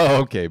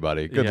 oh, okay,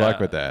 buddy. Good luck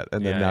with that.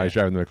 And then now he's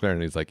driving the McLaren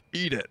and he's like,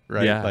 eat it.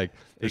 Right? Yeah, like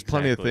there's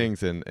plenty of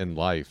things in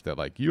life that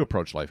like you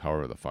approach life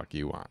however the fuck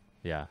you want.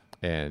 Yeah.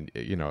 And,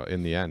 you know,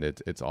 in the end,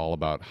 it's all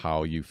about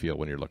how you feel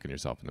when you're looking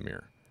yourself in the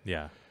mirror.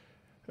 Yeah.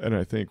 And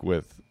I think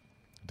with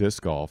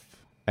disc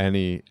golf,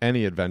 any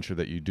adventure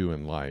that you do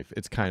in life,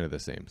 it's kind of the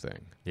same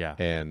thing. Yeah.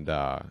 And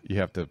you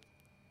have to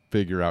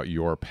figure out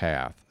your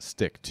path,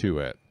 stick to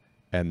it,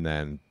 and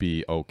then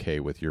be okay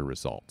with your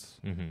results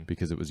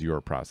because it was your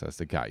process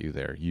that got you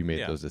there. You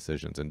made those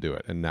decisions and do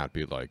it, and not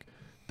be like,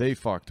 they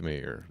fucked me,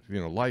 or,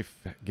 you know, life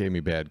gave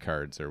me bad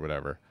cards or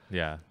whatever.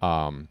 Yeah.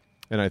 And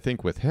I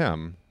think with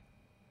him,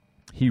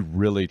 he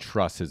really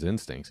trusts his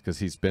instincts because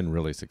he's been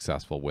really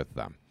successful with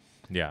them.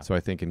 Yeah. So I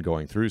think in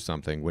going through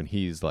something, when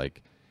he's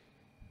like,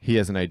 he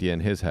has an idea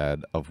in his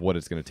head of what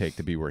it's going to take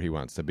to be where he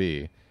wants to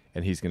be,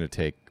 and he's going to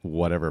take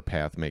whatever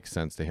path makes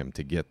sense to him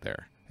to get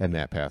there. And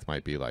that path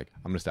might be like,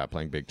 I'm going to stop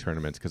playing big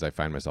tournaments because I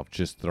find myself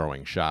just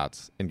throwing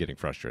shots and getting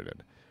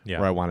frustrated.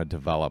 Yeah. Or I want to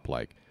develop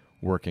like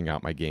working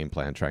out my game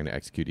plan, trying to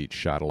execute each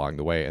shot along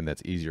the way, and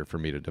that's easier for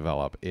me to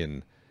develop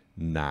in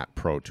not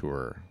pro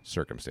tour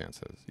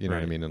circumstances. You know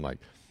what I mean? And like,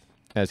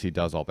 as he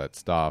does all that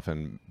stuff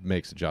and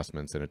makes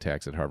adjustments and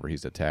attacks it however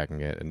he's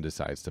attacking it and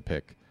decides to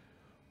pick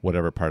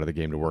whatever part of the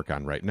game to work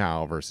on right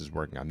now versus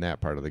working on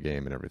that part of the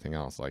game and everything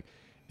else, like,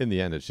 in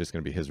the end, it's just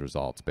going to be his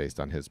results based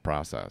on his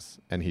process.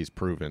 And he's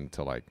proven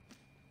to like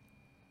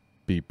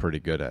be pretty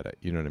good at it.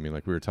 You know what I mean?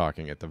 Like we were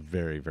talking at the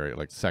very, very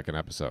like second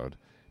episode,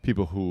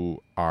 people who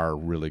are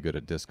really good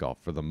at disc golf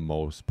for the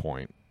most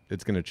point,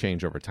 it's going to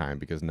change over time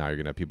because now you're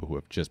going to have people who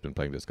have just been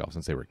playing disc golf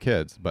since they were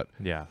kids. But,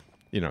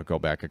 you know, go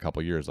back a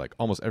couple years, like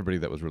almost everybody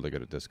that was really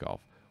good at disc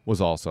golf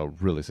was also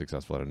really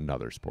successful at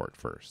another sport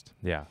first.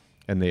 Yeah.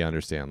 And they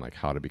understand like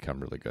how to become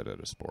really good at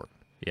a sport.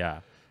 Yeah.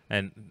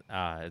 And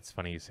it's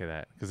funny you say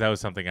that because that was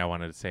something I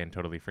wanted to say and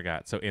totally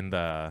forgot. So in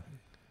the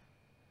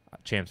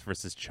Champs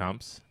versus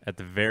Chumps, at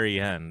the very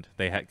end,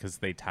 they had, because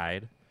they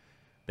tied,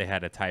 they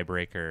had a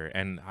tiebreaker.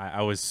 And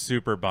I was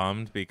super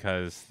bummed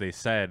because they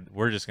said,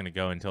 we're just going to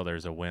go until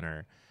there's a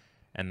winner.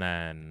 And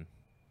then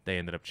they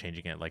ended up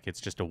changing it. Like, it's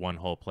just a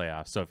one-hole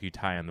playoff. So if you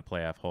tie on the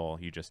playoff hole,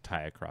 you just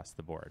tie across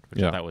the board,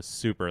 which I thought was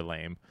super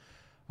lame.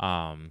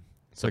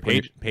 So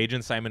like Paige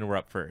and Simon were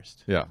up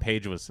first. Yeah.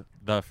 Paige was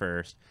the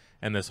first.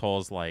 And this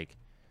hole's like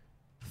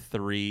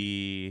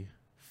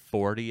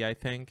 340, I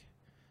think.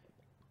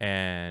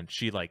 And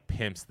she like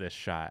pimps this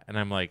shot. And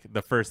I'm like,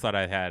 the first thought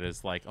I had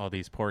is like, oh,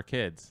 these poor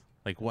kids.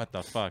 Like, what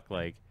the fuck?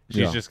 Like,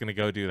 she's just going to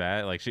go do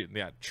that. Like,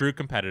 true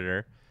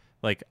competitor.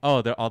 Like,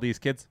 oh, all these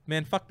kids.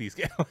 Man, fuck these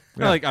kids.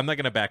 Like, I'm not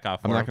going to back off.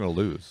 I'm not going to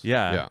lose.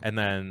 Yeah. And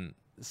then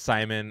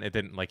Simon, it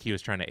didn't, like, he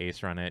was trying to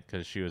ace run it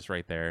because she was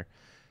right there.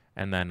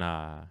 And then,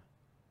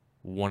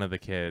 one of the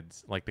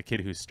kids, like the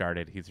kid who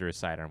started, he threw a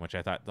sidearm, which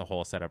I thought the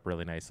hole set up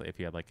really nicely if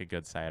he had like a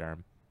good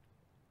sidearm,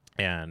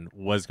 and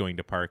was going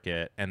to park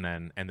it, and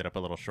then ended up a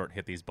little short,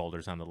 hit these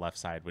boulders on the left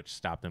side, which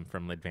stopped him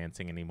from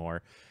advancing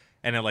anymore.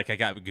 And then, like, I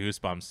got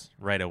goosebumps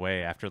right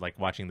away after like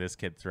watching this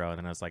kid throw, and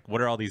then I was like, what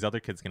are all these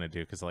other kids gonna do?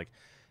 Because like,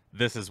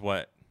 this is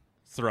what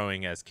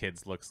throwing as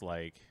kids looks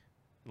like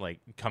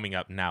coming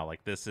up now.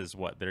 Like, this is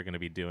what they're going to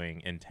be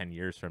doing in 10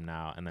 years from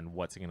now, and then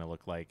what's it going to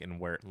look like, and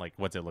where, like,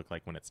 what's it look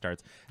like when it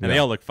starts? And they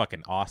all look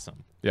fucking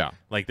awesome. Yeah,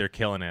 like they're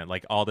killing it.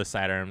 Like, all the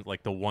sidearms,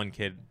 like the one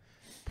kid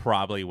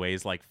probably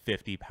weighs like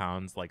 50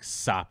 pounds, like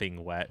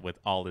sopping wet with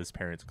all his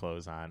parents'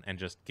 clothes on, and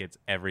just gets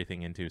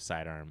everything into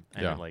sidearm,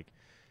 and like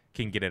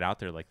can get it out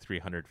there like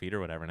 300 feet or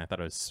whatever. And I thought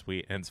it was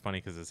sweet. And it's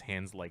funny because his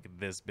hand's like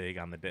this big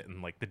on the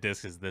and like the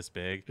disc is this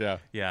big.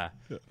 Yeah,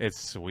 it's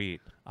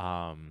sweet.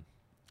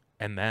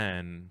 And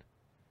then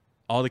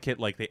all the kid,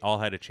 like, they all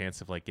had a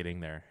chance of like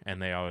getting there,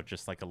 and they all were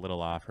just like a little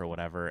off or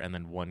whatever. And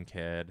then one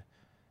kid,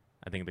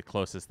 I think the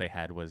closest they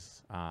had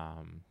was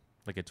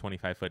like a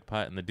 25-foot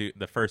putt, and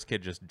the first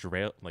kid just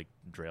drilled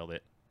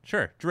it.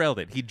 Sure, drilled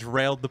it. He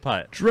drilled the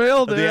putt.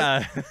 Drilled it.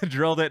 Yeah,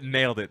 drilled it,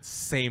 nailed it.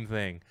 Same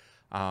thing.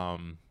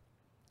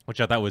 Which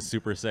I thought was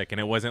super sick.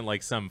 And it wasn't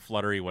like some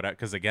fluttery whatever,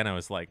 because again, I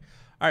was like,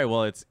 all right,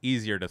 well, it's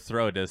easier to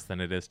throw a disc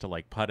than it is to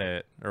like putt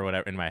it or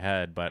whatever in my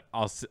head, but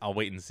I'll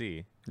wait and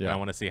see. Yeah, and I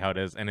want to see how it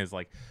is. And it's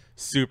like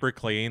super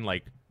clean,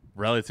 like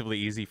relatively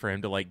easy for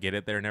him to like get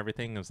it there and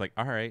everything. I was like,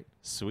 all right,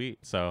 sweet.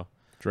 So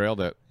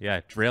drilled it.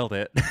 Yeah, drilled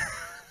it.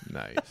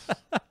 Nice.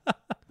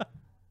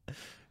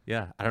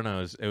 Yeah, I don't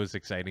know. It was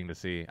exciting to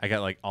see. I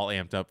got like all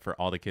amped up for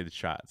all the kids'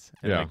 shots,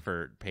 and like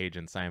for Paige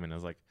and Simon, I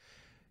was like,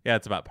 yeah,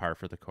 it's about par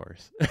for the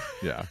course.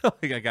 Yeah,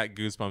 like I got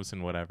goosebumps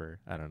and whatever.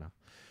 I don't know.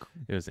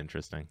 It was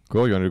interesting.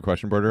 Cool. You want to do a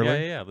question board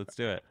early? Yeah. Let's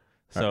do it.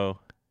 So,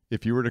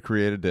 if you were to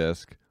create a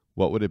disc,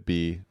 what would it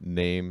be?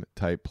 Name,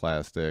 type,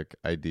 plastic,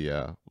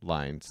 idea,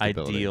 line,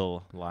 stability.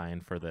 Ideal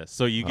line for this.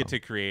 So you get to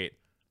create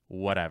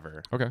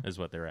whatever. Okay, is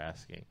what they're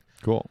asking.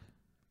 Cool.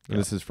 And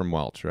this is from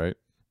Welch, right?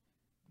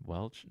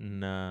 Welch?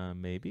 Nah,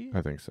 maybe.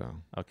 I think so.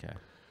 Okay.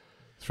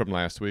 It's from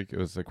last week. It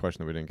was a question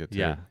that we didn't get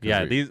to.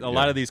 Yeah. A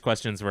lot of these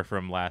questions were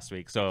from last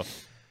week. So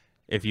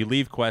if you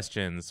leave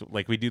questions,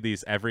 like we do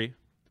these every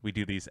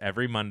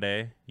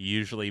Monday.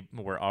 Usually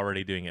we're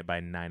already doing it by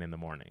 9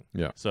 a.m.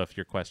 Yeah. So if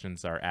your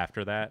questions are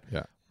after that,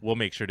 yeah, we'll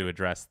make sure to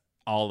address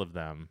all of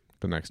them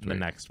the next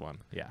one.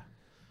 Yeah.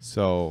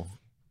 So,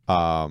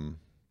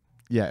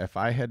 if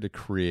I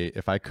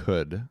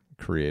could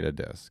create a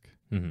disc,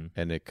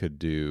 and it could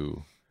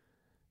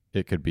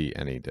be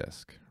any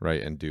disc,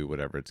 right, and do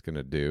whatever it's going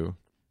to do.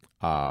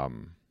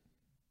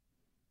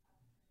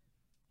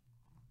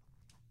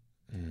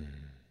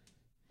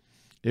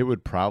 It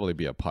would probably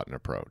be a putt-and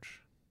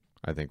approach.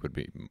 I think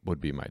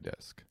would be my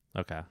disc.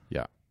 Okay.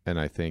 Yeah, and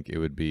I think it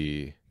would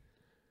be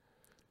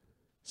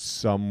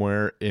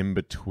somewhere in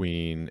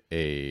between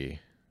a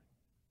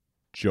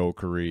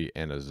jokery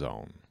and a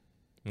zone.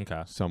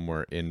 Okay.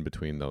 Somewhere in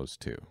between those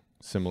two.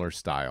 Similar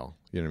style.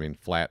 You know what I mean?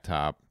 Flat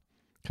top,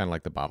 kind of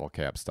like the bottle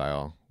cap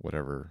style,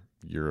 whatever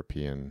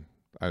European.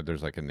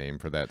 There's like a name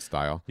for that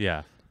style.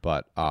 Yeah.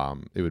 But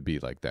it would be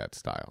like that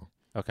style.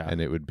 Okay. And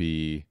it would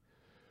be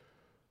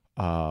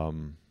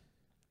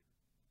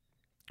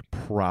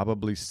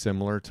probably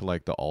similar to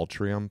like the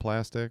Ultrium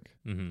plastic.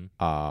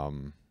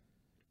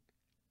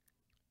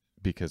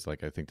 Because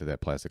like I think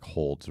that plastic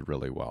holds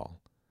really well.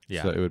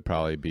 Yeah. So it would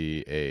probably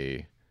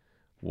be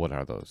what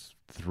are those?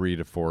 3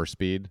 to 4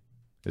 speed.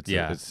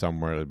 It's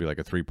somewhere. It'd be like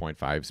a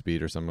 3.5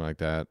 speed or something like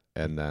that,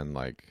 and then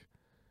like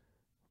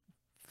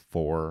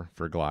 4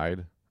 for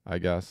glide, I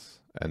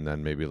guess, and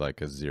then maybe like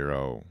a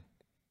 0,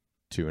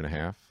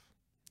 2.5.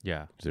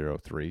 Yeah.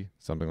 0.3,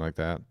 something like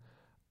that.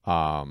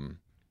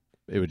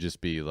 It would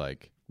just be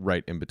like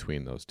right in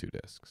between those two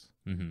discs.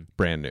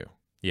 Brand new.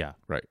 Yeah.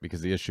 Right.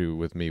 Because the issue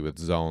with me with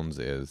zones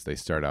is they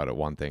start out at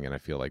one thing and I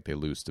feel like they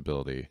lose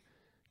stability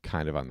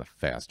kind of on the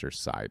faster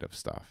side of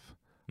stuff.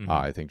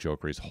 I think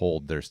jokeries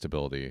hold their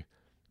stability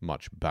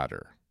much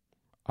better.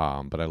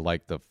 But I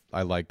like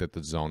that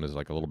the zone is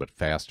like a little bit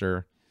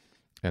faster,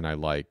 and I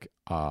like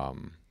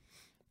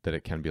that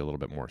it can be a little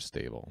bit more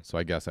stable. So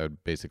I guess I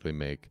would basically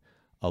make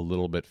a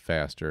little bit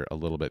faster, a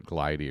little bit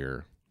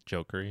glidier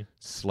jokery,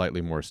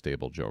 slightly more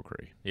stable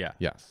jokery. Yeah.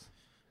 Yes.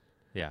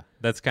 Yeah.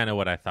 That's kind of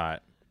what I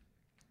thought.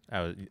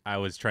 I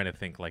was trying to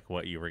think like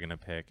what you were gonna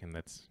pick, and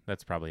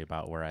that's probably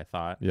about where I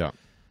thought. Yeah.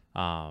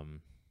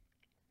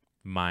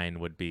 Mine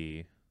would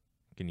be.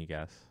 Can you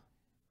guess?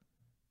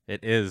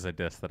 It is a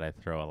disc that I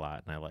throw a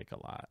lot and I like a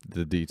lot.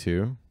 The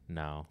D2?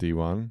 No.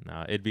 D1?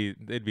 No. It'd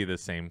be the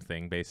same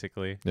thing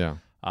basically. Yeah.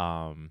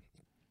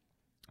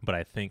 But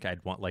I think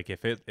I'd want like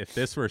if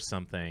this were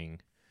something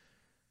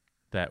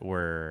that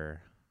were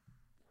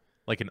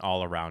like an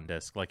all around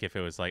disc, like if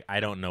it was like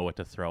I don't know what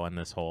to throw in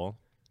this hole.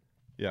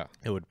 Yeah.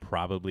 It would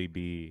probably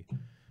be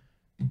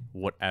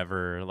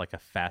whatever like a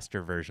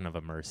faster version of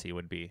a Mercy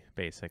would be,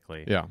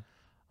 basically. Yeah.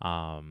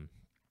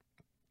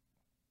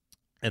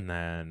 And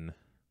then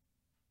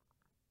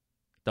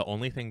the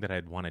only thing that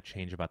I'd want to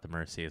change about the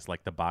Mercy is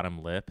like the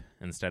bottom lip.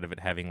 Instead of it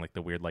having like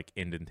the weird like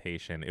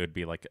indentation, it would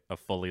be like a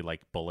fully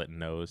like bullet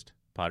nosed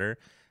putter,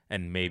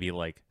 and maybe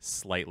like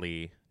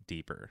slightly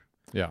deeper.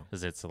 Yeah.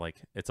 Because it's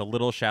a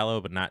little shallow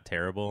but not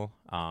terrible.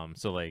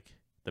 So like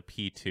the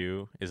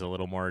P2 is a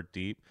little more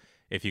deep.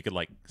 If you could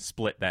like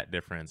split that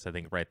difference, I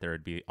think right there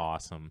would be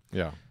awesome.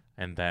 Yeah.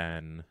 And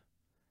then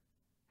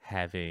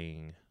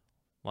having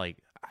like,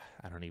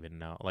 I don't even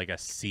know, like a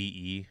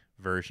CE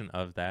version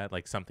of that,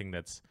 like something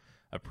that's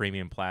a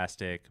premium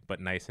plastic but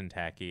nice and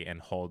tacky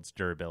and holds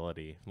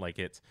durability. Like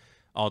it's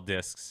all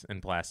discs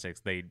and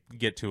plastics, they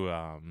get to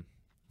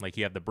like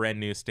you have the brand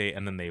new state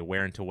and then they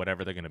wear into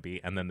whatever they're going to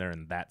be, and then they're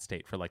in that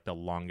state for like the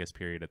longest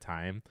period of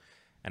time.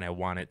 And I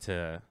want it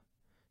to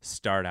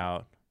start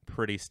out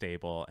pretty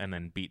stable and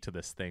then beat to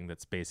this thing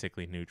that's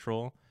basically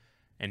neutral,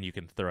 and you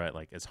can throw it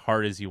like as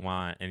hard as you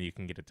want, and you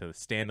can get it to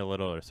stand a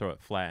little or throw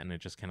it flat, and it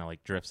just kind of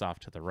like drifts off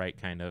to the right,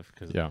 kind of.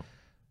 Because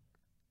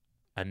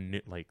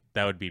like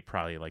that would be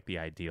probably like the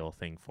ideal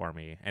thing for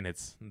me. And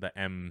it's the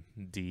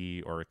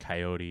MD or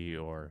Coyote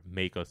or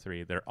Mako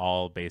 3. They're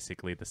all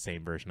basically the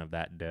same version of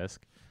that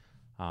disc.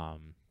 I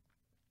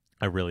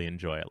really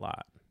enjoy it a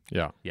lot.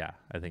 Yeah. Yeah,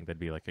 I think that'd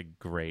be like a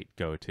great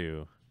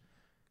go-to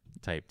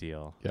type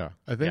deal. Yeah.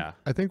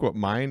 I think what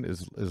mine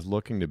is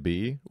looking to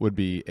be would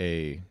be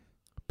a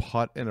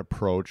putt and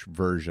approach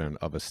version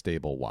of a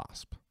stable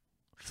Wasp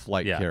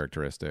flight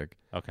characteristic.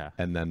 Okay.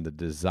 And then the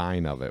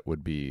design of it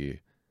would be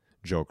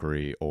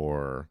jokery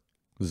or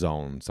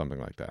zone, something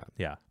like that.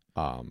 Yeah.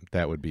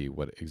 That would be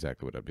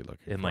exactly what I'd be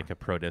looking for. In like a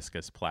Pro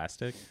Discus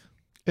plastic?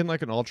 In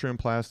like an Ultrium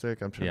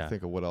plastic. I'm trying to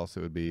think of what else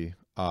it would be.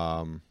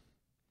 Some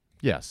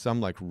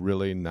like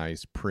really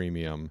nice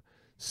premium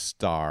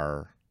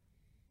star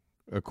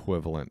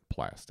equivalent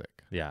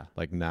plastic. Yeah.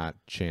 Like not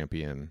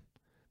Champion,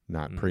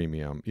 not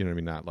premium. You know what I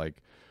mean? Not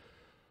like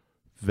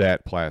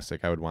that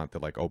plastic. I would want the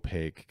like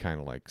opaque kind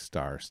of like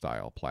star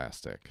style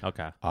plastic.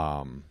 Okay.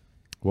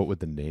 What would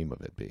the name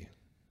of it be?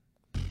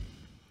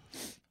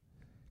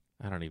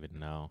 I don't even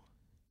know.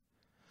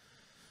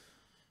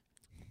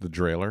 The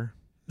Drailer?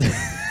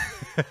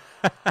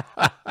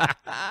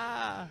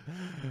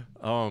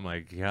 Oh my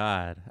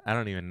god, I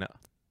don't even know.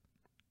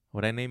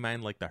 Would I name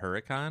mine like the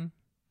Huracan?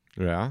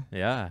 Yeah.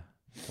 Yeah.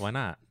 Why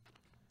not?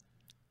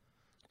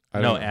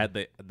 Add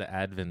the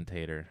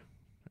Adventator.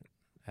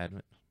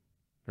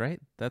 Right?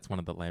 That's one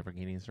of the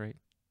Lamborghinis, right?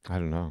 I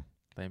don't know.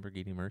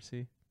 Lamborghini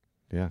Mercy.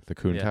 Yeah, the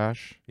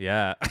Countach.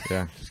 Yeah.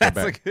 Yeah. Just go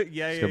back,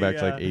 go back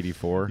to like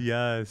 84.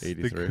 Yes.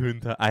 83. The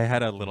Countach. I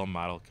had a little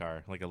model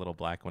car, like a little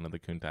black one of the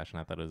Countach, and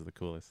I thought it was the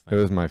coolest thing.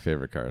 It was my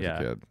favorite car as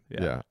a kid.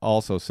 Yeah.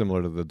 Also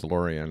similar to the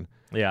DeLorean.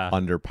 Yeah.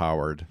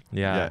 Underpowered.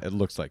 Yeah. It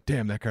looks like,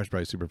 damn, that car's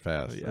probably super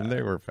fast. Yeah. And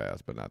they were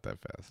fast, but not that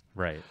fast.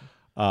 Right.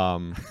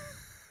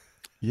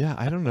 Yeah,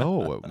 I don't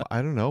know.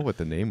 I don't know what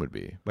the name would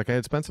be. Like I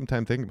had spent some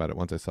time thinking about it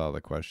once I saw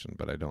the question,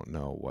 but I don't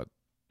know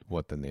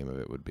what the name of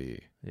it would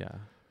be. Yeah.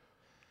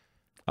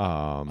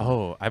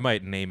 I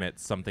might name it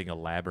something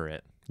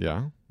elaborate.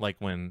 Yeah. Like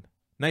when,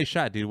 nice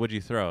shot, dude. What'd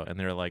you throw? And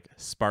they're like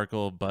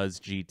Sparkle Buzz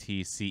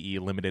GT CE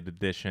limited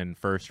edition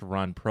first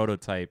run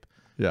prototype.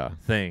 Yeah.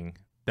 Thing.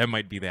 That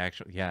might be the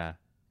actual. Yeah.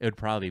 It would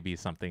probably be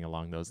something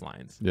along those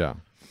lines. Yeah.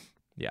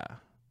 Yeah.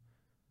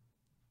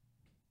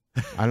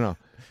 I don't know.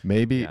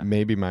 Maybe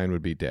mine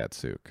would be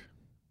Datsuk.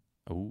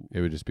 Oh.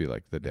 It would just be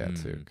like the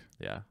Datsuk.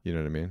 Yeah. You know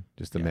what I mean?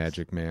 Just the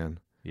Magic Man.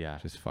 Yeah.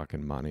 Just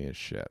fucking money as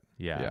shit.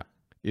 Yeah. Yeah.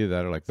 Either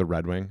that or like the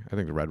Red Wing. I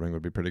think the Red Wing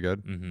would be pretty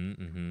good.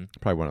 Mm-hmm. Mm-hmm.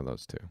 Probably one of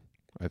those two,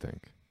 I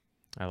think.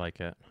 I like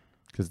it.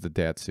 Because the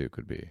Datsuk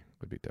would be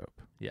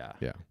dope. Yeah.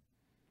 Yeah.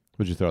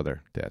 What'd you throw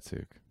there?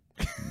 Datsuk.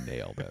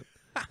 Nailed it.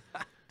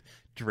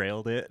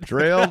 Drailed it.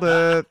 Drailed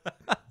it.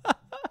 All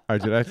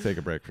right, dude, I have to take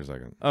a break for a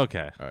second.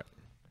 Okay. All right.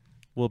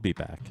 We'll be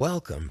back.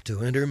 Welcome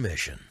to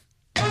Intermission.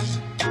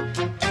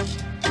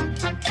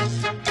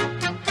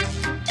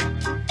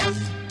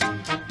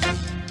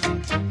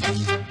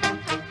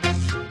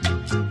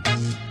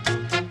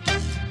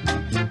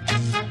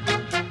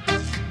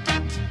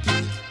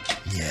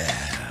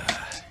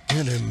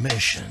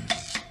 Intermission.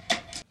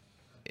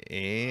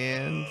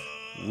 And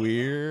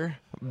we're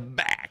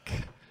back.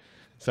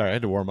 Sorry, I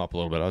had to warm up a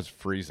little bit. I was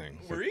freezing.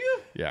 Were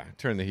you? Yeah,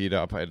 turn the heat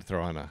up. I had to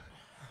throw on a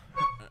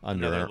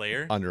another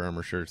layer? Under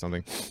Armour shirt or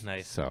something.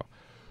 Nice. So,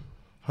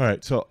 all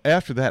right. So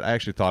after that, I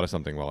actually thought of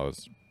something while I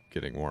was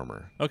getting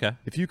warmer. Okay.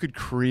 If you could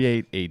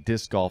create a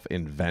disc golf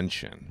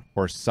invention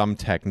or some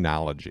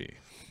technology,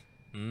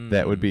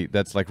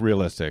 that's like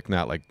realistic,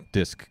 not like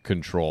disc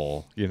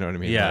control. You know what I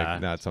mean? Yeah.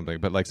 Like, not something,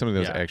 but like something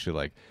that was actually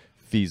like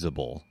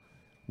feasible.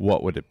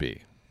 What would it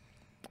be?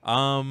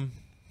 Do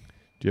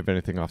you have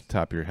anything off the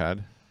top of your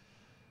head?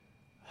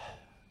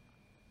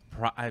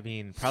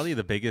 Probably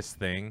the biggest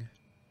thing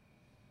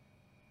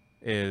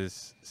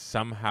is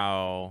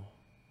somehow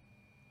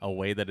a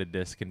way that a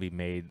disc can be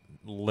made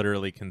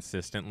literally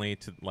consistently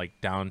to like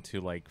down to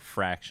like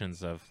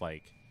fractions of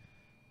like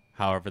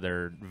however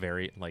they're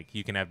vary. Like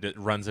you can have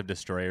runs of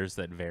destroyers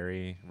that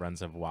vary,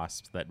 runs of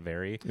wasps that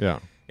vary. Yeah.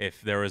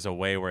 If there was a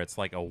way where it's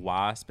like a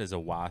wasp is a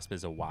wasp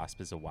is a wasp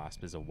is a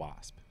wasp is a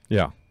wasp.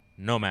 Yeah.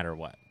 No matter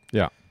what.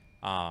 Yeah.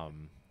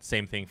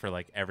 Same thing for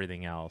like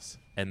everything else.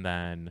 And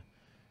then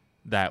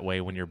that way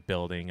when you're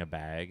building a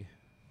bag,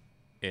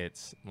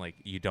 it's like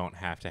you don't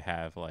have to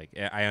have like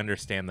I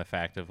understand the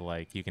fact of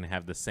like you can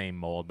have the same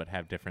mold but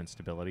have different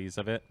stabilities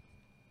of it.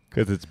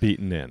 Because it's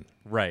beaten in.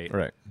 Right.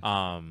 Right.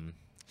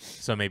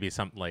 So maybe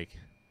some like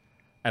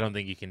I don't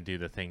think you can do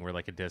the thing where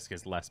like a disc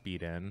is less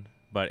beat in,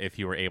 but if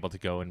you were able to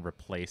go and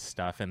replace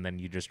stuff and then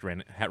you just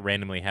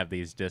randomly have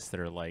these discs that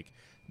are like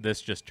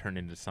this just turned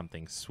into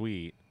something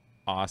sweet,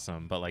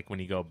 awesome, but like when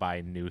you go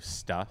buy new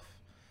stuff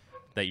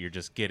that you're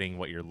just getting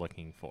what you're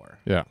looking for.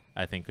 Yeah.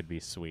 I think would be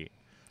sweet.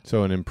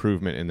 So an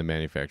improvement in the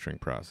manufacturing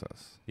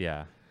process.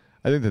 Yeah.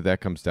 I think that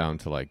comes down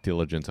to like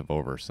diligence of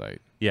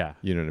oversight. Yeah.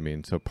 You know what I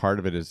mean? So part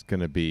of it is going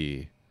to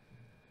be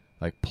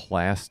like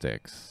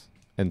plastics,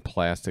 and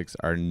plastics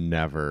are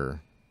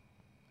never,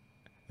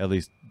 at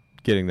least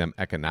getting them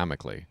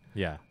economically,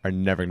 are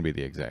never going to be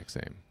the exact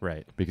same.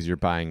 Right. Because you're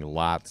buying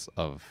lots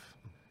of,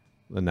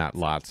 not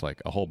lots,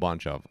 like a whole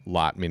bunch of,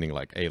 lot meaning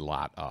like a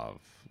lot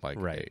of, like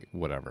a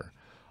whatever,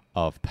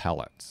 of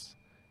pellets.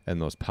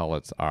 And those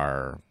pellets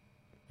are,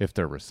 if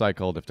they're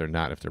recycled, if they're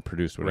not, if they're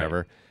produced,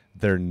 whatever,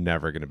 they're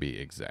never going to be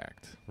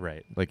exact.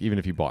 Right. Like even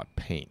if you bought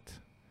paint.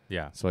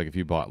 Yeah. So like if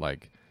you bought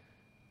like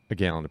a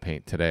gallon of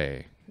paint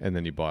today and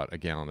then you bought a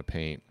gallon of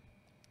paint,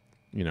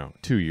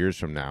 2 years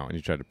from now and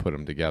you try to put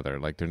them together,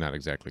 like they're not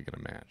exactly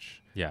going to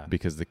match. Yeah.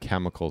 Because the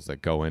chemicals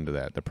that go into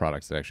that, the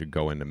products that actually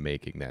go into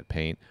making that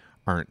paint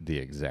aren't the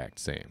exact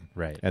same.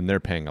 Right. And they're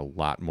paying a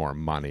lot more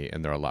money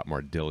and they're a lot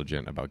more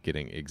diligent about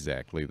getting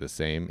exactly the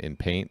same in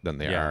paint than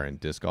they are in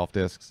disc golf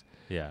discs.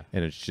 Yeah.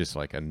 And it's just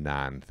like a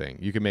non-thing.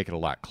 You can make it a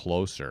lot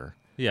closer.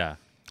 Yeah.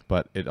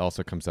 But it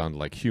also comes down to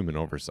like human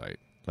oversight.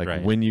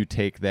 Like when you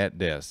take that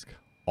disc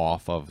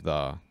off of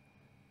the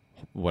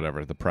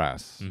whatever, the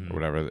press or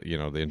whatever,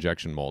 the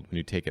injection mold, when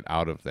you take it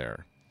out of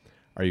there,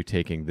 are you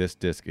taking this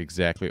disc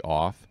exactly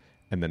off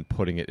and then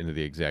putting it into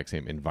the exact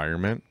same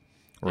environment?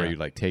 Or are you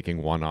like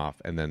taking one off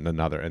and then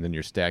another, and then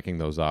you're stacking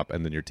those up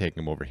and then you're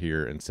taking them over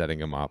here and setting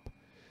them up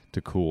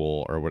to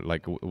cool, or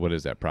what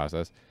is that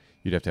process?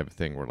 you'd have to have a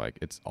thing where like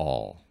it's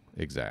all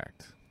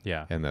exact.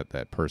 Yeah. And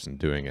that person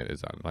doing it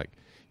is on like,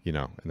 you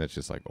know, and that's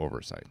just like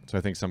oversight. So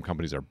I think some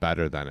companies are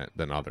better than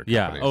other companies.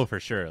 Yeah. Oh, for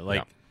sure.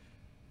 Like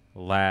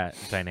Lat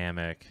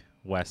Dynamic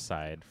West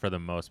Side for the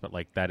most, but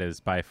like that is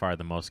by far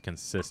the most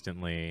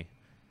consistently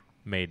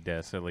made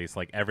disc. At least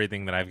like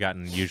everything that I've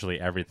gotten, usually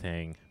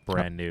everything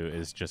brand new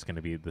is just going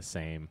to be the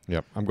same.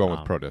 Yep. I'm going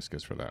with Pro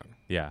Discus for that.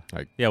 Yeah.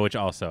 Like which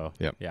also.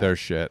 Yep. Yeah. Their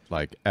shit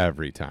like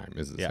every time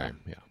is the same.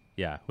 Yeah.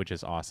 Yeah, which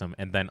is awesome.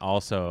 And then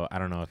also, I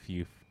don't know if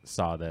you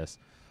saw this,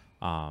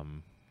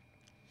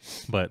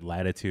 but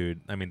Latitude,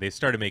 I mean, they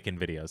started making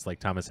videos like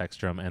Thomas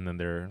Ekstrom, and then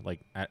they're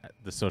like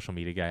the social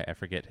media guy, I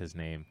forget his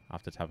name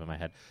off the top of my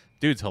head.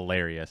 Dude's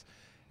hilarious.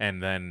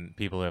 And then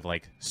people who have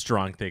like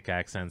strong, thick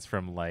accents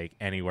from like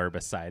anywhere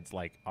besides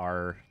like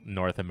our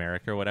North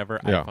America or whatever,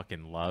 I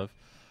fucking love.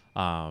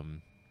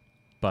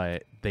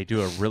 But they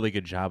do a really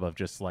good job of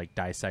just like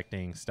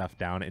dissecting stuff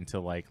down into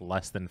like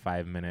less than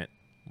 5 minute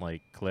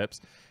like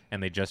clips.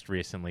 And they just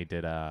recently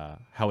did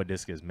how a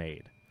disc is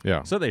made.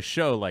 Yeah. So they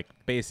show like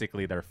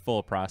basically their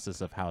full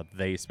process of how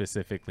they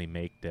specifically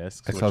make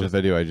discs. I saw the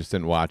video. I just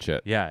didn't watch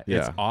it. Yeah,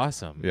 it's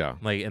awesome. Yeah.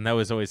 Like, and that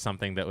was always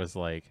something that was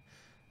like,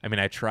 I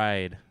mean, I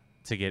tried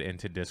to get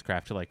into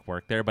Discraft to like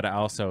work there, but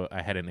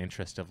I had an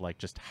interest of like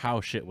just how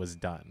shit was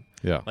done.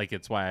 Yeah. Like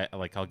it's why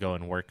I'll go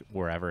and work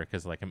wherever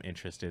because like I'm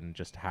interested in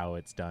just how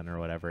it's done or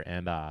whatever.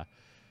 And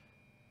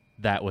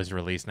that was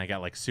released and I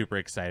got like super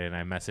excited and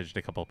I messaged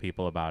a couple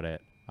people about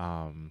it.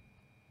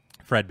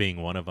 Fred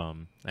being one of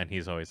them, and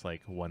he's always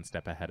like one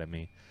step ahead of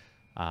me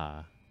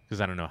because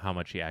I don't know how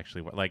much he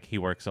actually like he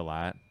works a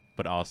lot,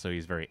 but also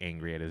he's very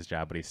angry at his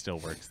job, but he still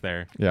works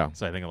there. Yeah.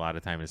 So I think a lot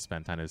of time is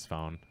spent on his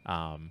phone.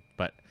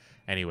 But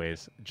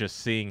anyways, just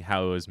seeing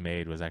how it was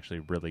made was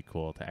actually really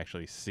cool to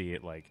actually see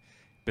it. Like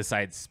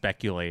besides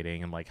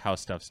speculating and like how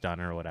stuff's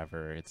done or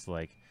whatever, it's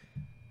like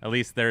at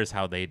least there's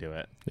how they do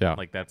it. Yeah.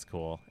 Like that's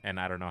cool. And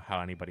I don't know how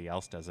anybody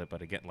else does it,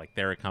 but again, like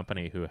they're a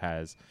company who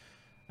has,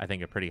 I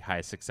think, a pretty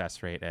high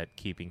success rate at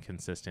keeping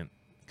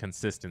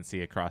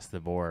consistency across the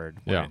board.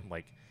 Yeah.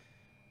 Like,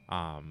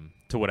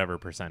 to whatever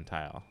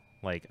percentile.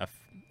 Like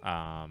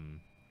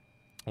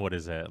what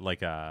is it?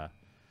 Like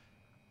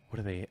what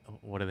do they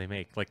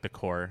make? Like the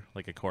core.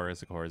 Like a core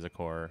is a core is a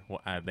core.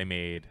 They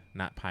made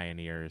not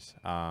Pioneers.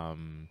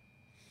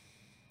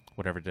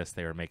 Whatever disc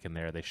they were making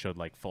there, they showed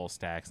like full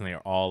stacks, and they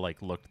all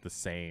like looked the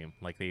same.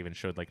 Like they even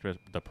showed like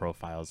the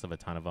profiles of a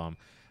ton of them.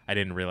 I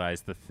didn't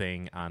realize the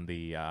thing on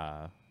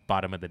the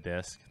bottom of the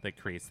disc that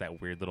creates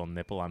that weird little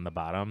nipple on the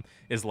bottom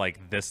is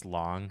like this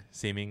long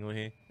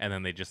seemingly, and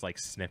then they just like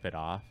snip it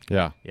off.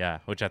 Yeah,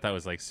 which I thought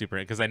was like super,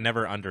 because I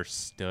never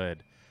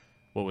understood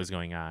what was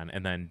going on.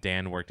 And then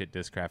Dan worked at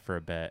Discraft for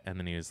a bit, and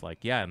then he was like,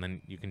 yeah, and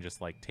then you can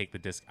just like take the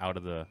disc out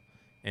of the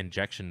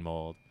injection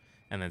mold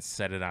and then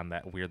set it on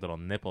that weird little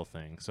nipple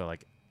thing. So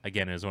like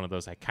again, it was one of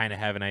those, I kind of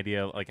have an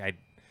idea, like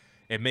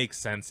it makes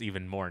sense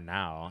even more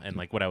now, and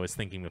like what I was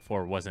thinking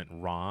before wasn't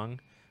wrong,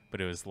 but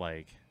it was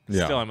like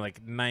still I'm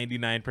like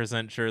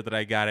 99% sure that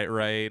I got it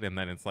right, and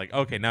then it's like,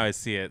 okay, now I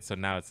see it, so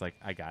now it's like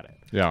I got it.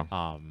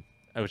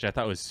 Which I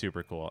thought was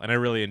super cool, and I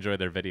really enjoy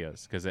their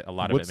videos because a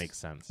lot of it makes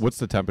sense. What's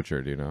the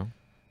temperature, do you know?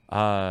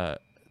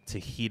 To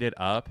heat it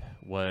up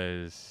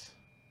was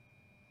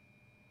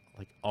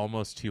like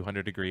almost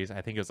 200 degrees.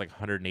 I think it was like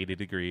 180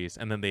 degrees,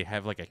 and then they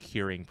have like a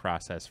curing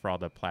process for all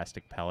the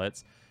plastic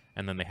pellets,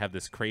 and then they have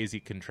this crazy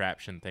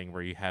contraption thing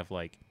where you have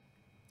like,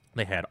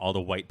 they had all the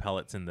white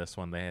pellets in this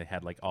one, they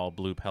had like all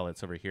blue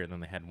pellets over here, and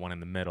then they had one in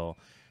the middle,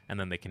 and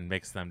then they can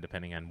mix them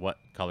depending on what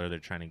color they're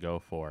trying to go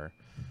for.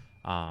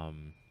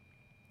 And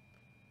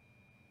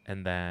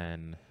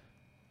then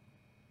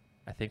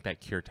I think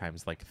that cure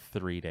time's like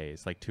 3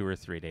 days, like 2 or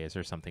 3 days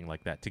or something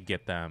like that, to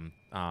get them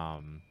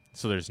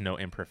so there's no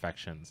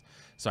imperfections.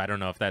 So I don't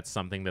know if that's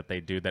something that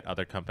they do that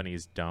other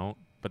companies don't,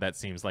 but that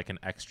seems like an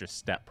extra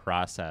step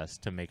process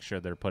to make sure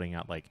they're putting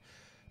out like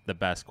the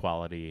best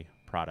quality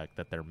product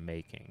that they're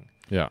making.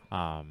 Yeah.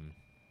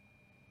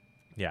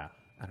 Yeah,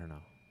 I don't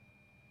know,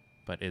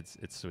 but it's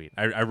sweet.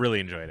 I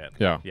really enjoyed it.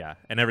 Yeah.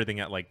 And everything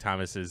at like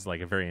Thomas is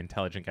like a very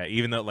intelligent guy,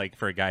 even though like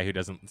for a guy who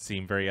doesn't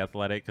seem very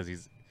athletic,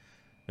 because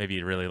maybe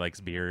he really likes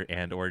beer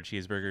and or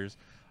cheeseburgers,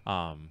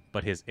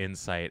 but his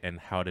insight and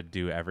how to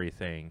do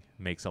everything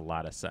makes a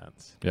lot of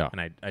sense. Yeah.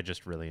 And I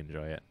just really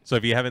enjoy it. So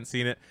if you haven't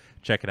seen it,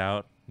 check it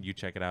out. You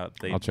check it out.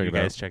 I'll check you it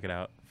out. guys check it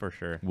out for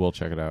sure. We'll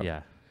check it out.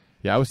 Yeah.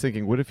 Yeah, I was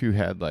thinking, what if you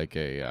had like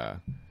a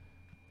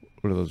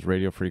what are those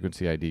radio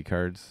frequency ID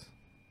cards,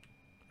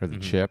 or the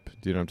chip?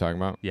 Do you know what I'm talking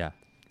about? Yeah.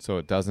 So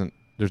it doesn't.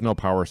 There's no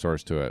power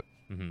source to it,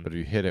 Mm-hmm. but if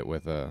you hit it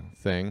with a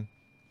thing,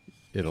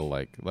 it'll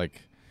like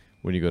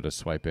when you go to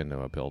swipe into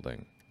a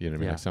building. You know what I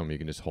mean? Yeah. Like something you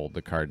can just hold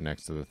the card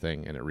next to the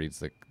thing and it reads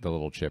the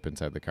little chip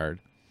inside the card.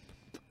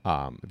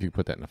 If you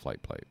put that in a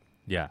flight plate.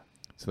 Yeah.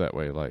 So that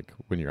way, like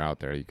when you're out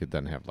there, you could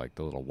then have like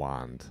the little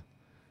wand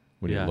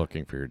when you're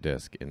looking for your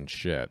disc and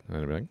shit, and then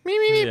it'd be like,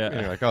 meep, meep, Yeah.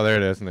 and you're like, oh, there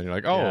it is, and then you're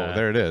like, oh,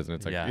 there it is, and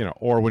it's like, you know,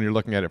 or when you're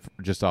looking at it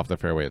just off the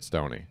fairway at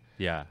Stony,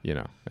 Yeah. you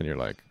know, and you're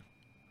like,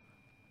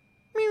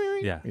 meep,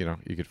 meep, Yeah. you know,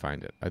 you could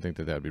find it. I think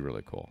that'd be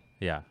really cool.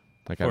 Yeah.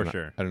 Like For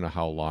sure. I don't know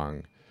how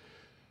long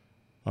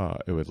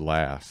it would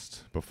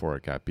last before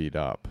it got beat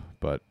up,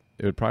 but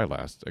it would probably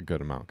last a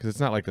good amount because it's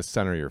not like the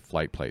center of your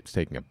flight plate's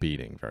taking a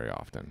beating very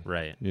often.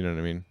 Right. You know what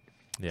I mean?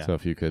 Yeah. So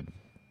if you could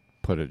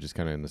put it just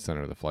kind of in the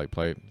center of the flight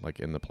plate, like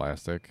in the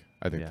plastic,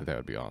 I think that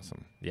would be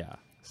awesome. Yeah.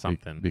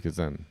 Something. Because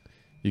then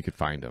you could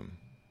find them.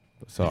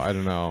 So I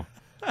don't know.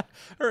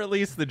 Or at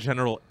least the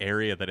general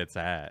area that it's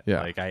at.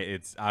 Yeah. Like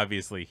it's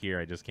obviously here.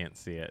 I just can't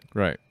see it.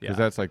 Right. Because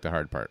Yeah. that's like the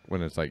hard part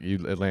when it's like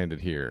it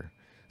landed here,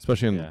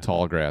 especially in the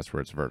tall grass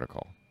where it's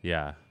vertical.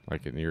 Yeah.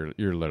 Like you're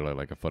literally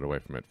like a foot away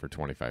from it for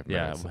 25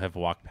 minutes. Yeah. Have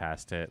walked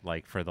past it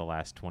like for the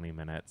last 20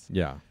 minutes.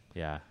 Yeah.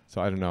 Yeah.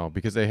 So I don't know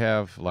because they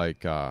have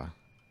like, I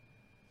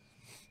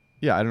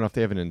don't know if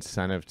they have an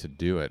incentive to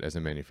do it as a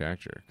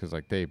manufacturer because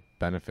like they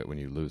benefit when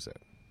you lose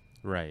it.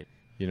 Right.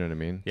 You know what I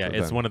mean? Yeah. So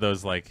It's one of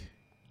those like,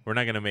 we're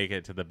not going to make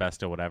it to the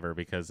best of whatever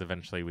because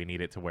eventually we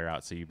need it to wear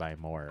out so you buy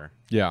more.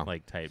 Yeah.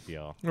 Like type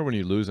deal. Or when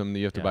you lose them,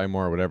 you have to buy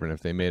more or whatever. And if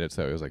they made it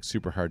so it was like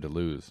super hard to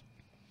lose,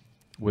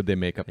 would they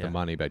make up the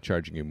money by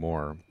charging you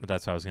more? But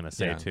that's what I was going to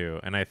say too.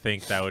 And I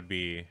think that would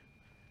be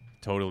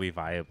totally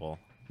viable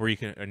where you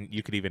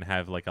could even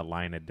have like a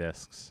line of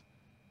discs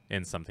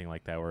in something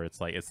like that where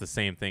it's like, it's the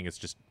same thing. It's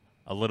just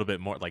a little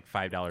bit more, like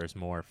 $5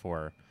 more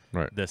for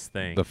this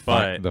thing.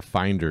 The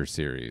Finder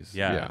series.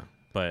 Yeah.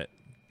 But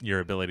your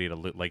ability to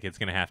like it's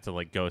gonna have to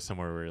like go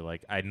somewhere where you're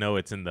like I know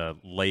it's in the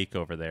lake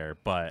over there,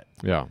 but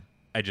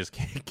I just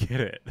can't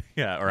get it.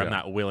 I'm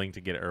not willing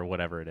to get it or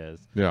whatever it is.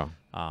 I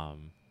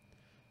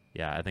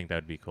think that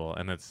would be cool.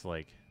 And it's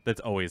like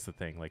that's always the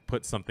thing. Like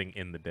put something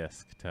in the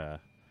disc to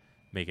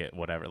make it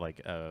whatever.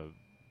 Like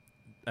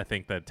I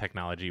think the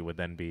technology would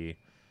then be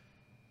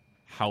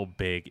how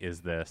big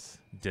is this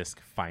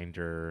disc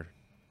finder?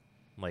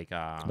 Like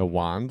the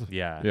wand.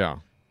 Yeah.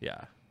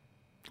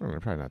 Oh,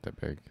 they're probably not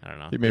that big. I don't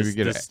know. Maybe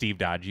does Steve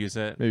Dodge use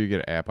it? Maybe you get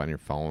an app on your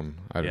phone.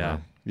 I don't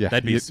know. Yeah,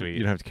 that'd be sweet.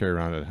 You don't have to carry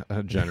around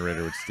a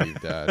generator with Steve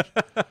Dodge.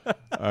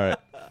 All right.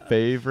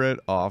 Favorite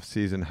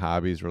off-season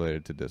hobbies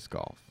related to disc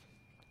golf?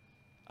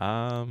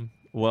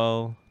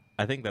 Well,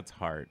 I think that's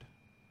hard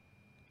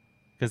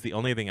because the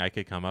only thing I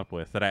could come up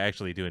with that I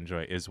actually do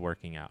enjoy is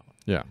working out.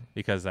 Yeah.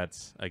 Because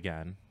that's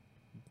again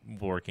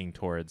working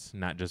towards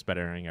not just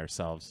bettering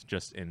ourselves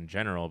just in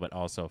general, but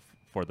also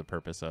for the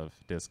purpose of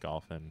disc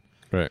golf and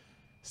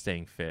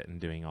staying fit and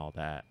doing all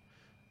that.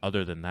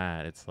 Other than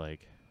that, it's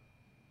like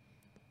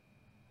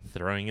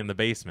throwing in the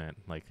basement.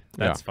 Like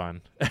that's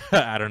fun.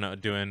 I don't know,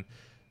 doing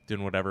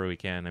whatever we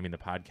can. I mean, the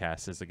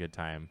podcast is a good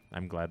time.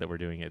 I'm glad that we're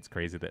doing it. It's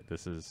crazy that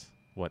this is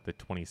the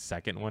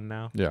 22nd one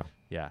now.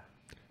 Yeah.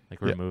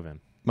 Like we're moving.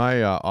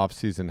 My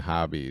off-season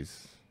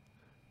hobbies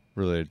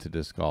related to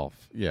disc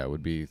golf,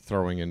 would be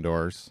throwing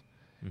indoors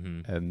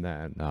and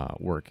then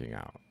working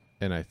out.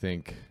 And I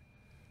think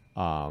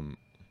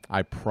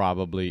I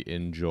probably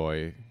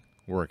enjoy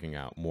working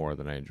out more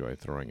than I enjoy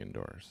throwing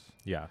indoors.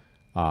 Yeah.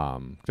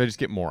 'Cause I just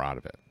get more out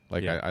of it.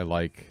 Like I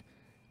like,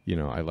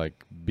 I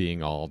like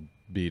being all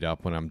beat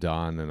up when I'm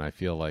done, and I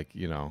feel like,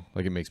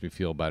 like it makes me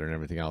feel better and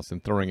everything else.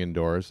 And throwing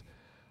indoors,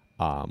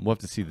 we'll have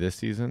to see this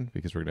season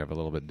because we're gonna have a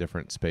little bit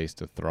different space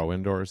to throw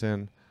indoors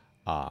in.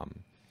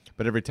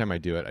 But every time I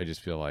do it, I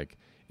just feel like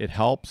it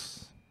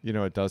helps.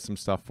 It does some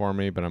stuff for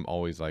me, but I'm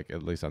always like,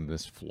 at least on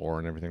this floor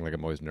and everything, like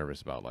I'm always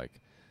nervous about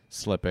like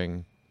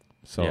slipping.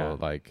 So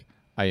like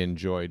I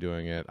enjoy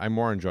doing it. I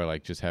more enjoy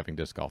like just having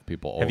disc golf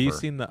people over. Have you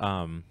seen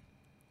the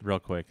real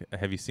quick?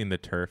 Have you seen the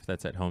turf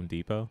that's at Home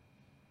Depot?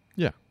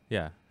 Yeah.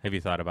 Yeah. Have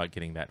you thought about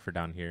getting that for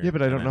down here? Yeah,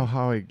 but I don't know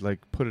how I like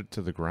put it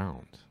to the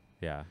ground.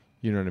 Yeah.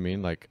 You know what I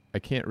mean? Like I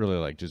can't really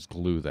like just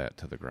glue that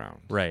to the ground.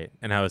 Right.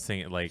 And I was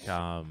thinking like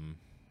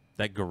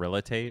that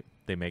Gorilla Tape,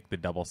 they make the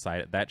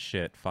double-sided. That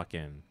shit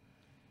fucking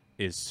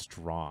is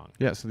strong.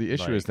 Yeah, so the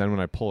issue is then when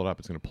I pull it up,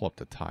 it's going to pull up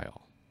the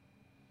tile.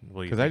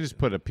 Because I just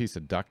put a piece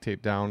of duct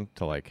tape down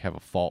to like have a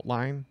fault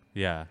line.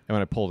 Yeah. And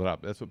when I pulled it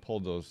up, that's what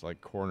pulled those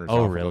like corners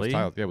off of really? those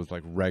tiles. Yeah, it was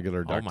like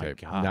regular duct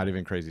tape. God. Not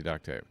even crazy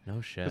duct tape. No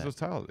shit. Because those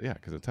tiles,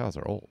 because the tiles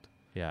are old.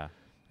 Yeah.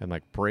 And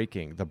like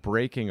the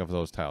breaking of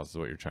those tiles is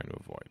what you're trying to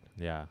avoid.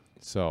 Yeah.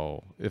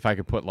 So if I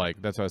could put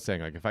like, that's what I was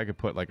saying, like if I could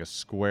put like a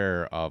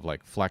square of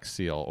like Flex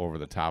Seal over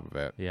the top of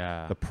it.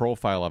 Yeah. The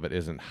profile of it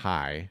isn't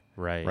high.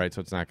 Right. Right.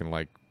 So it's not going to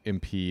like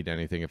impede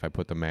anything if I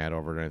put the mat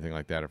over it or anything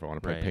like that, if I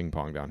want to play ping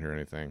pong down here or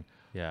anything.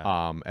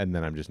 Yeah. And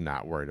then I'm just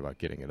not worried about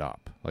getting it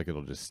up. Like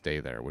it'll just stay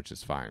there, which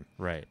is fine.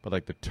 Right. But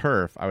like the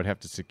turf, I would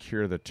have to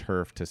secure the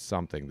turf to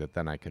something that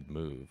then I could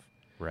move.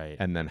 Right.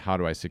 And then how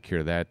do I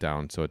secure that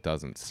down so it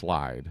doesn't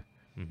slide?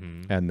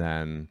 Mm-hmm. And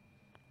then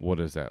what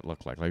does that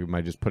look like? Like am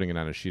I just putting it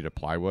on a sheet of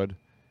plywood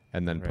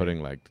and then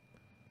putting like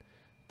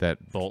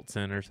that bolts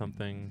in or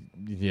something?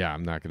 Yeah,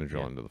 I'm not going to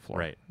drill into the floor.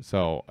 Right.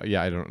 So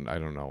yeah, I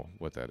don't know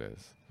what that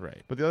is.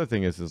 Right. But the other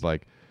thing is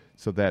like,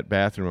 so that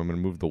bathroom, I'm going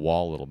to move the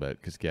wall a little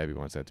bit because Gabby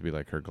wants that to be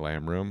like her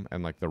glam room.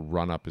 And like the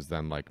run up is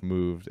then like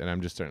moved. And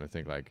I'm just starting to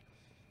think like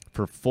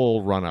for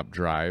full run up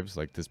drives,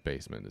 like this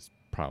basement is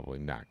probably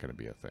not going to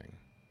be a thing.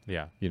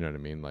 Yeah. You know what I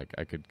mean? Like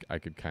I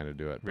could kind of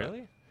do it.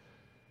 Really?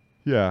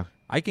 Yeah.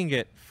 I can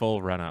get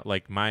full run out.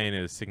 Like mine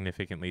is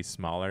significantly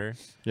smaller.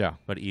 Yeah.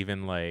 But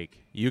even like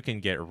you can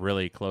get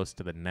really close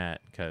to the net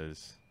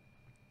because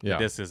the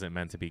disc isn't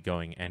meant to be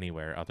going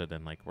anywhere other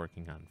than like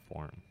working on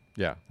form.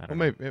 Yeah. I don't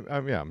know. know.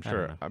 Maybe, I'm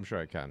sure. I'm sure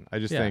I can. I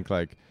just think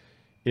like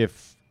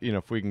if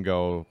we can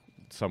go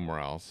somewhere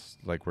else,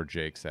 like where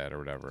Jake's at or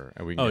whatever,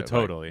 and we can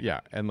totally.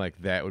 And like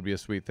that would be a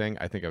sweet thing.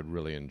 I think I would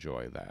really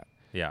enjoy that.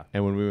 Yeah.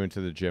 And when we went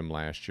to the gym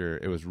last year,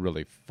 it was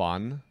really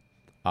fun.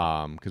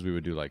 Because we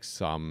would do like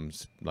some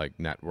like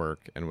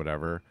network and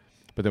whatever,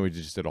 but then we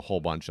just did a whole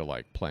bunch of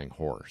like playing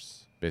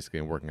horse basically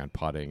and working on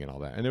putting and all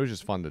that, and it was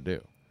just fun to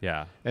do.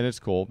 Yeah. And it's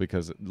cool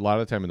because a lot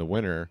of the time in the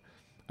winter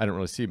I don't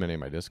really see many of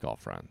my disc golf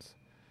friends,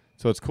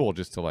 so it's cool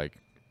just to like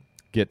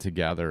get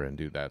together and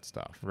do that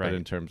stuff. Right. But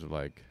in terms of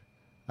like,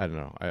 I don't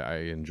know, I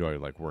enjoy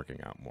like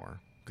working out more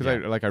because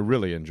I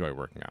really enjoy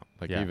working out.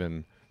 Like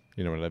even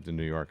when I lived in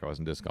New York, I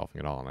wasn't disc golfing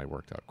at all, and I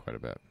worked out quite a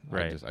bit.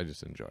 Right. I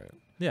just enjoy it.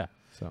 Yeah.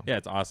 So. Yeah,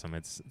 it's awesome.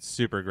 It's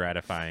super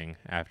gratifying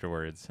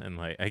afterwards. And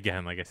like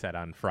again, like I said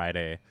on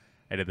Friday,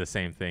 I did the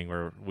same thing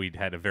where we'd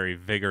had a very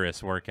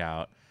vigorous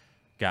workout,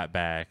 got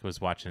back,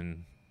 was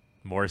watching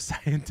more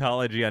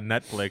Scientology on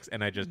Netflix,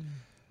 and I just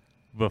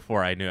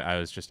before I knew it, I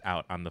was just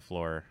out on the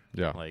floor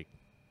like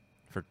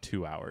for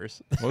 2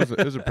 hours. Well,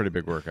 it was a pretty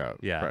big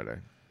workout Friday.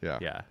 Yeah.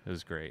 Yeah, it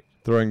was great.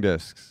 Throwing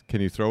discs. Can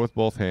you throw with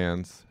both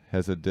hands?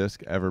 Has a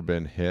disc ever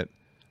been hit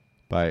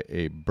by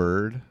a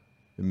bird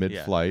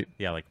mid-flight?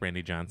 Yeah, like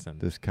Randy Johnson.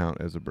 This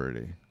count as a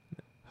birdie.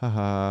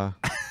 Haha.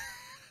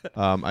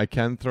 I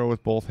can throw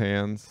with both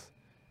hands.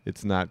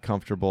 It's not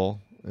comfortable.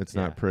 It's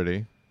not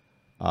pretty.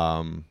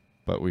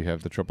 But we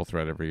have the triple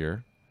threat every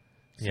year.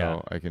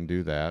 So I can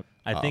do that.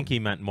 I think he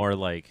meant more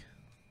like...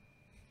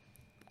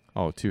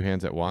 Oh, 2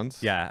 hands at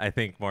once? Yeah, I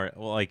think more...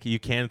 Well, like you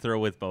can throw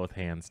with both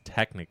hands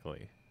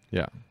technically.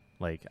 Yeah.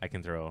 Like I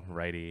can throw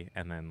righty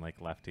and then like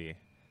lefty.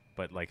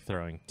 But like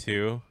throwing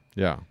 2...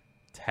 Yeah.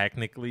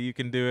 Technically, you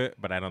can do it,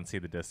 but I don't see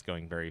the disc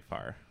going very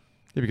far.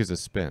 Yeah, because of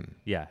spin.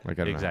 Yeah, like,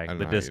 I don't exactly.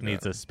 know The disc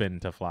needs a spin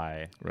to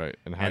fly. Right.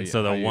 And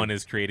so the one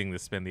is creating the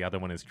spin, the other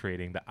one is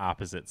creating the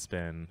opposite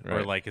spin. Right.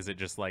 Or like, is it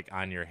just like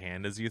on your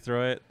hand as you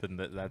throw it?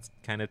 Then that's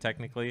kind of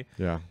technically.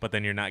 Yeah. But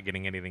then you're not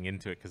getting anything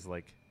into it because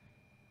like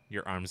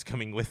your arm's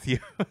coming with you.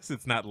 So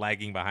it's not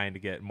lagging behind to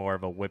get more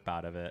of a whip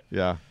out of it.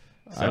 Yeah.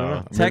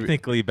 So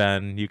technically,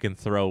 Ben, you can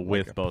throw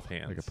with both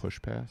hands. Like a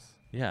push pass?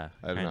 Yeah.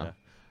 I don't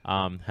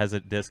know. Has a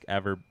disc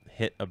ever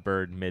hit a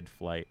bird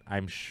mid-flight?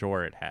 I'm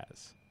sure it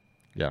has.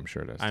 Yeah, I'm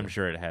sure it has. I'm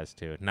sure it has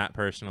too. Not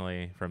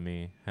personally from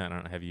me. I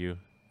don't know. Have you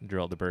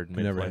drilled a bird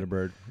mid-flight? Never hit a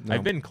bird. No.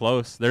 I've been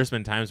close. There's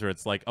been times where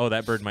it's like, oh,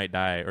 that bird might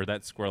die or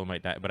that squirrel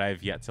might die, but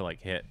I've yet to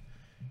like hit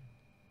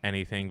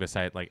anything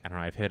besides like I don't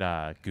know. I've hit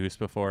a goose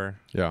before.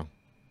 Yeah,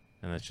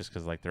 and that's just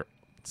because like they're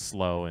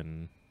slow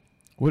and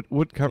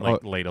what kind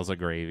like ladles of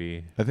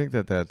gravy. I think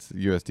that's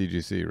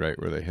USDGC, right,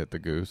 where they hit the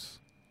goose.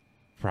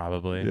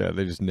 Probably. Yeah,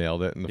 they just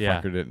nailed it, and the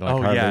fucker didn't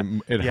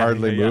like it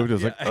hardly moved. It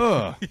was like,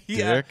 ugh,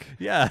 dick.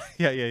 Yeah.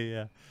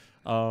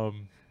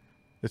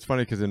 It's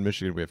funny because in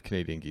Michigan we have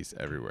Canadian geese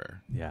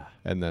everywhere. Yeah.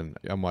 And then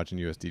I'm watching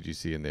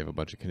USDGC and they have a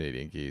bunch of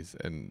Canadian geese,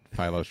 and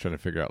Philo's trying to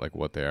figure out like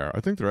what they are.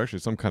 I think they're actually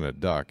some kind of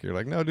duck. You're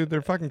like, no, dude,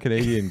 they're fucking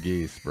Canadian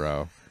geese,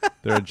 bro.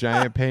 They're a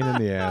giant pain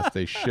in the ass.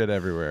 They shit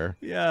everywhere.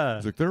 Yeah.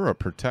 It's like they're a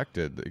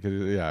protected.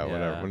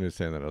 Whatever. When he was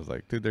saying that, I was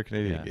like, dude, they're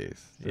Canadian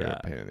geese. They're a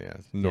pain in the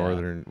ass.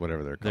 Northern,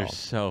 whatever they're called. They're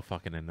so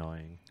fucking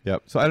annoying.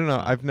 Yep. So I don't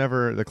know. I've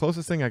never. The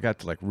closest thing I got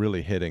to like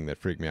really hitting that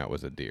freaked me out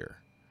was a deer.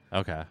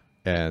 Okay.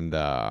 And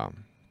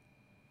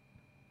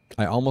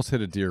I almost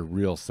hit a deer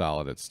real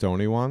solid at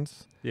Stony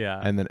once.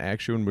 Yeah. And then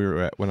actually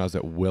when I was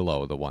at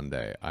Willow the one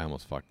day, I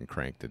almost fucking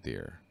cranked a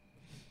deer.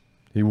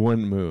 He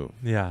wouldn't move.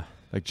 Yeah.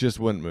 Like just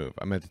wouldn't move.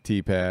 I'm at the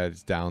tee pad,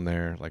 it's down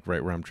there, like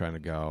right where I'm trying to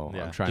go.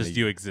 Yeah. I'm trying just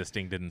you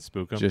existing didn't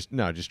spook him? Just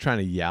trying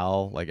to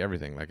yell, like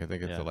everything. Like I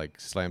think it's to like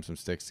slam some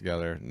sticks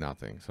together,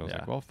 nothing. So I was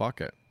like, well,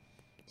 fuck it.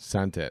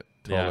 Sent it.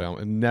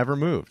 Totally. It never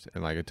moved.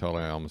 And like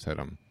I almost hit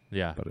him.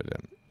 Yeah. But it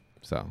didn't.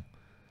 So.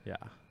 Yeah.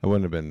 I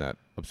wouldn't have been that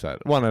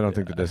upset. One, I don't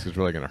think the disc is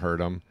really going to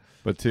hurt him.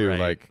 But two,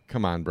 like,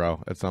 come on,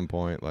 bro. At some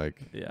point, like,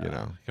 you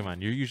know. Come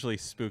on. You're usually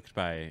spooked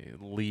by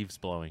leaves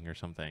blowing or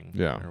something.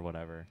 Yeah. Or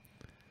whatever.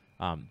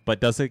 But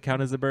does it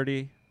count as a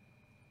birdie?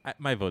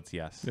 My vote's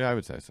yes. Yeah, I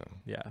would say so.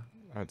 Yeah.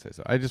 I would say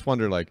so. I just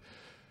wonder, like,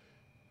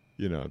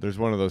 you know, there's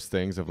one of those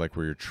things of, like,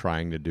 where you're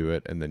trying to do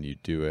it and then you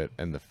do it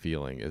and the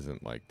feeling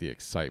isn't, like, the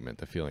excitement.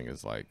 The feeling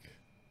is, like,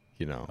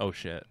 you know. Oh,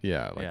 shit.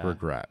 Yeah, like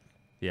regret.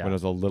 Yeah. When I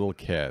was a little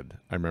kid,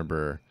 I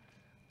remember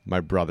my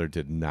brother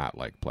did not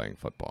like playing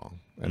football,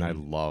 and I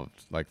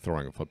loved like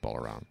throwing a football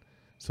around.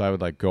 So I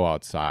would like go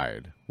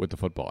outside with the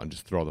football and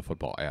just throw the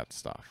football at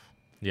stuff.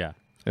 Yeah.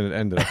 And it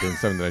ended up being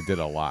something that I did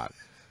a lot.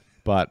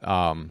 But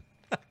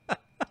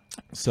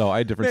so I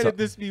had different. It'd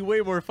this be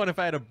way more fun if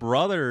I had a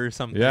brother or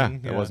something. Yeah,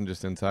 it wasn't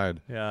just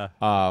inside. Yeah.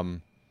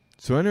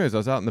 So anyways, I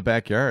was out in the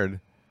backyard,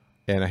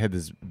 and I had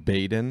this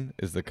Baden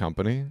is the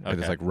company. Okay.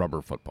 It's like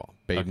rubber football.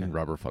 Baden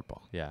rubber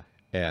football. Yeah.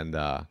 And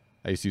I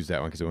used to use that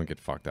one because it wouldn't get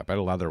fucked up. I had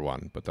a leather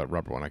one, but the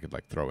rubber one I could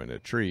like throw into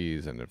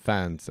trees and a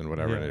fence and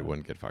whatever, and it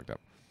wouldn't get fucked up.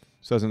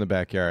 So I was in the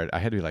backyard. I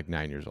had to be like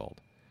 9 years old.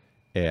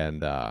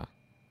 And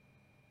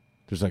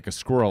there's like a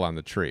squirrel on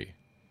the tree.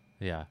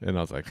 Yeah. And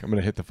I was like, I'm going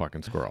to hit the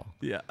fucking squirrel.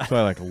 Yeah. So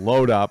I like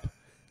load up,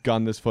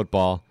 gun this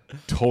football,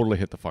 totally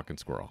hit the fucking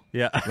squirrel.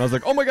 Yeah. And I was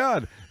like, oh my God.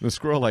 And the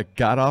squirrel like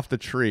got off the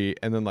tree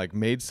and then like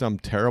made some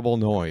terrible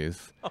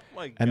noise. Oh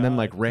my God. And then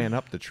like ran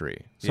up the tree.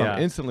 So Yeah.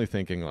 I'm instantly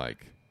thinking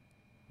like,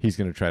 he's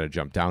going to try to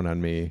jump down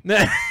on me.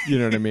 You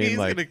know what I mean? He's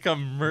like going to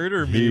come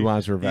murder me. he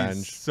wants revenge.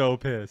 He's so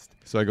pissed.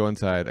 So I go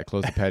inside, I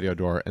close the patio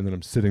door, and then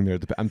I'm sitting there.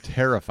 I'm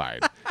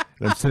terrified.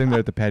 And I'm sitting there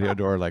at the patio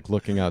door, like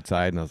looking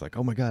outside, and I was like,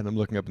 "Oh my God!" And I'm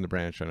looking up in the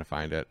branch trying to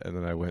find it. And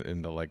then I went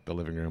into like the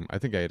living room. I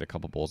think I ate a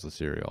couple bowls of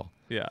cereal.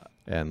 Yeah.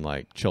 And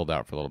like chilled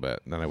out for a little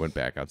bit. And then I went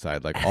back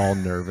outside, like all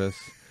nervous,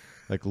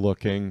 like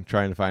looking,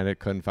 trying to find it,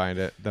 couldn't find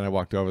it. Then I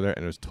walked over there,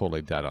 and it was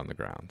totally dead on the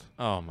ground.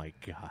 Oh my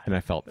God. And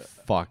I felt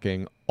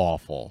fucking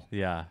awful.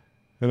 Yeah.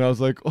 And I was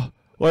like, oh.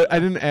 Well, I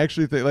didn't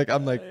actually think, like,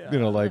 I'm like, you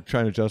know, like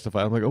trying to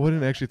justify. I'm like, oh, I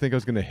didn't actually think I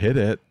was going to hit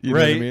it. You know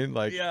what I mean?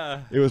 Like,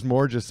 yeah. It was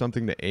more just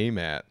something to aim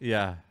at.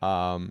 Yeah.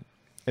 And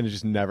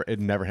it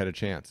never had a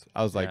chance.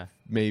 I was like,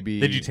 maybe.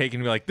 Did you take it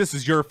and be like, this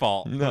is your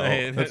fault?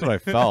 No, that's what I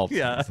felt.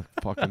 Yeah. I was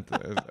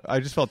like, I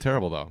just felt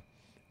terrible though.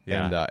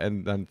 Yeah.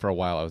 And then for a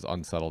while I was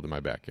unsettled in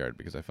my backyard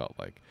because I felt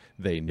like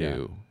they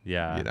knew.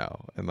 Yeah. You know,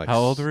 and like. How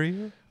old were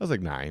you? I was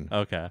like 9.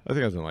 Okay. I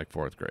think I was in like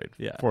 4th grade.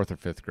 Yeah. 4th or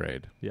 5th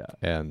grade. Yeah.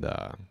 And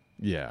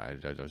yeah,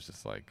 I was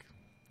just like,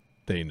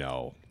 they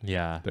know.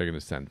 Yeah. They're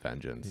gonna send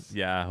vengeance.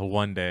 Yeah.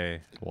 One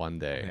day. One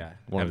day. Yeah.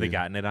 One Have of they these-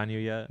 gotten it on you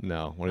yet?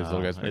 No. One of these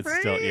little guys. It's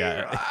still,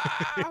 yeah.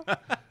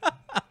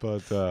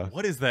 But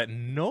What is that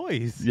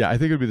noise? yeah, I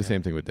think it would be the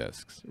same thing with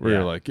discs, where Yeah.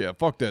 you're like, yeah,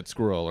 fuck that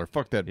squirrel or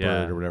fuck that Yeah.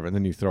 bird or whatever, and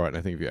then you throw it, and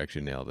I think if you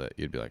actually nailed it,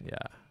 you'd be like, Yeah.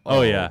 Oh,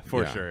 Oh, yeah.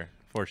 For yeah. sure.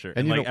 For sure. And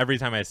And you like know- every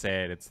time I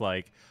say it, it's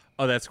like,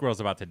 oh, that squirrel's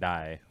about to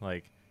die.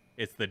 Like,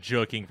 it's the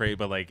joking phrase,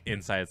 but like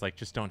inside, it's like,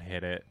 just don't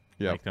hit it.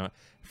 Yep. Like, don't.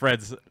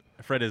 Fred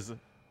is.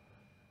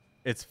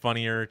 It's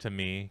funnier to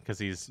me because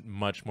he's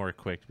much more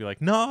quick to be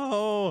like,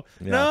 no,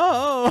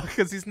 no,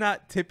 because he's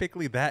not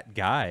typically that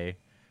guy.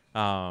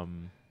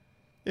 And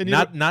you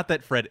Not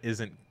that Fred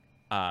isn't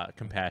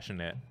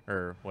compassionate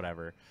or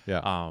whatever.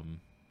 Yeah.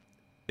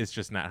 It's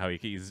just not how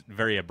he's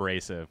very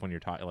abrasive when you're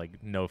talking,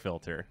 like no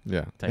filter.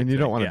 yeah, type and you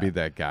don't thing. want to Yeah. be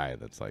that guy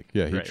that's like,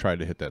 yeah, he Right. tried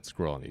to hit that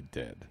squirrel and he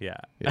did. Yeah.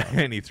 Yeah.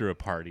 And he threw a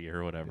party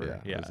or whatever. Yeah,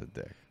 Yeah. it was a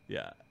dick.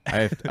 Yeah.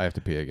 I have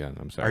to pee again.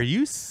 I'm sorry. Are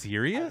you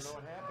serious?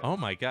 Oh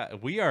my God.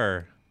 We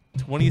are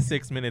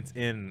 26 minutes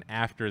in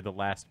after the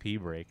last pee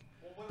break.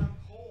 Well, when I'm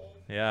cold.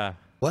 Yeah.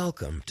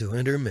 Welcome to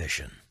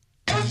intermission.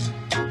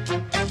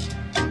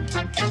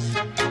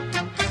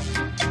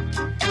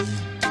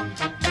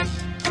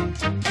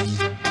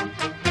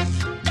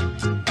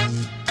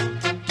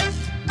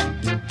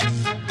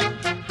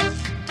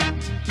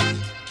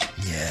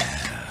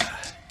 Yeah,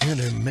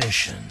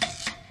 intermission.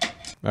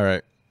 All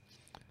right.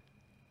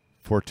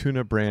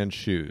 Fortuna brand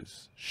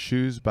shoes.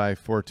 Shoes by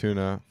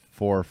Fortuna.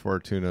 4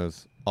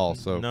 Fortunas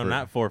also. No,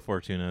 not 4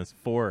 Fortunas.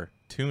 4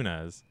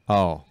 tunas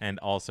Oh, and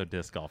also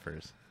disc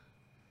golfers.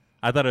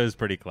 I thought it was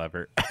pretty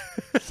clever.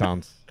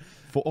 sounds.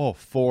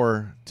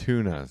 4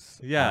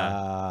 tunas.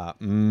 Yeah.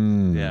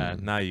 Mm. Yeah.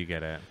 Now you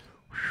get it.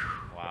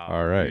 Wow.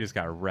 All right. You just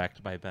got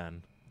wrecked by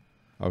Ben.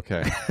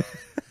 Okay.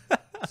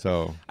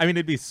 So, I mean,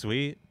 it'd be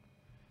sweet.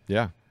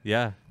 yeah.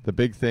 Yeah. The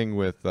big thing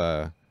with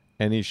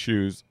any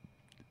shoes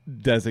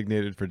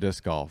designated for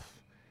disc golf,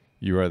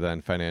 you are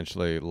then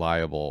financially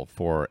liable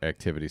for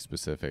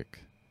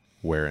activity-specific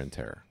wear and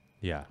tear.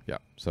 Yeah. Yeah.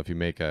 So if you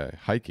make a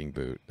hiking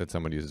boot that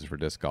someone uses for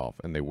disc golf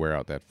and they wear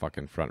out that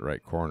fucking front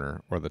right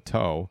corner or the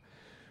toe,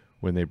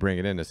 when they bring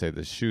it in to say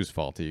the shoe's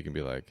faulty, you can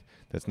be like,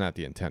 that's not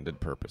the intended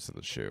purpose of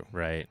the shoe.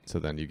 Right. So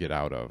then you get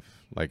out of,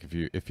 like,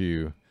 if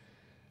you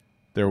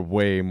they're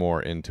way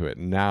more into it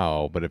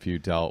now, but if you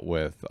dealt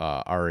with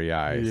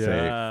REI,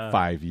 say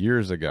 5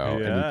 years ago,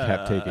 and you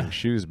kept taking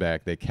shoes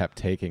back, they kept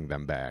taking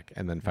them back.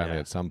 And then finally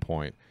at some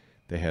point,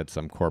 they had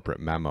some corporate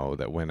memo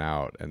that went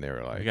out, and they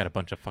were like, We got a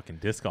bunch of fucking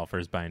disc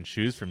golfers buying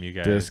shoes from you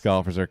guys. disc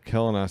golfers are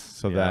killing us.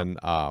 So then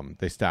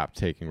they stopped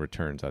taking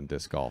returns on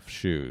disc golf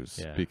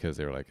shoes because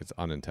they were like, it's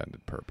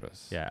unintended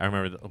purpose. Yeah, I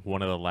remember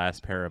one of the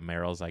last pair of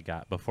Merrills I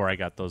got before I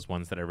got those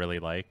ones that I really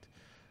liked.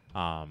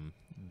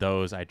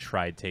 Those I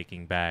tried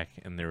taking back,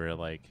 and they were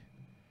like,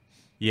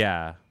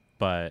 yeah,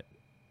 but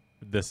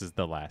this is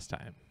the last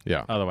time.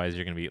 Yeah. Otherwise,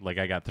 you're going to be like,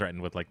 I got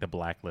threatened with like the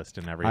blacklist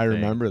and everything. I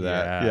remember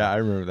that. Yeah, I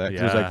remember that.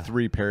 It was like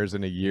 3 pairs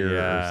in a year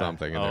or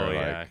something. And they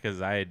were like,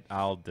 because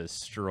I'll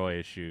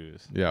destroy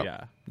shoes. Yeah.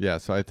 Yeah. Yeah.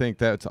 So I think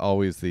that's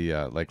always the,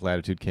 like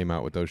Latitude came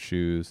out with those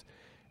shoes.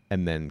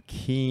 And then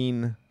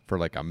Keen for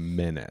like a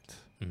minute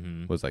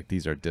was like,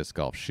 these are disc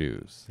golf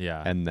shoes.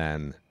 Yeah. And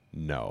then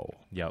no.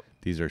 Yep.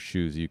 These are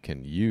shoes you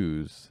can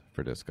use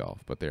for disc golf,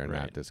 but they're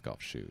not disc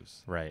golf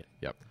shoes. Right.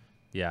 Yep.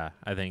 Yeah,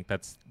 I think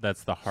that's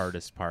the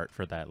hardest part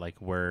for that. Like,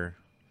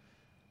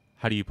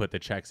 how do you put the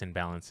checks and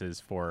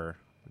balances for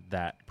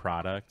that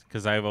product?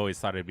 Because I've always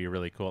thought it'd be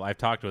really cool. I've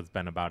talked with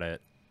Ben about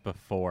it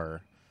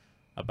before,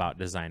 about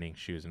designing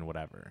shoes and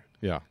whatever.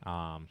 Yeah.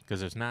 Because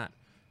there's not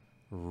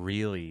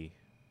really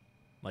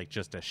like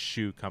just a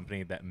shoe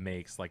company that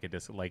makes like a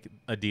disc, like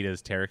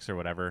Adidas Terex or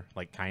whatever,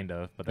 like kind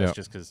of, but that's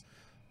just because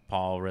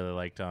Paul really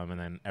liked them, and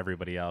then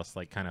everybody else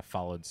like kind of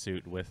followed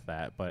suit with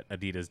that. But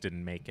Adidas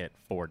didn't make it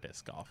for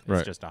disc golf.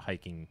 It's just a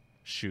hiking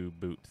shoe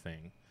boot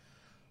thing.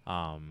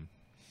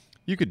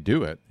 You could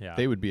do it. Yeah.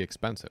 They would be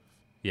expensive.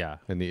 Yeah.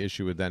 And the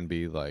issue would then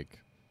be like,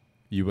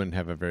 you wouldn't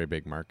have a very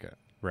big market.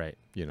 Right.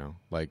 You know,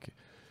 like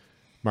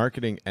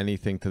marketing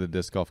anything to the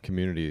disc golf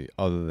community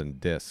other than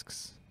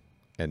discs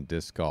and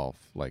disc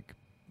golf, like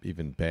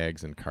even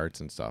bags and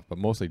carts and stuff, but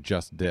mostly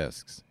just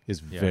discs, is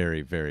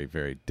very, very,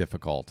 very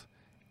difficult.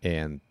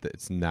 And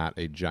it's not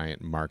a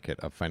giant market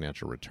of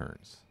financial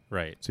returns.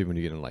 Right. So even when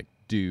you get in like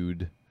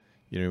Dude,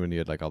 you know, when you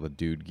had like all the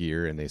Dude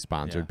gear and they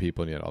sponsored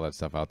people and you had all that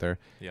stuff out there,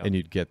 and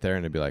you'd get there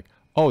and it'd be like,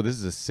 oh, this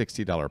is a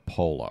 $60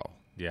 polo.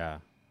 Yeah.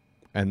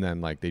 And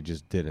then like they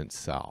just didn't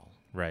sell.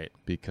 Right.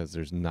 Because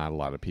there's not a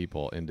lot of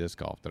people in disc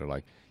golf that are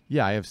like,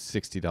 yeah, I have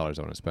 $60 I want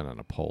to spend on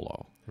a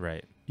polo.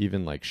 Right.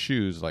 Even like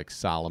shoes like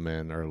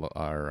Solomon or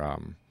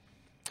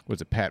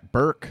was it Pat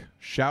Burke?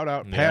 Shout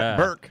out Pat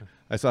Burke.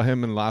 I saw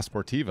him in Las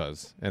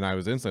Sportivas, and I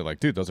was instantly like,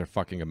 dude, those are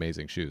fucking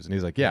amazing shoes. And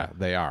he's like, yeah,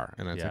 they are.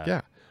 And I was like,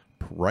 yeah,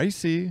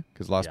 pricey,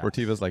 because Las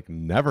Sportivas like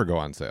never go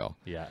on sale.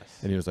 Yes.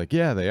 And he was like,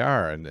 yeah, they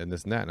are, and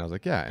this and that. And I was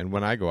like, yeah. And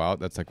when I go out,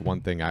 that's like one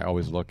thing I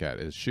always look at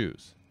is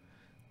shoes.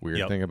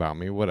 Weird thing about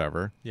me,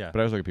 whatever. Yeah. But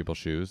I always look at people's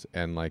shoes,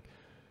 and like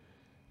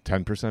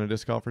 10% of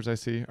disc golfers I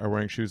see are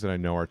wearing shoes that I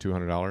know are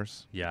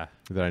 $200. Yeah.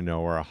 That I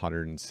know are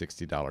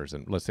 $160,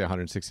 and let's say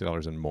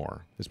 $160 and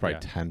more. It's probably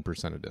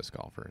 10% of disc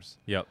golfers.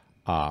 Yep.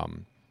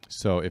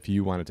 So if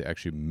you wanted to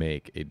actually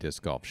make a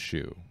disc golf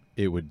shoe,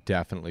 it would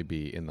definitely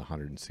be in the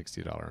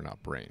 $160 and up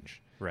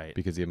range. Right.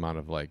 Because the amount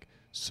of like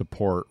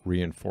support,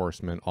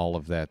 reinforcement, all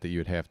of that you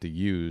would have to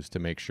use to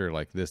make sure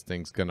like this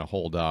thing's going to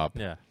hold up.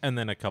 Yeah. And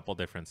then a couple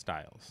different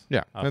styles.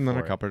 Yeah. And then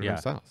a couple different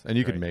styles. And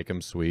you could make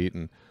them sweet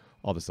and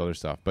all this other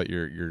stuff, but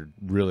you're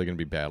really going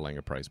to be battling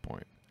a price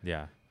point.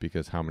 Yeah.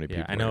 Because how many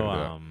people I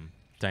know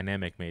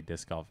Dynamic made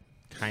disc golf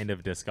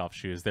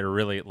shoes. They're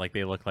really like,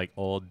 they look like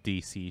old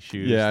DC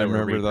shoes that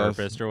were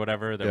repurposed or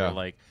whatever. They were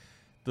like,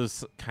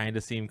 those kind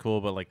of seem cool,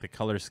 but like the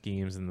color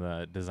schemes and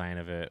the design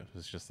of it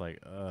was just like,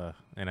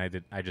 and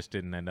I just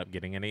didn't end up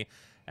getting any.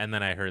 And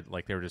then I heard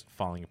like they were just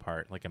falling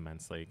apart like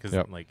immensely because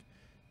like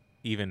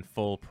even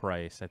full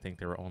price, I think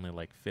they were only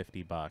like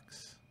 $50.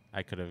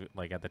 I could have,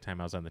 like at the time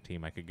I was on the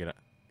team, I could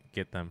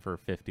get them for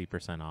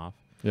 50% off.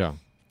 Yeah.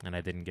 And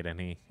I didn't get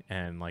any.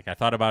 And like I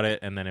thought about it,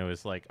 and then it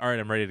was like, all right,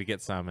 I'm ready to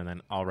get some. And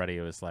then already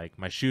it was like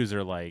my shoes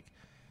are like,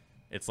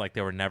 it's like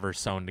they were never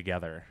sewn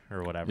together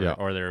or whatever,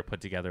 or they were put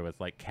together with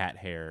like cat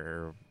hair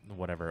or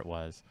whatever it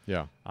was.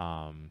 Yeah.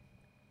 And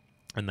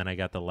then I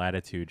got the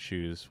Latitude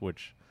shoes,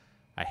 which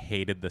I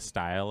hated the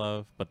style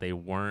of, but they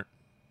weren't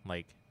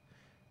like,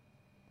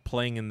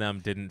 playing in them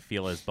didn't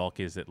feel as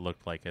bulky as it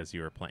looked like as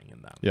you were playing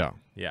in them. Yeah.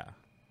 Yeah.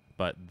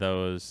 But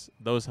those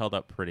held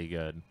up pretty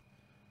good.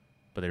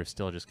 But they were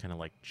still just kind of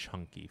like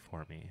chunky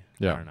for me.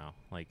 Yeah. I don't know.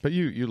 Like, but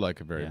you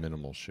like a very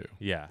minimal shoe.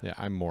 Yeah. Yeah.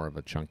 I'm more of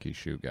a chunky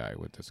shoe guy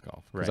with disc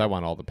golf because I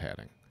want all the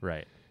padding.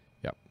 Right.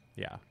 Yep.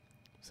 Yeah.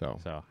 So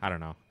I don't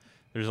know.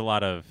 There's a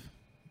lot of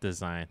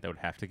design that would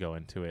have to go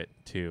into it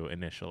too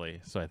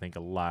initially. So I think a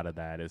lot of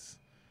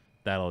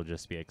that'll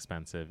just be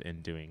expensive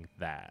in doing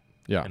that.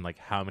 Yeah. And like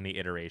how many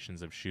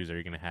iterations of shoes are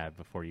you going to have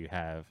before you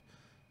have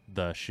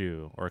the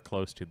shoe or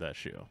close to the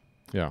shoe?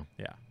 Yeah.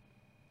 Yeah.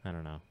 I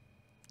don't know.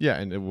 Yeah,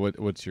 and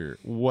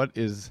what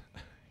is,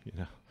 you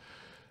know,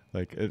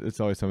 like it's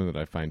always something that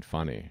I find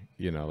funny,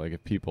 you know, like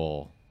if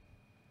people,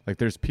 like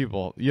there's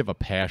people, you have a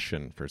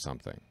passion for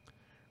something,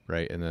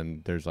 right? And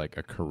then there's like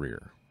a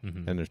career,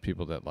 and there's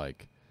people that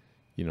like,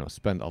 you know,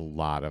 spend a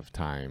lot of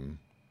time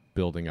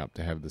building up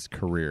to have this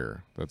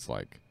career that's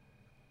like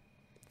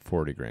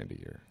 $40,000 a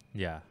year.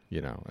 Yeah. You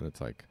know, and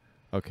it's like,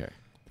 okay,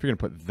 if you're going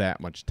to put that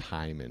much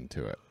time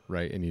into it,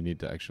 right, and you need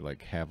to actually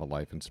like have a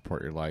life and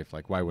support your life,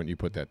 like why wouldn't you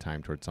put that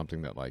time towards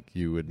something that like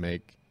you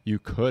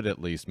could at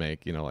least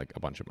make, you know, like a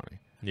bunch of money.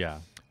 Yeah.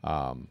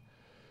 And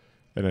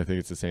I think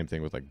it's the same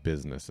thing with like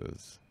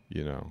businesses,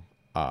 you know.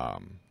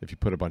 If you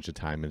put a bunch of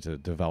time into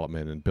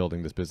development and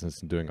building this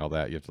business and doing all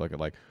that, you have to look at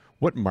like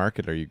what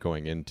market are you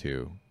going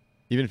into?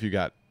 Even if you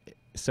got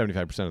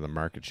 75% of the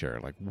market share,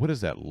 like what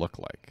does that look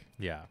like?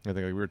 Yeah. I think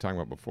like we were talking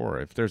about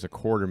before, if there's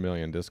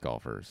 250,000 disc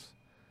golfers,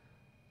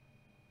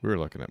 we were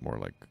looking at more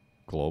like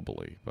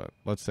globally, but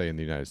let's say in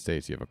the United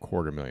States you have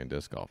 250,000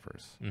 disc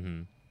golfers.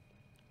 Mm-hmm.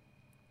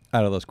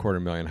 Out of those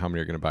 250,000, how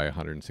many are going to buy a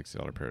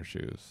 $160 pair of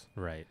shoes?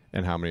 Right.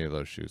 And how many of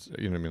those shoes,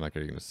 you know what I mean, like are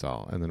you going to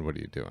sell? And then what are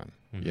you doing?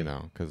 Mm-hmm. You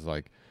know, because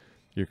like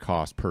your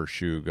cost per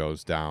shoe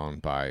goes down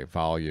by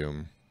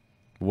volume.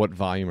 What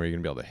volume are you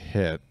going to be able to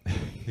hit?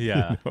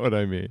 Yeah. You know what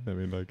I mean? I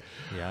mean, like,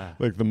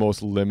 like the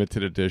most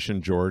limited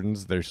edition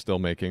Jordans, they're still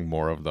making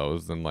more of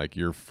those than like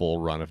your full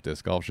run of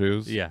disc golf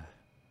shoes. Yeah.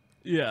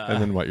 Yeah.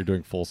 And then what, you're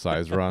doing full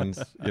size runs?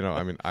 You know,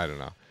 I mean, I don't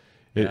know.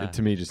 It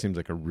to me just seems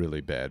like a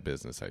really bad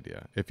business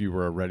idea. If you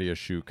were already a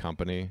shoe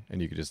company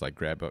and you could just like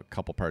grab a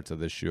couple parts of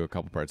this shoe, a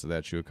couple parts of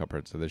that shoe, a couple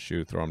parts of this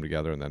shoe, throw them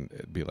together, and then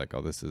it'd be like,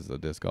 oh, this is a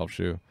disc golf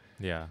shoe.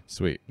 Yeah.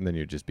 Sweet. And then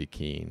you'd just be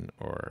Keen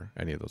or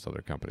any of those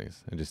other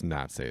companies and just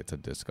not say it's a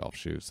disc golf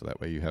shoe. So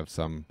that way you have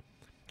some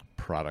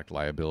product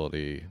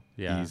liability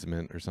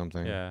easement or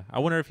something. Yeah. I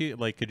wonder if you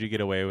like, could you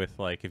get away with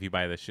like, if you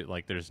buy this shit,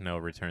 like there's no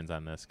returns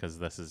on this because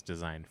this is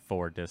designed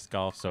for disc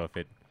golf. So if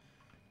it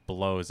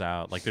blows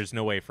out, like there's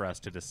no way for us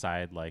to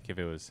decide like if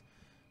it was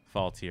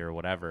faulty or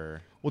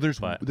whatever. Well,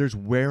 there's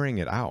wearing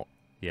it out.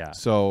 Yeah.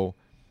 So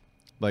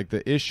like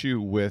the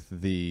issue with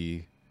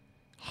the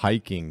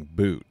hiking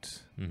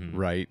boot,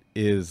 right,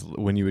 is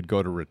when you would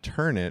go to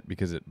return it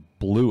because it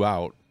blew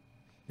out.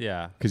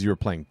 Yeah. Because you were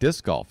playing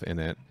disc golf in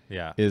it.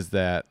 Yeah. Is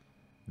that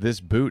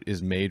this boot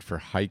is made for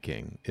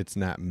hiking. It's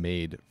not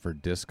made for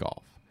disc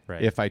golf.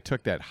 Right. If I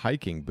took that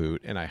hiking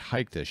boot and I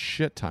hiked a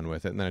shit ton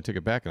with it and then I took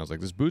it back and I was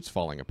like, this boot's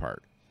falling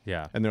apart.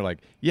 Yeah. And they're like,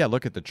 yeah,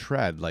 look at the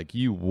tread. Like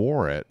you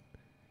wore it.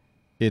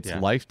 It's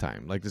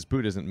lifetime. Like this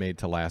boot isn't made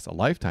to last a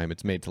lifetime.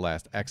 It's made to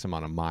last X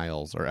amount of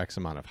miles or X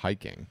amount of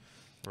hiking.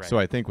 Right. So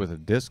I think with a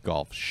disc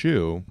golf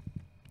shoe,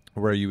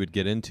 where you would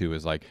get into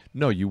is like,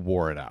 no, you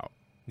wore it out.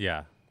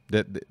 Yeah.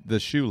 The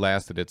shoe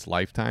lasted its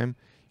lifetime.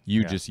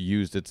 You just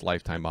used its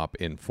lifetime up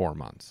in 4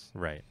 months.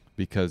 Right.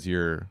 Because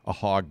you're a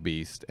hog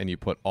beast and you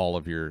put all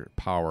of your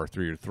power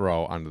through your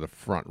throw onto the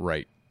front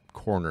right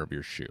corner of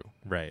your shoe.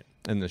 Right.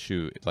 And the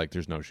shoe, like,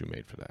 there's no shoe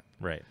made for that.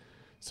 Right.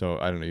 So,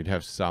 I don't know, you'd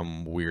have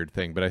some weird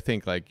thing. But I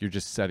think, like, you're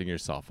just setting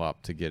yourself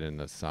up to get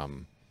into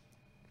some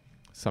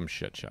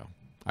shit show,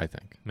 I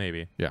think.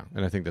 Maybe. Yeah.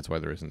 And I think that's why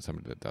there isn't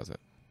somebody that does it.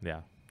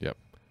 Yeah. Yep.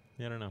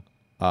 Yeah, I don't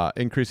know.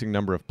 Increasing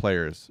number of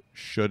players.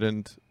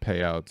 Shouldn't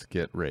payouts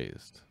get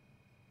raised?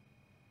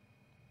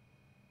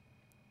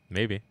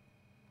 Maybe.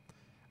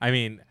 I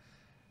mean,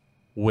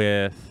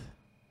 with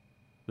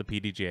the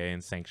PDGA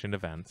and sanctioned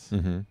events,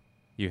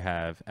 you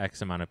have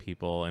X amount of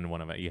people in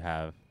one event. You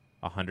have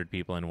 100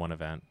 people in one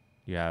event.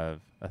 You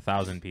have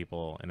 1,000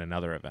 people in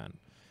another event.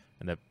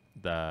 And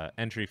the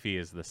entry fee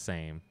is the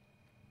same.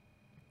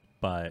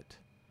 But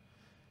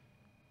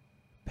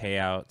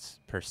payouts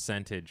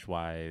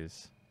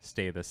percentage-wise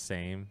stay the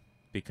same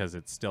because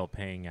it's still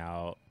paying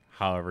out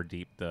however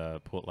deep the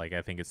pool, like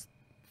I think it's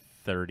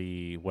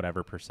 30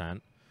 whatever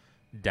percent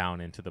down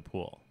into the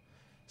pool.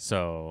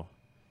 So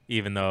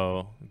even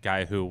though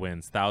guy who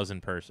wins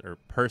person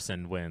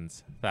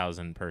wins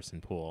 1,000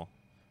 person pool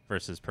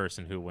versus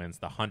person who wins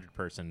the 100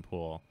 person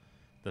pool,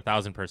 the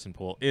 1,000 person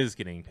pool is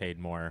getting paid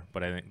more,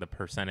 but I think the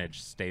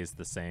percentage stays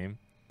the same.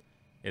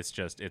 It's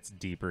just it's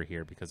deeper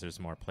here because there's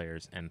more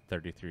players, and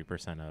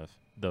 33% of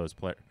those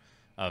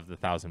of the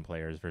 1,000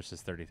 players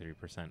versus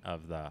 33%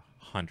 of the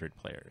 100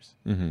 players.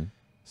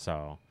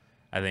 So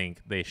I think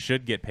they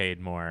should get paid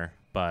more,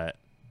 but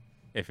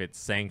if it's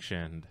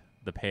sanctioned,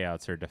 the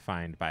payouts are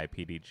defined by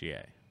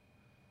PDGA.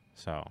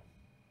 So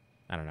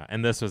I don't know.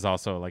 And this was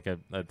also like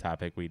a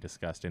topic we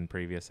discussed in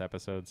previous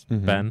episodes,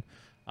 Ben.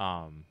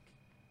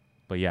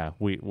 But yeah,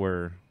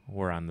 we're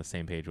on the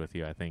same page with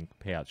you. I think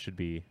payouts should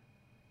be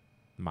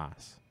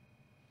mass.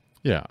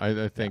 Yeah,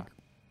 I think.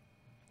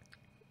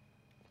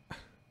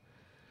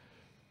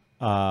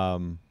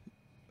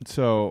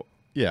 So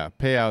yeah,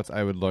 payouts.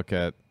 I would look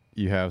at.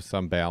 You have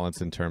some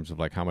balance in terms of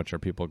like how much are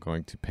people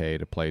going to pay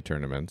to play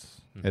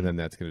tournaments, and then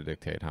that's going to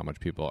dictate how much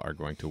people are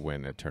going to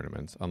win at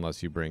tournaments,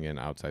 unless you bring in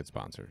outside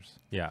sponsors.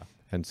 Yeah.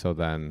 And so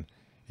then,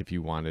 if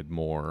you wanted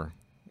more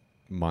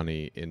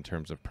money in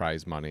terms of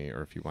prize money,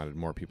 or if you wanted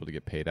more people to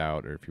get paid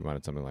out, or if you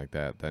wanted something like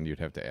that, then you'd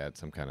have to add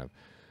some kind of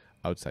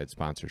outside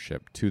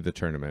sponsorship to the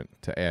tournament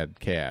to add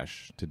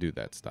cash to do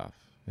that stuff.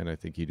 And I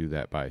think you do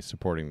that by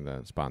supporting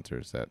the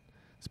sponsors that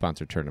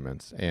sponsor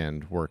tournaments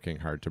and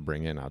working hard to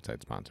bring in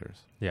outside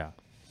sponsors. Yeah.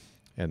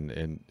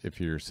 And if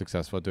you're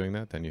successful at doing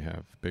that, then you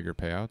have bigger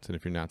payouts. And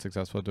if you're not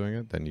successful at doing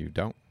it, then you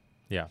don't.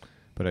 Yeah.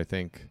 But I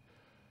think,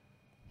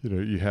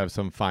 you have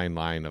some fine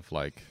line of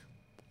like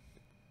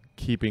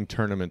keeping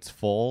tournaments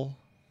full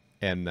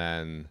and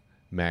then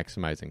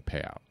maximizing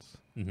payouts.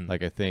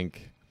 Like I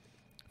think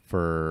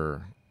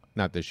for,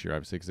 not this year,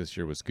 obviously, because this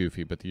year was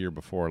goofy, but the year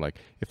before, like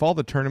if all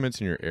the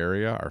tournaments in your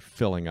area are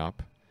filling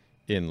up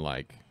in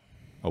like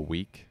a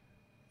week,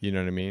 you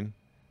know what I mean?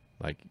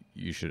 Like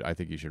I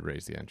think you should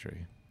raise the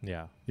entry.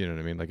 Yeah. You know what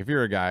I mean? Like if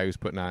you're a guy who's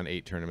putting on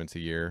 8 tournaments a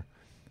year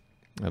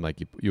and like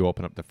you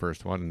open up the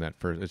first one and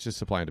it's just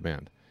supply and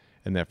demand.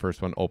 And that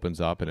first one opens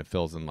up and it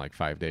fills in like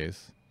 5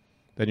 days.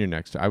 Then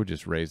I would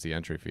just raise the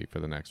entry fee for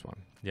the next one.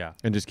 Yeah.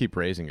 And just keep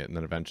raising it. And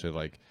then eventually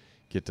like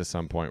get to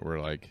some point where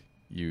like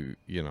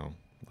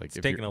like it's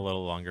taking a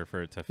little longer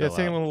for it to fill. Yeah, it's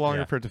taking a little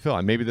longer for it to fill.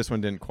 And maybe this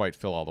one didn't quite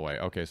fill all the way.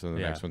 Okay, so the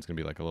next one's going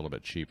to be like a little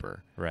bit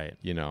cheaper. Right.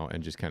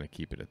 And just kind of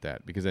keep it at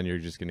that. Because then you're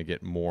just going to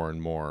get more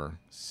and more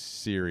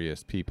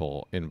serious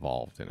people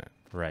involved in it.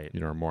 Right.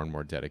 Or more and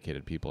more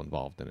dedicated people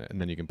involved in it.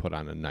 And then you can put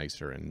on a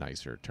nicer and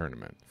nicer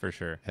tournament. For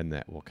sure. And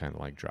that will kind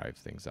of like drive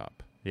things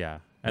up. Yeah.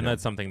 And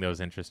that's something that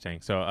was interesting.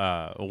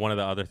 So one of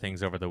the other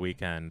things over the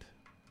weekend,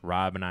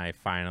 Rob and I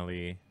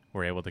finally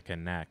were able to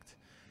connect.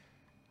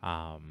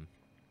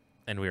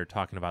 And we were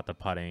talking about the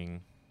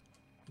putting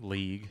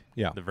league,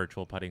 the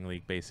virtual putting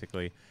league,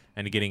 basically,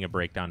 and getting a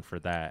breakdown for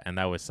that. And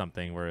that was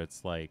something where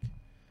it's like,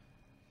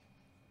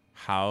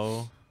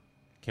 how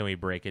can we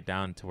break it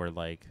down to where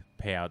like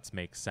payouts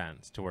make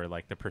sense, to where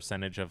like the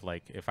percentage of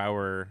like, if I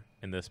were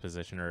in this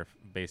position, or if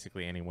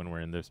basically anyone were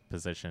in this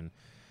position,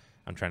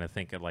 I'm trying to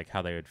think of like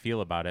how they would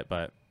feel about it,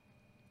 but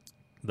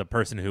the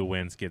person who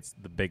wins gets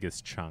the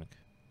biggest chunk.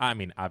 I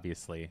mean,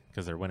 obviously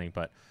because they're winning,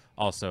 but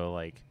also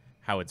like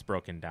how it's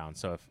broken down.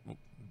 So if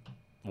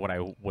what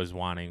I was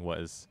wanting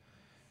was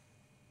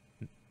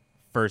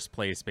first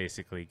place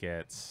basically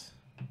gets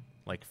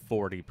like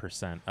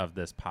 40% of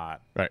this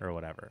pot, or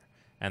whatever,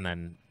 and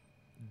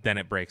then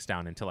it breaks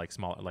down into like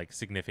small, like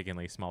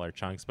significantly smaller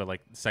chunks, but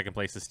like second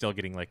place is still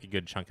getting like a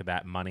good chunk of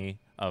that money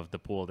of the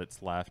pool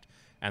that's left,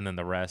 and then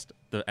the rest,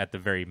 at the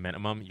very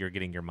minimum, you're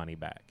getting your money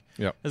back.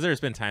 Yeah, because there's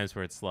been times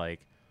where it's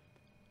like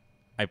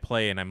I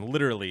play and I'm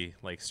literally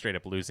like straight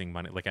up losing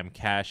money, like I'm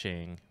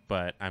cashing,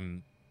 but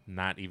I'm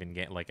not even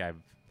getting, like I've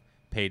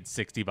paid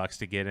 $60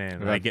 to get in,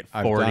 and I get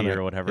 40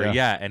 or whatever.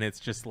 Yeah, and it's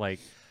just like,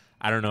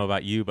 I don't know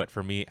about you, but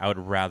for me, I would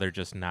rather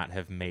just not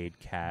have made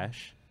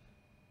cash.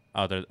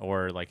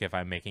 Or like if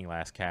I'm making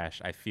last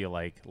cash, I feel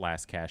like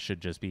last cash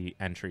should just be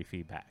entry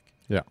fee back.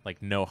 Yeah.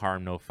 Like no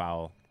harm, no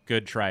foul.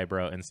 Good try,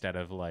 bro. Instead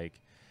of like,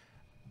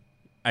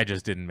 I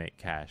just didn't make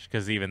cash.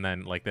 Because even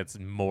then, like that's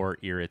more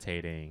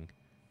irritating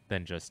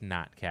than just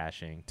not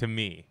cashing to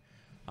me.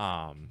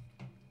 So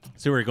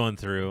we were going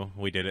through,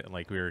 we did it,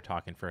 like we were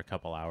talking for a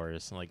couple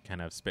hours, like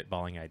kind of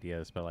spitballing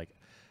ideas, but like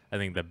I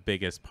think the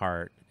biggest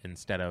part,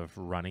 instead of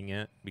running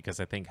it, because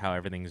I think how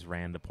everything's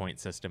ran, the point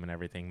system and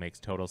everything makes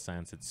total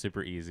sense. It's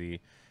super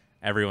easy.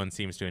 Everyone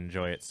seems to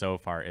enjoy it so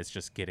far. It's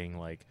just getting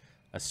like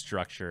a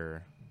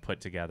structure put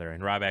together.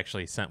 And Rob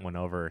actually sent one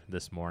over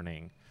this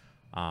morning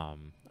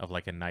of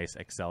like a nice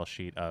Excel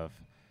sheet of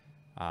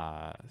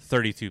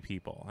 32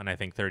 people. And I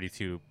think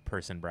 32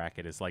 person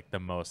bracket is like the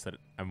most that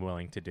I'm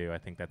willing to do. I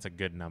think that's a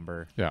good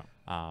number. Yeah.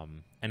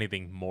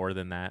 Anything more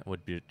than that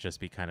would just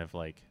be kind of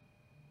like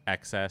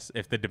excess.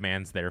 If the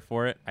demand's there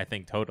for it, I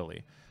think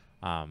totally.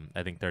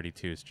 I think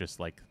 32 is just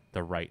like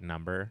the right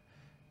number,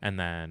 and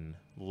then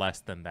less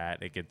than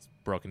that, it gets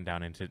broken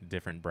down into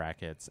different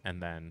brackets,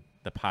 and then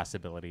the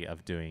possibility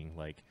of doing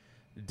like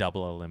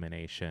double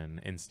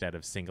elimination instead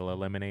of single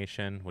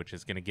elimination, which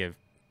is going to give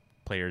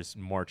players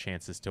more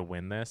chances to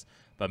win this,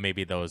 but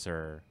maybe those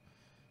are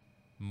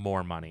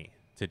more money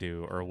to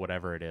do or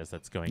whatever it is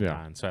that's going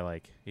on. So I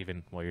like,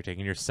 even while you're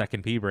taking your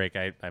second pee break,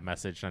 I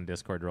messaged on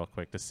Discord real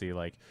quick to see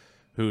like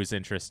who's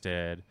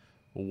interested,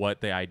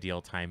 what the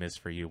ideal time is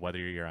for you, whether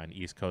you're on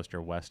East Coast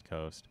or West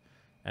Coast,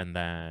 and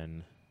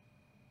then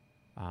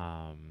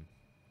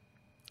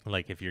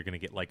like if you're gonna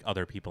get like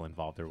other people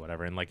involved or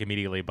whatever. And like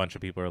immediately a bunch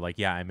of people are like,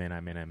 yeah, I'm in.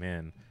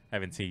 I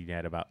haven't seen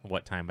yet about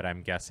what time, but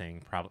I'm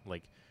guessing probably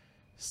like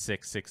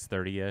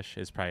 6:30ish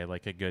is probably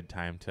like a good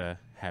time to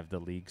have the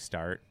league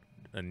start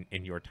in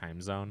your time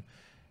zone.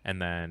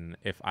 And then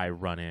if I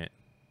run it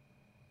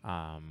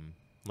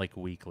like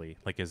weekly,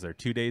 like is there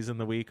 2 days in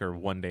the week or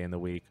 1 day in the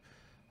week?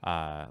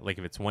 Like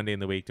if it's 1 day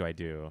in the week, do I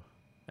do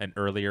an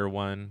earlier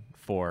one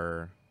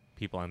for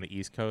people on the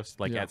East Coast,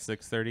 like at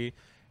 6:30,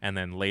 and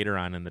then later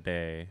on in the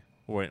day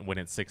when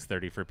it's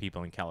 6:30 for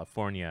people in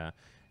California,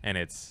 and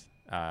it's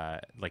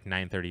like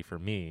 9:30 for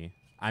me,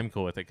 I'm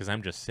cool with it because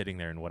I'm just sitting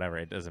there and whatever.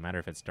 It doesn't matter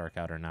if it's dark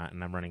out or not,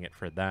 and I'm running it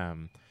for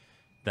them.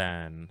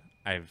 Then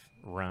I've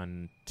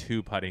run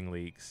 2 putting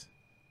leagues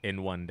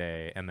in 1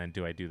 day, and then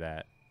do I do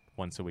that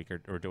once a week,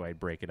 or do I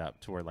break it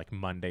up to where like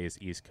Monday's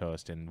East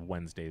Coast and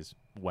Wednesday's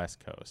West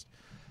Coast?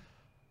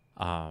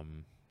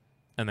 And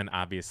then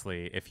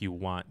obviously if you're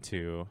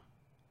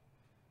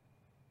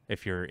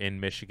in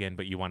Michigan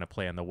but you want to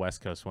play on the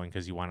West Coast one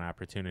because you want an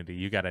opportunity,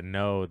 you got to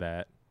know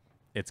that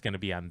it's going to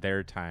be on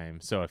their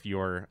time. So if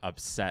you're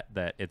upset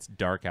that it's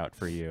dark out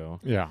for you,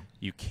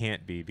 you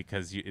can't be,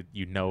 because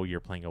you know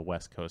you're playing a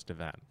West Coast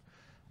event,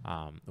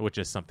 which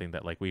is something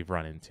that like we've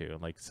run into.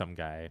 Like some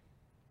guy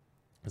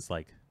is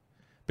like,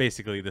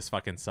 basically this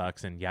fucking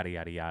sucks and yada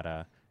yada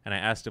yada. And I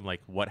asked him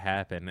like what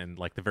happened, and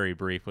like the very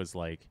brief was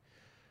like,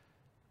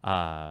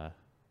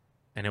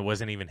 and it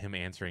wasn't even him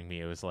answering me.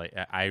 It was like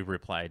I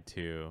replied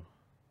to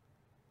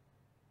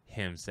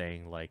him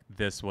saying like,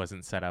 this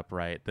wasn't set up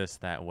right, this,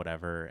 that,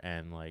 whatever,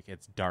 and like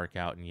it's dark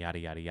out and yada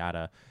yada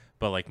yada.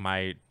 But like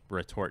my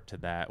retort to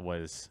that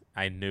was,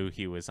 I knew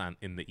he was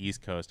in the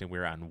East Coast and we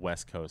were on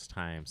West Coast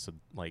time, so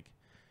like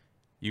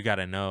you got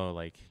to know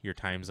like your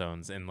time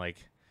zones. And like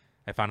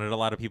I found that a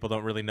lot of people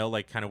don't really know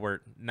like kind of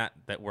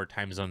where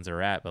time zones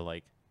are at, but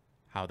like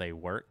how they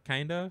work,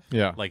 kind of.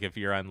 Yeah. Like if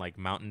you're on like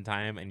mountain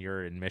time and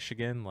you're in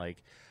Michigan,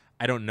 like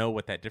I don't know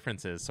what that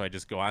difference is, so I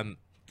just go on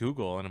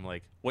Google and I'm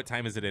like, what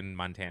time is it in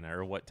Montana,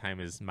 or what time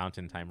is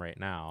mountain time right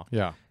now?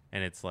 Yeah.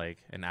 And it's like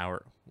an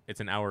hour. It's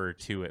an hour or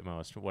two at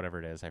most, whatever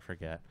it is, I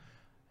forget.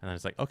 And I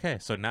was like, okay,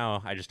 so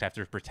now I just have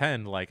to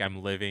pretend like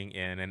I'm living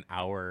in an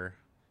hour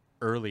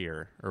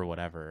earlier or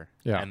whatever.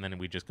 Yeah. And then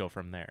we just go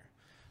from there.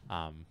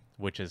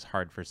 which is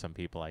hard for some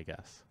people, I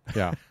guess.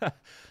 Yeah.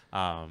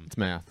 It's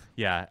math.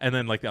 Yeah. And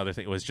then like the other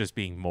thing was just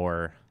being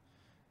more,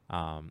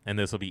 and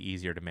this will be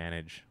easier to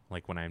manage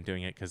like when I'm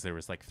doing it, because there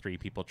was like 3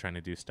 people trying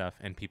to do stuff,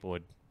 and people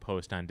would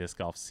post on Disc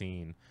Golf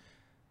Scene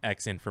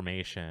X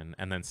information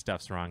and then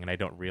stuff's wrong, and I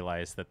don't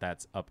realize that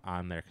that's up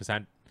on there, because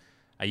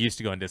I used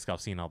to go on Disc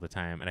Golf Scene all the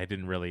time, and I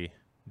didn't really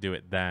do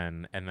it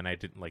then, and then I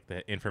didn't, like,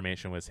 the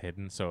information was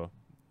hidden, so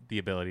the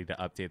ability to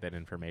update that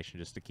information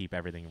just to keep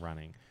everything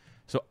running.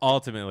 So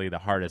ultimately the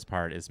hardest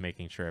part is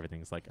making sure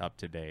everything's like up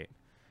to date,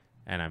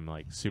 and I'm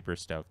like super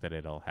stoked that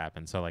it'll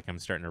happen. So like I'm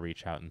starting to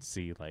reach out and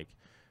see like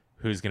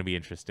who's going to be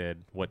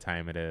interested, what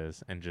time it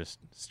is, and just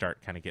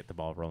start kind of get the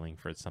ball rolling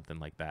for something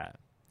like that,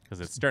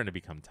 because it's starting to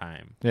become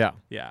time. Yeah.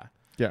 Yeah.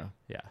 Yeah.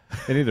 Yeah.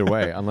 And either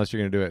way, unless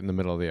you're going to do it in the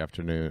middle of the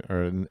afternoon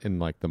or in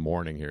like the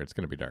morning here, it's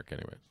going to be dark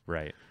anyways.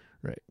 Right.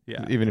 Right.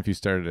 Yeah. Even if you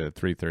started at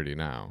 3:30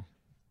 now.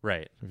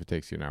 Right. If it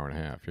takes you an hour and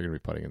a half, you're going to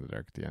be putting in the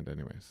dark at the end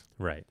anyways.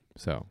 Right.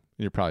 So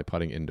you're probably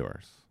putting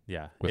indoors.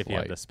 Yeah. With if you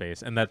light. have the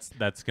space. And that's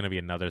going to be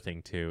another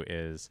thing too,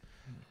 is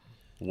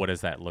what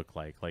does that look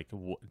like? Like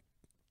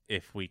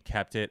if we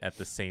kept it at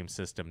the same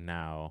system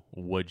now,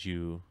 would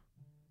you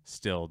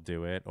still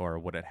do it, or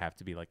would it have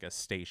to be like a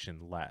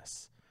station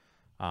less?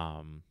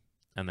 And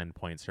then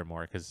points are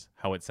more, because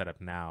how it's set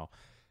up now,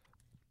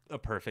 a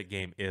perfect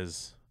game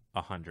is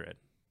 100,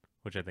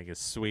 which I think is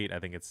sweet. I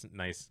think it's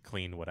nice,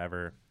 clean,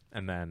 whatever.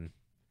 And then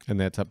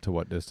that's up to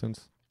what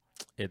distance?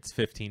 it's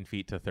 15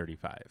 feet to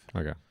 35.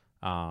 Okay.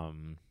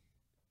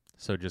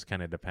 So just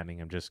kind of depending,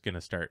 I'm just going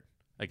to start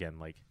again,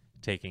 like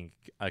taking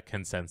a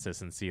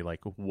consensus and see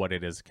like what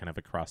it is kind of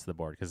across the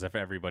board. Because if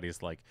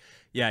everybody's like,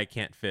 yeah, I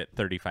can't fit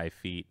 35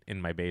 feet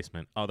in my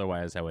basement,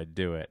 otherwise I would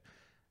do it,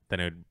 then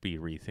it would be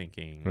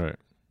rethinking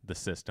the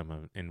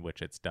system in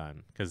which it's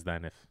done. Because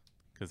then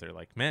because they're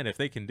like, man, if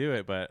they can do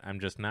it, but I'm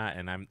just not,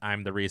 and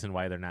I'm the reason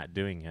why they're not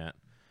doing it,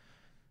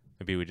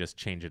 maybe we just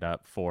change it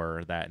up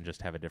for that and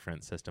just have a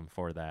different system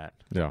for that.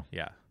 Yeah.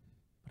 Yeah.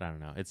 But I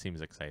don't know. It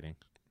seems exciting.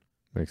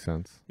 Makes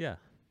sense. Yeah.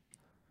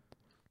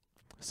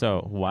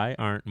 So why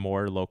aren't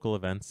more local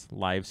events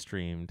live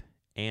streamed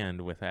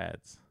and with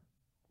ads?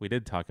 We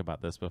did talk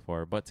about this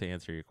before, but to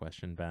answer your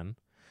question, Ben,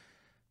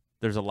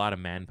 there's a lot of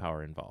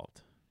manpower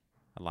involved,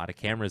 a lot of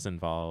cameras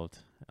involved,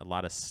 a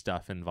lot of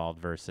stuff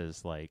involved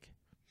versus like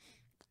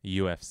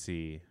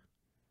UFC,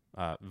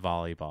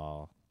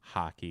 volleyball,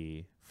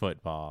 hockey,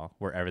 football,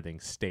 where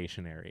everything's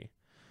stationary.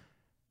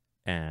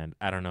 And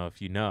I don't know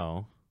if you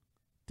know,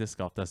 disc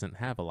golf doesn't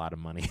have a lot of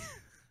money.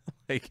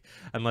 Like,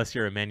 unless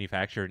you're a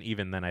manufacturer, and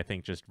even then I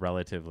think just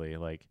relatively,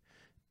 like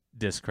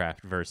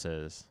Discraft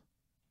versus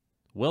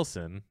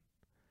Wilson,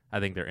 I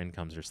think their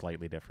incomes are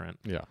slightly different.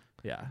 Yeah.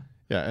 Yeah.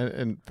 Yeah,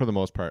 and for the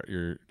most part,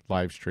 your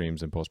live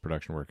streams and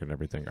post-production work and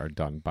everything are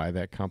done by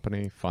that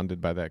company, funded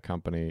by that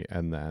company,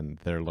 and then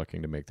they're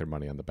looking to make their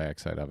money on the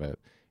backside of it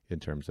in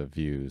terms of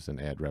views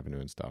and ad revenue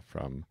and stuff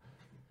from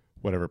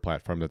whatever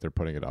platform that they're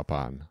putting it up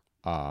on.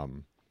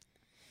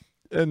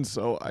 And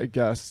so I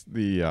guess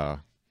the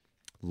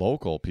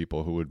local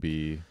people who would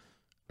be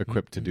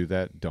equipped to do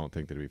that don't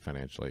think that it'd be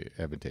financially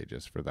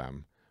advantageous for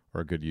them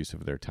or a good use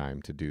of their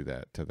time to do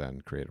that, to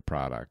then create a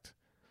product,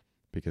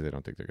 because they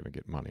don't think they're going to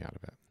get money out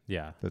of it.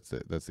 Yeah. That's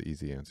it. That's the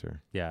easy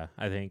answer. Yeah.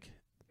 I think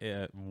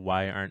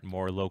why aren't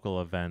more local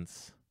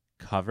events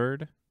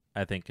covered,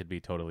 I think could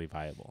be totally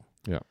viable.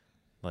 Yeah.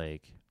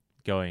 Like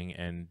going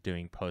and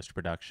doing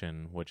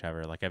post-production,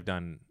 whichever. Like I've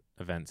done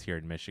events here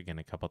in Michigan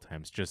a couple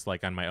times, just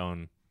like on my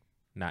own,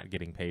 not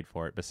getting paid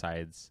for it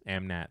besides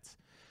AmNats.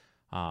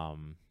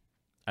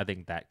 I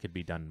think that could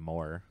be done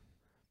more.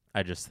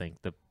 I just think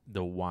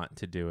the want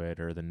to do it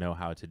or the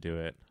know-how to do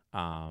it,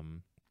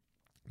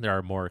 there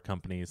are more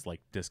companies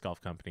like disc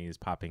golf companies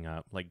popping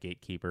up, like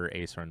Gatekeeper,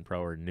 Ace Run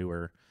Pro, or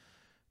newer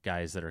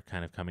guys that are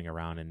kind of coming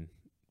around and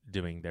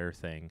doing their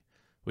thing,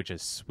 which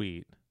is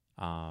sweet.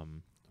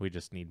 We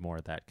just need more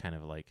of that kind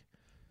of like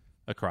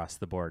across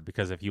the board,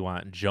 because if you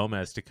want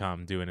Jomez to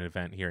come do an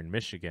event here in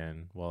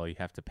Michigan, well, you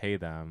have to pay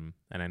them,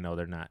 and I know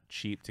they're not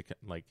cheap to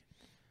like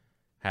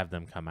have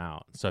them come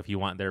out. So if you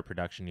want their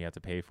production, you have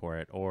to pay for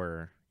it,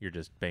 or you're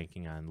just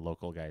banking on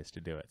local guys to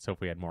do it. So if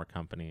we had more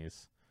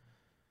companies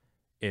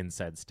in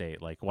said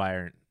state, like why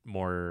aren't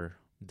more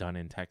done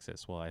in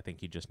Texas? Well, I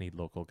think you just need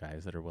local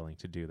guys that are willing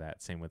to do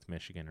that. Same with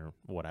Michigan or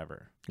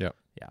whatever. Yep.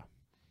 Yeah.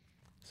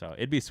 So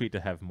it'd be sweet to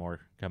have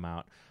more come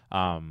out.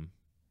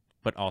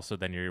 But also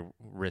then you're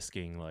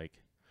risking,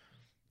 like,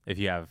 if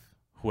you have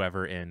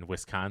whoever in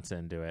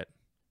Wisconsin do it,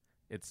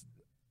 it's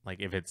like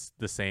if it's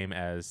the same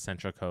as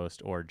Central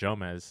Coast or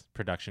Jomez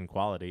production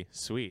quality,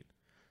 sweet.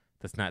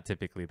 That's not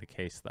typically the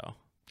case, though,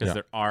 because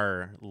there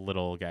are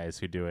little guys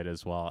who do it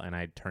as well, and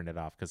I turned it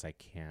off because I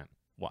can't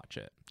watch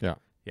it. Yeah.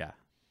 Yeah.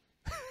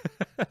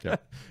 Yeah.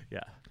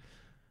 Yeah.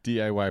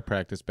 DIY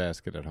practice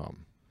basket at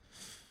home.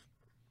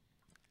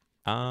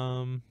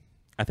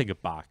 I think a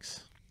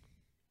box.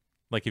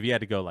 Like if you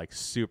had to go like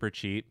super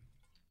cheap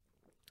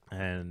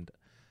and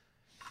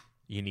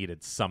you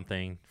needed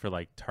something for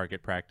like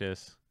target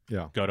practice,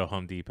 go to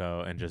Home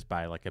Depot and just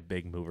buy like a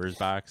big movers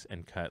box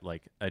and cut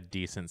like a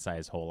decent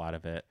sized hole out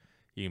of it.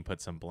 You can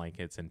put some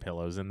blankets and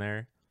pillows in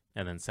there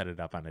and then set it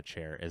up on a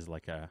chair as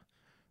like a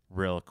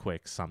real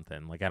quick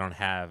something. Like I don't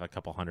have a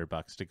couple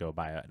 $100 to go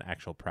buy an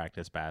actual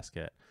practice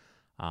basket.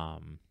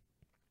 And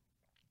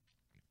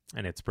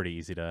it's pretty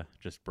easy to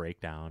just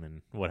break down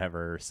and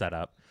whatever set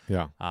up.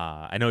 Yeah.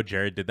 I know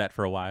Jared did that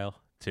for a while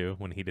too.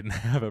 When he didn't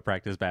have a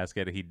practice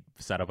basket, he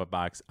set up a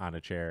box on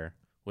a chair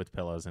with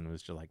pillows and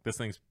was just like, this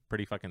thing's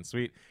pretty fucking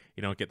sweet.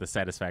 You don't get the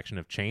satisfaction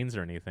of chains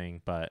or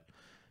anything, but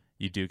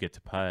you do get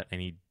to putt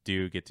and you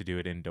do get to do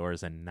it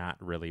indoors and not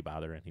really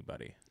bother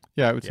anybody.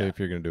 Yeah, I would say if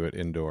you're going to do it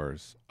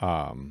indoors,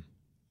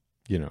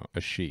 you know,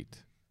 a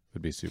sheet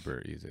would be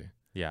super easy.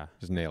 Yeah.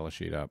 Just nail a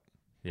sheet up.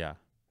 Yeah.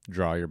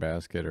 Draw your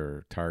basket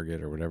or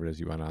target or whatever it is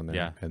you want on there.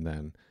 Yeah. And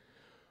then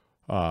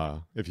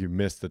if you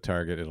miss the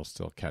target, it'll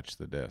still catch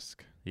the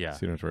disc. Yeah. So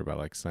you don't have to worry about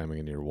like slamming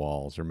into your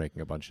walls or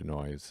making a bunch of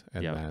noise,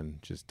 and then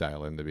just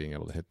dial into being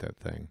able to hit that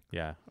thing.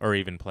 Yeah. Or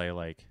even play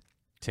like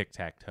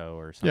tic-tac-toe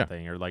or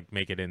something, or like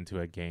make it into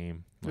a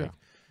game. Like,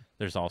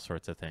 there's all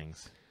sorts of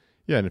things.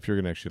 Yeah, and if you're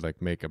going to actually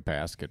like make a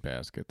basket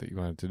that you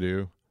wanted to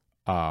do,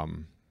 I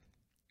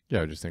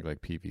would just think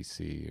like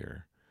PVC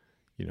or,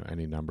 you know,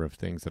 any number of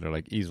things that are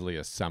like easily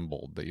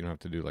assembled that you don't have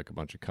to do like a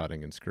bunch of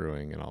cutting and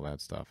screwing and all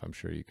that stuff. I'm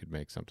sure you could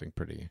make something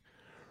pretty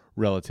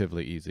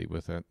relatively easy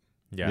with it.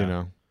 Yeah. You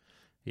know?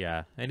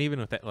 Yeah. And even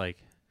with that, like,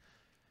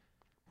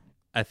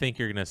 I think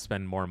you're going to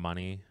spend more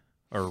money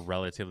or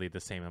relatively the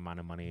same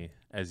amount of money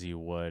as you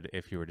would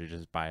if you were to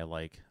just buy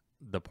like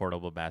the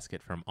portable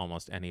basket from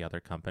almost any other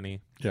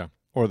company. Yeah.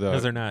 Or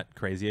because they're not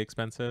crazy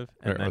expensive.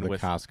 And or the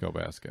Costco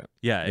basket.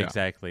 Yeah,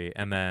 exactly.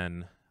 And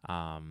then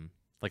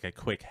like a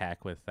quick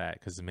hack with that,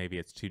 because maybe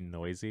it's too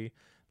noisy,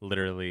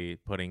 literally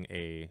putting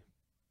a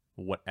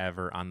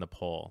whatever on the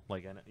pole.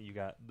 Like you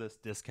got this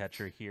disc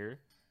catcher here,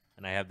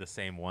 and I have the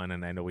same one,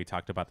 and I know we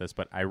talked about this,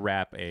 but I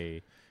wrap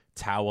a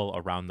towel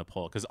around the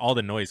pole because all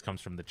the noise comes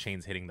from the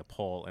chains hitting the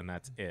pole, and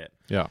that's it.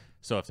 Yeah.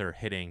 So if they're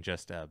hitting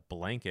just a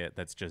blanket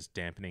that's just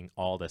dampening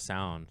all the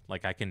sound,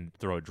 like I can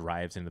throw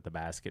drives into the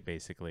basket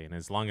basically, and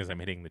as long as I'm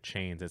hitting the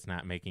chains, it's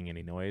not making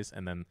any noise,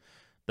 and then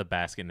the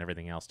basket and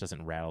everything else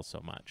doesn't rattle so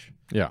much.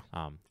 Yeah.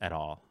 At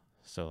all.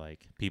 So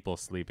like people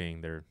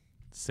sleeping, they're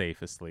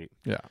safe asleep.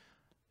 Yeah.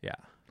 Yeah.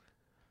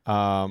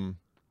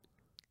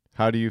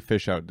 How do you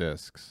fish out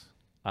discs?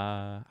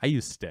 I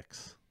use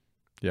sticks.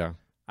 Yeah.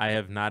 I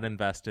have not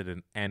invested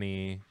in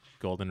any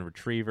golden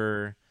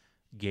retriever,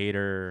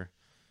 gator,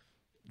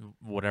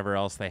 whatever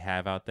else they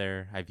have out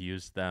there. I've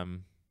used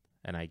them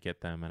and I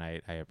get them and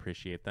I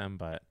appreciate them,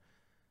 but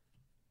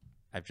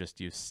I've just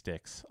used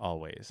sticks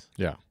always.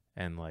 Yeah.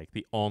 And like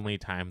the only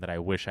time that I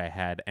wish I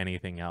had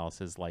anything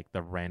else is like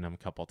the random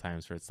couple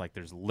times where it's like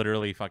there's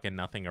literally fucking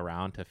nothing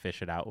around to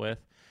fish it out with.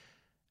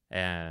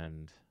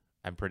 And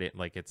I'm pretty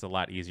like it's a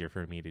lot easier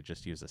for me to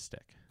just use a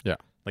stick. Yeah.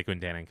 Like when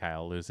Dan and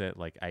Kyle lose it,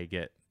 like I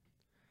get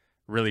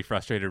really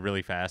frustrated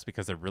really fast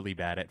because they're really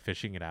bad at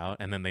fishing it out,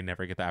 and then they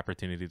never get the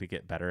opportunity to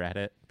get better at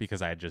it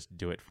because I just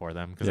do it for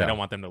them because I don't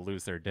want them to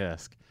lose their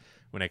disc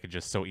when I could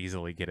just so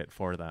easily get it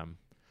for them.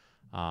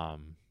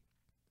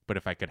 But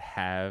if I could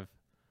have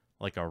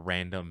like a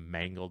random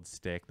mangled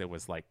stick that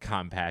was like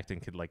compact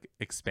and could like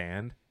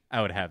expand,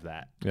 I would have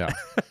that. Yeah.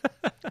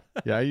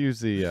 Yeah, I use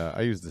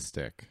the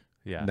stick.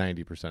 Yeah.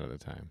 90% of the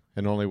time.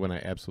 And only when I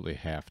absolutely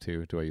have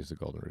to do I use the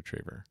golden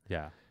retriever.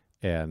 Yeah.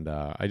 And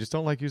I just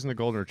don't like using the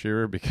golden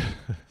retriever because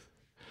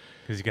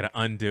you got to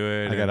undo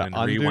it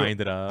and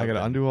rewind it up. I got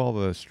to undo all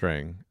the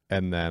string,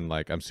 and then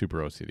like I'm super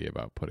OCD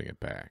about putting it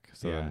back.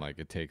 So then like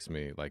it takes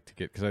me like to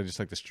get, because I just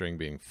like the string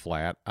being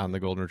flat on the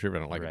golden retriever. I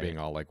don't like it being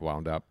all like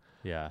wound up.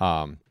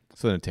 Yeah.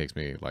 So then it takes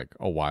me like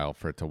a while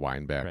for it to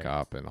wind back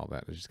up and all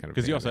that. It's just kind of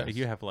because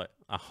you have like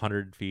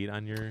 100 feet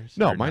on yours.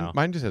 No,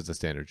 mine just has the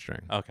standard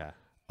string. Okay.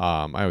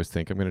 I always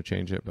think I'm going to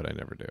change it, but I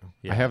never do.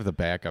 Yeah. I have the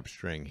backup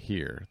string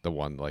here, the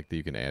one like that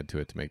you can add to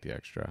it to make the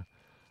extra.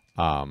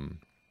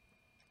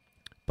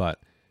 But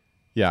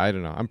yeah, I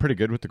don't know. I'm pretty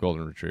good with the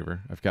golden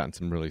retriever. I've gotten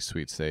some really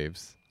sweet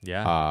saves.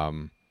 Yeah.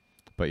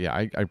 But yeah,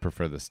 I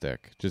prefer the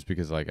stick just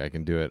because like I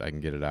can do it, I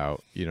can get it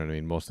out. You know what I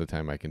mean? Most of the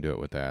time I can do it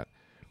with that.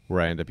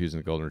 Where I end up using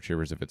the golden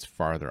retrievers if it's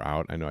farther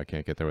out, I know I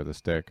can't get there with a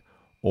stick,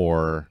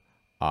 or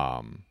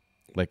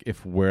like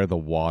if where the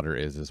water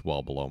is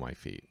well below my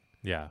feet.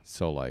 Yeah.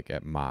 So like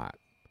at Mott,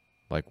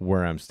 like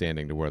where I'm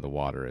standing to where the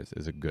water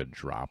is a good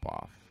drop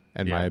off.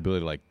 And my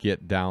ability to like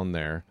get down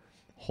there,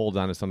 hold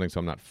on to something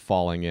so I'm not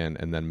falling in,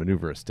 and then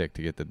maneuver a stick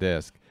to get the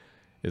disc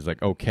is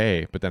like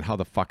okay, but then how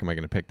the fuck am I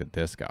going to pick the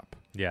disc up?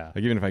 Yeah.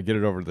 Like even if I get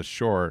it over the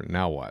shore,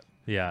 now what?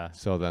 Yeah.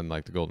 So then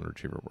like the golden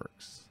retriever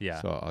works.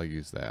 Yeah. So I'll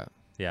use that.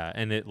 Yeah,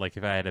 and it like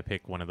if I had to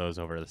pick one of those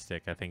over the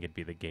stick, I think it'd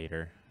be the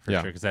gator for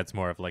sure, because that's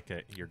more of like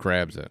your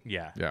grabs it.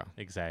 Yeah. Yeah.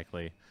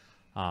 Exactly.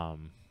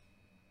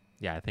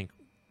 Yeah, I think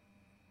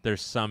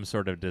there's some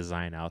sort of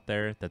design out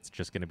there that's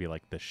just going to be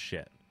like the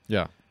shit.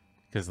 Yeah.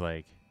 Because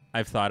like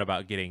I've thought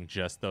about getting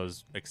just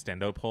those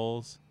extendo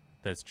poles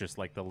that's just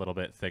like the little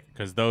bit thick,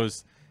 because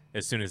those,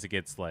 as soon as it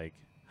gets like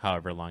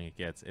however long it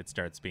gets, it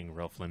starts being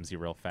real flimsy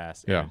real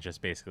fast, Yeah. and it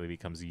just basically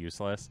becomes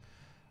useless.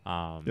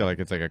 Yeah, like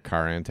it's like a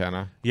car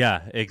antenna.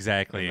 Yeah,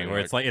 exactly. And then Where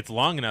it's like it's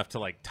long enough to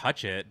like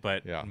touch it,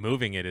 but Yeah.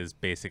 moving it is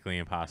basically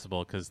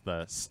impossible because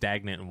the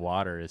stagnant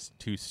water is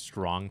too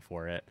strong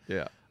for it.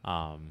 Yeah.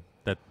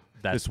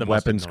 That's This the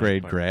most weapons annoying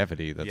grade part.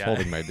 gravity that's Yeah.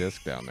 holding my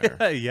disc down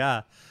there.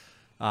 Yeah.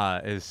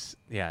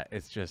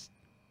 It's just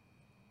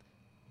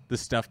the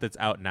stuff that's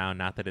out now.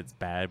 Not that it's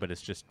bad, but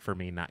it's just for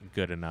me not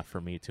good enough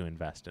for me to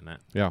invest in it.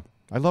 Yeah.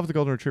 I love the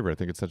Golden Retriever. I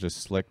think it's such a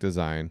slick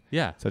design.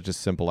 Yeah. Such a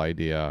simple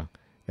idea.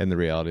 And the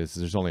reality is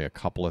there's only a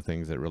couple of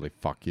things that really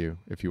fuck you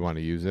if you want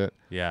to use it.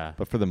 Yeah.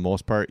 But for the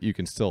most part, you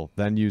can still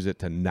then use it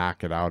to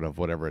knock it out of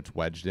whatever it's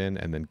wedged in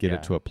and then get Yeah.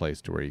 it to a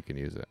place to where you can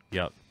use it.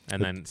 Yep.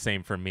 And then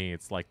same for me.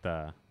 It's like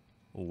the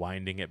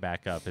winding it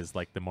back up is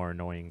like the more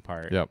annoying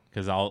part. Yep.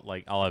 Because I'll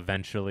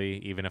eventually,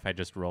 even if I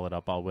just roll it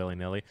up all willy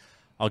nilly,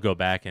 I'll go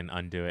back and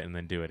undo it and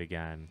then do it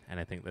again. And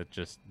I think that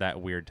just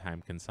that weird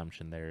time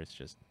consumption there is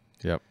just.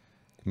 Yep.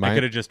 I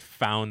could have just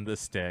found the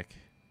stick,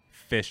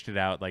 fished it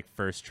out like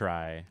first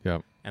try.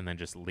 Yep. And then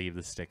just leave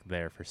the stick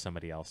there for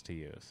somebody else to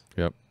use.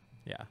 Yep.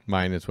 Yeah.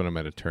 Mine is when I'm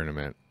at a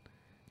tournament.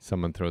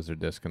 Someone throws their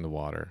disc in the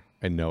water.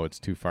 I know it's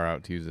too far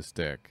out to use a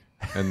stick.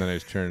 And then I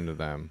just turn to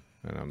them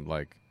and I'm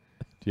like,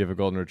 do you have a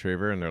Golden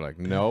Retriever? And they're like,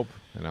 nope.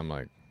 And I'm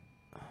like,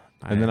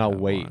 and then I'll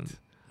wait.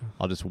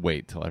 I'll just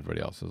wait till everybody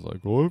else is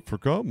like, oh, I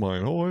forgot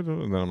mine. Oh, I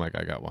don't. And then I'm like,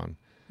 I got one.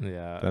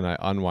 Yeah. Then I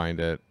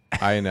unwind it.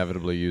 I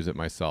inevitably use it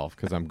myself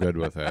because I'm good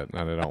with it.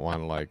 And I don't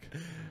want to like.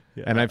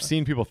 Yeah. And I've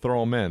seen people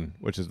throw them in,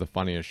 which is the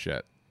funniest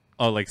shit.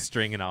 Oh, like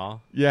string and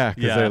all? Yeah,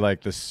 because they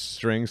like the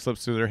string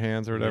slips through their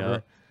hands or whatever. Yeah.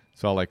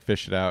 So I'll like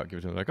fish it out, give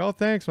it to them, like, oh,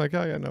 thanks. I'm like,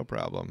 oh, yeah, no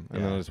problem.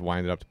 And then I'll just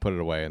wind it up to put it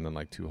away. And then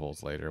like 2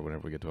 holes later,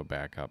 whenever we get to a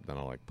backup, then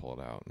I'll like pull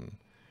it out and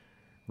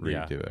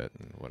redo it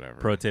and whatever.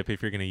 Pro tip,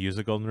 if you're going to use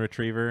a Golden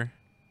Retriever,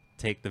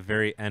 take the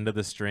very end of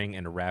the string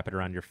and wrap it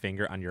around your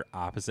finger on your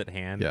opposite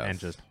hand and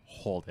just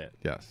hold it.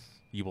 Yes.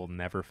 You will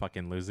never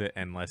fucking lose it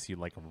unless you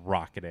like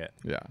rocket it.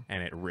 Yeah.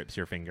 And it rips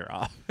your finger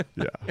off.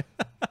 Yeah.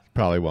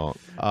 Probably won't.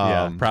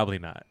 Yeah, probably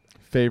not.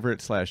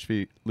 Favorite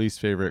 / least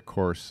favorite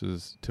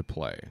courses to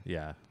play.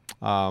 Yeah.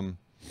 I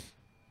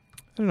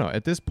don't know.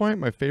 At this point,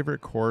 my favorite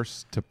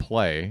course to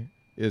play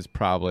is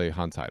probably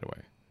Hunt's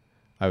Hideaway.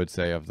 I would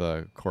say of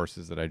the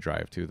courses that I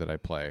drive to that I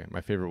play,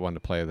 my favorite one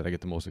to play that I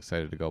get the most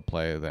excited to go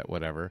play that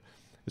whatever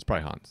is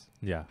probably Hunt's.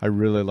 Yeah. I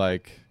really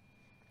like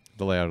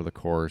the layout of the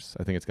course.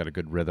 I think it's got a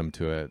good rhythm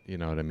to it. You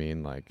know what I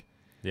mean? Like,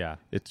 yeah,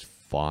 it's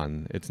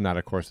fun. It's not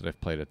a course that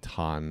I've played a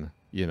ton,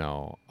 you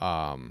know.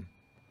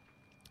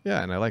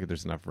 Yeah, and I like it.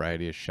 There's enough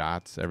variety of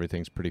shots.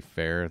 Everything's pretty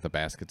fair. The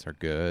baskets are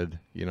good.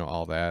 You know,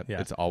 all that.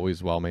 Yeah. It's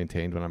always well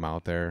maintained when I'm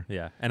out there.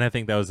 Yeah, and I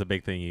think that was the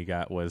big thing you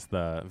got was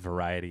the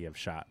variety of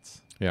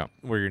shots. Yeah.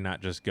 Where you're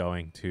not just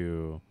going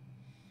to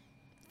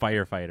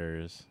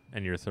firefighters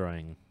and you're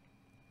throwing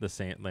the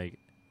same, like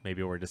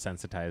maybe we're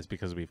desensitized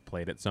because we've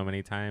played it so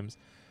many times,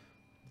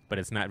 but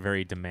it's not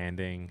very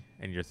demanding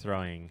and you're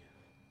throwing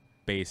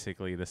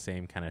basically the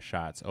same kind of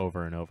shots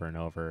over and over and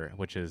over,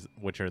 which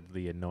are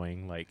the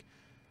annoying like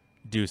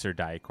deuce or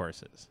die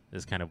courses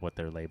is kind of what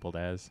they're labeled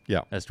as.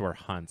 Yeah. As to where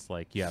Hunts,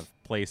 like you have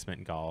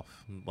placement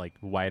golf, like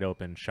wide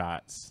open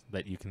shots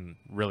that you can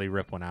really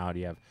rip one out.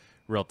 You have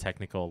real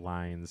technical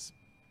lines.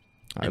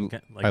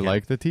 I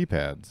like the tee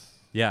pads.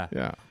 Yeah.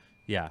 Yeah.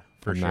 Yeah,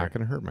 for I'm sure. not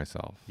going to hurt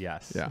myself.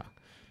 Yes. Yeah.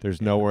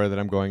 There's nowhere that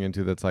I'm going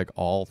into that's like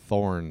all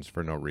thorns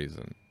for no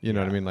reason. You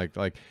know what I mean?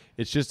 Like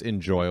it's just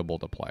enjoyable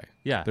to play.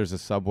 Yeah. There's a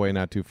Subway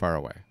not too far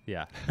away.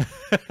 Yeah.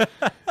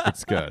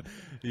 It's good.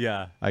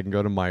 Yeah. I can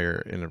go to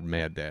Meijer in a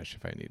mad dash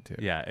if I need to.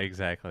 Yeah,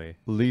 exactly.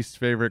 Least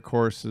favorite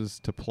courses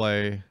to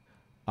play.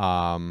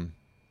 I'm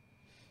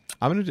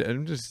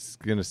just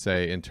gonna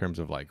say in terms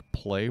of like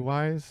play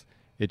wise,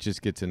 it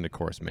just gets into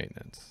course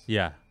maintenance.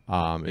 Yeah.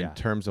 In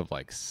terms of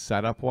like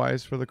setup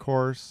wise for the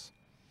course,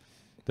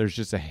 there's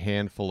just a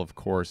handful of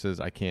courses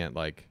I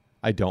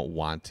don't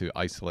want to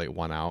isolate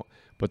one out,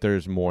 but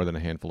there's more than a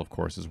handful of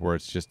courses where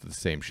it's just the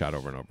same shot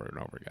over and over and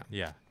over again.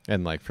 Yeah.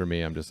 And like for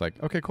me, I'm just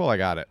like, okay, cool, I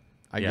got it.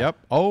 Yeah. Yep.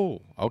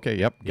 Oh, okay.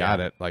 Yep. Got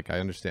Yeah. it. Like I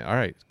understand. All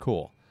right.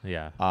 Cool.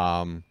 Yeah.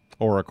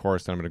 Or a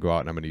course that I'm going to go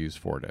out and I'm going to use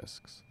 4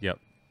 discs. Yep.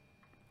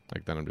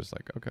 Like then I'm just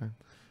like, okay.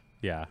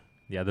 Yeah.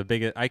 Yeah. The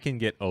biggest I can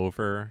get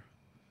over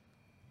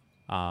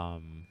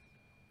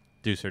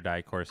deuce or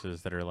die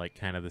courses that are like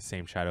kind of the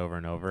same shot over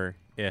and over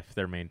if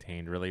they're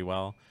maintained really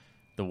well.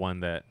 The one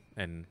that,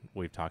 and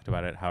we've talked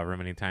about it however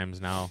many times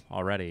now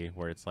already,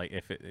 where it's like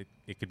if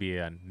it could be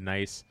a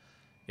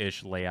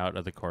nice-ish layout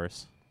of the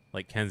course,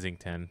 like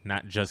Kensington,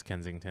 not just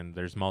Kensington.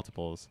 There's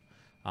multiples,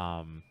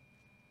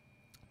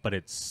 but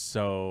it's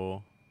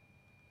so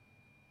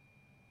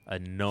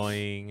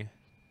annoying,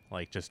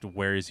 like just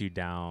wears you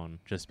down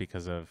just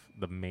because of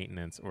the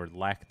maintenance or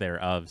lack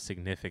thereof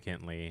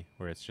significantly,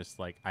 where it's just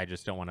like I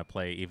just don't want to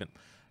play. Even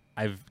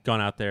I've gone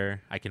out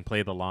there, I can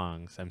play the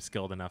longs, I'm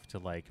skilled enough to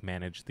like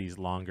manage these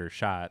longer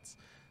shots,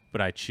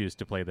 but I choose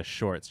to play the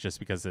shorts just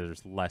because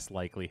there's less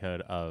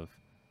likelihood of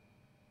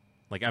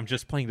like I'm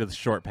just playing to the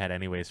short pad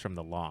anyways from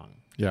the long.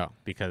 Yeah.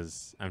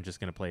 Because I'm just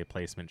going to play a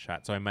placement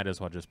shot. So I might as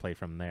well just play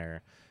from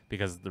there,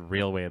 because the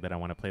real way that I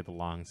want to play the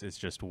longs is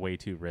just way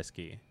too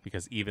risky,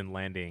 because even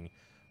landing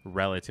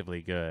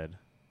relatively good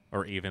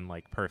or even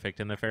like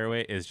perfect in the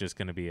fairway is just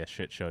going to be a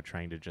shit show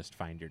trying to just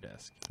find your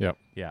disc. Yep.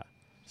 Yeah.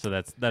 So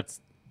that's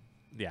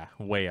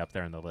way up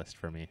there on the list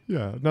for me.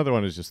 Yeah. Another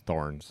one is just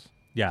thorns.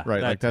 Yeah.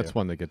 Right. Like that's too.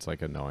 one that gets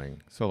like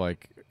annoying. So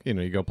like, you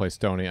know, you go play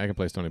Stony. I can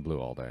play Stony Blue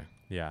all day.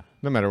 Yeah.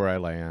 No matter where I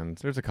land,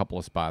 there's a couple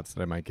of spots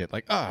that I might get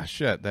like, ah,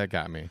 shit, that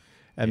got me.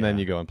 And then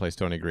you go and play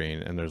Stony Green,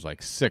 and there's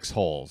like 6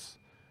 holes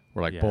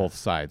where like both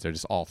sides are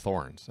just all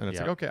thorns. And it's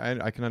like, okay,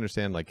 I can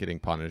understand like getting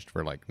punished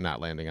for like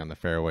not landing on the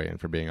fairway and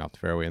for being off the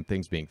fairway and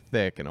things being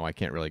thick and, oh, I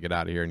can't really get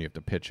out of here and you have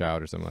to pitch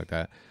out or something like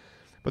that.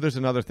 But there's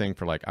another thing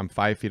for like, I'm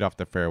 5 feet off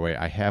the fairway.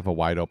 I have a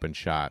wide open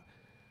shot.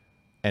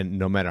 And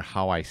no matter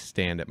how I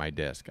stand at my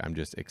disc, I'm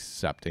just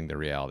accepting the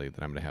reality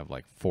that I'm going to have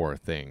like 4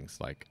 things,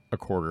 like a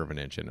quarter of an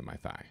inch into my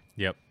thigh.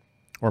 Yep.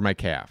 Or my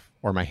calf,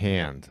 or my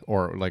hand,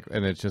 or like,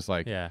 and it's just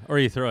like, yeah. Or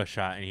you throw a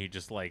shot and you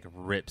just like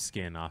rip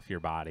skin off your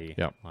body.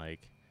 Yep.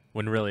 Like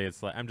when really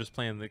it's like I'm just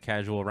playing the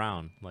casual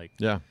round. Like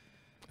yeah,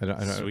 I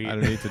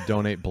don't need to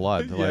donate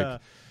blood.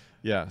 Like,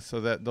 yeah. So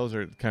those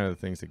are kind of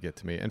the things that get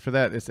to me. And for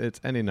that,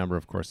 it's any number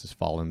of courses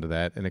fall into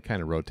that, and it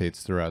kind of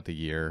rotates throughout the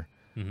year.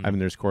 Mm-hmm. I mean,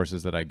 there's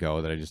courses that I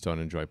go that I just don't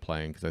enjoy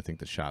playing because I think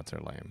the shots are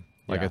lame.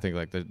 Like I think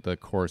like the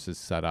course is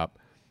set up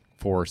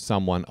for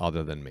someone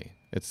other than me.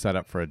 It's set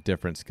up for a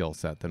different skill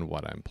set than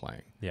what I'm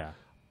playing. Yeah.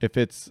 If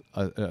it's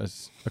a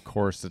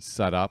course that's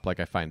set up,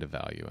 like I find a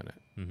value in it.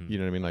 Mm-hmm. You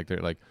know what I mean? Like they're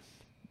like,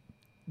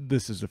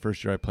 this is the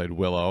first year I played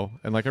Willow,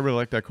 and like I really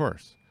like that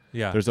course.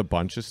 Yeah. There's a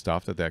bunch of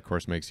stuff that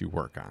course makes you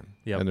work on.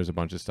 Yep. And there's a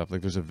bunch of stuff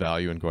like there's a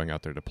value in going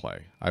out there to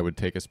play. I would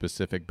take a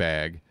specific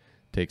bag,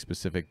 take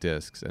specific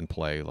discs, and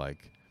play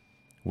like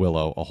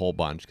Willow a whole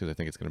bunch because I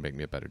think it's going to make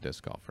me a better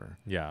disc golfer.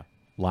 Yeah.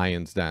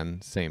 Lion's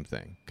Den, same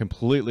thing.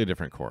 Completely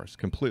different course,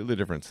 completely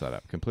different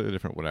setup, completely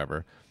different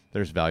whatever.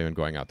 There's value in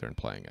going out there and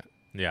playing it.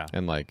 Yeah.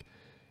 And like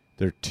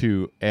they're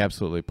 2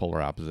 absolutely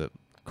polar opposite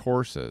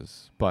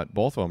courses, but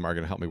both of them are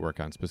going to help me work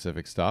on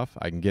specific stuff.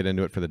 I can get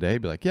into it for the day,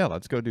 be like, yeah,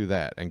 let's go do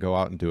that, and go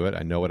out and do it.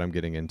 I know what I'm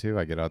getting into.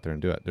 I get out there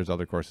and do it. There's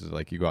other courses that,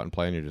 like you go out and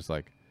play and you're just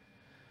like,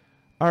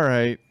 all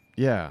right,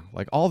 yeah,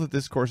 like all that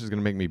this course is going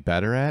to make me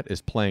better at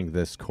is playing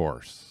this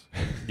course.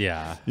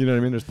 Yeah. You know what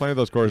I mean? There's plenty of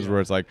those courses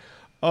where it's like,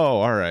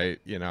 oh, all right,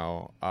 you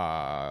know,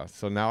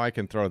 so now I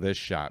can throw this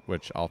shot,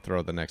 which I'll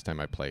throw the next time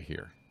I play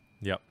here.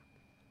 Yep.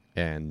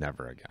 And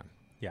never again.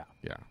 Yeah.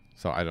 Yeah.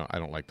 So I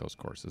don't like those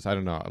courses. I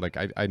don't know. Like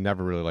I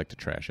never really like to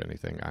trash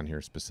anything on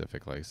here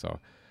specifically. So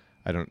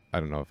I don't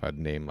know if I'd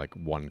name like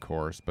one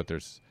course, but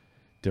there's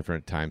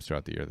different times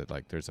throughout the year that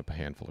like there's a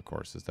handful of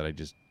courses that I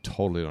just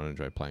totally don't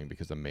enjoy playing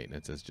because the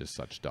maintenance is just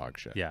such dog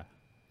shit. Yeah.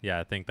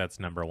 Yeah, I think that's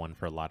number 1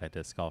 for a lot of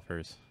disc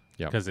golfers.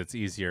 Yeah. Because it's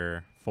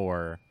easier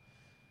for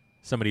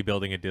somebody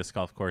building a disc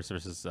golf course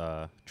versus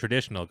a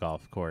traditional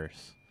golf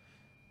course.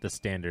 The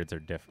standards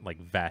are like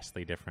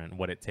vastly different.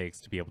 What it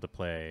takes to be able to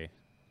play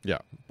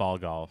ball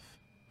golf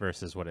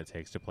versus what it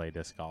takes to play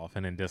disc golf.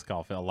 And in disc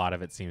golf, a lot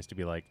of it seems to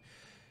be like,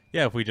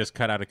 yeah, if we just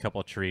cut out a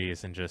couple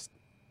trees and just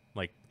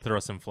like throw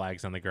some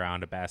flags on the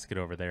ground, a basket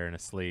over there and a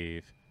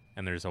sleeve,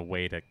 and there's a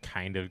way to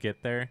kind of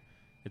get there,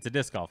 it's a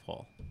disc golf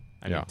hole.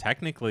 I mean,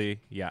 technically,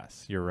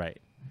 yes, you're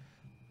right.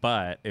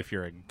 But if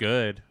you're a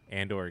good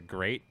and or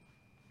great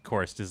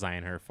course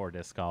designer for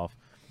disc golf,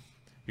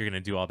 you're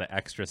going to do all the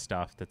extra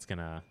stuff that's going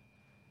to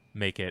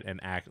make it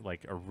an act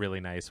like a really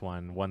nice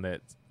one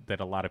that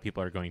a lot of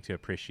people are going to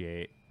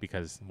appreciate,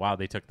 because wow,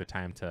 they took the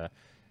time to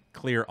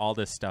clear all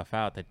this stuff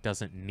out that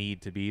doesn't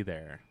need to be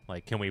there.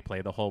 Like, can we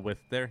play the whole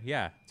width there?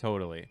 Yeah,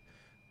 totally.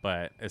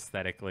 But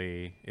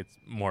aesthetically, it's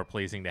more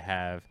pleasing to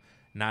have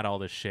not all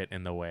this shit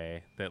in the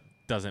way that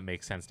doesn't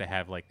make sense to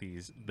have, like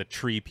the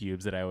tree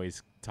pubes that I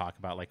always talk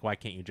about. Like, why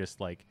can't you just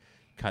like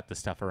cut the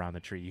stuff around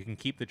the tree? You can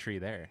keep the tree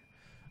there.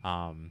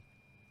 And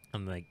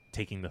like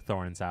taking the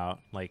thorns out,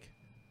 like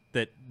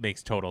that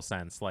makes total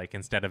sense. Like,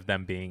 instead of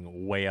them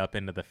being way up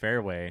into the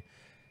fairway,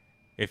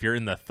 if you're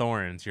in the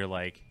thorns, you're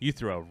like, you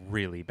threw a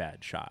really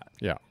bad shot.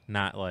 Yeah.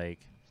 Not like,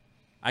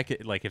 I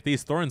could, like, if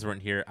these thorns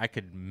weren't here, I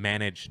could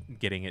manage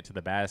getting it to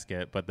the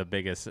basket, but the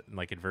biggest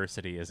like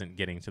adversity isn't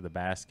getting to the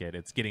basket.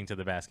 It's getting to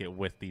the basket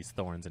with these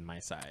thorns in my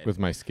side. With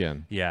my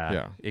skin.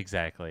 Yeah.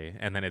 Exactly.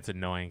 And then it's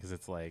annoying because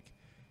it's like,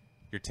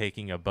 you're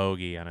taking a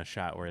bogey on a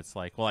shot where it's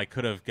like, well, I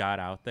could have got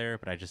out there,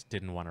 but I just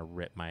didn't want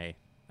to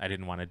I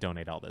didn't want to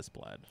donate all this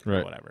blood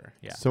or whatever.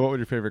 Yeah. So what would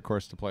your favorite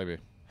course to play be?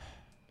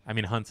 I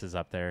mean, Hunts is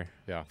up there.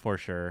 Yeah. For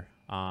sure.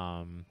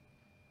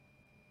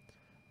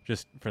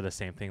 Just for the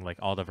same thing, like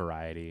all the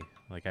variety.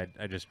 Like I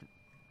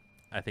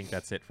think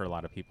that's it for a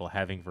lot of people,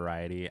 having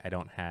variety. I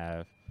don't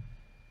have,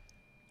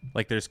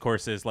 like, there's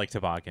courses like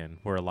Toboggan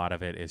where a lot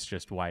of it is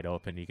just wide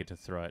open. You get to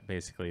throw it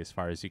basically as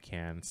far as you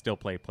can. Still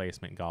play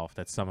placement golf.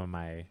 That's some of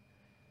my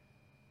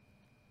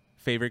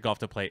favorite golf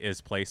to play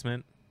is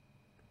placement,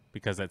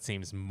 because that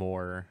seems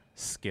more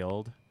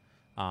skilled.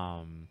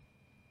 And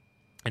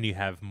you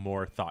have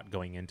more thought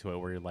going into it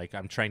where you're like,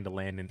 I'm trying to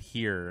land in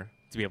here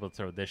to be able to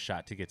throw this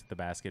shot to get to the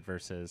basket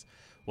versus,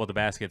 well, the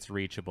basket's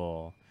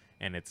reachable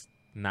and it's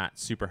not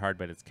super hard,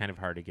 but it's kind of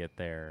hard to get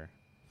there.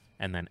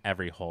 And then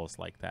every hole's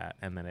like that.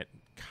 And then it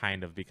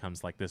kind of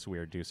becomes like this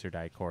weird deuce or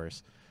die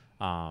course.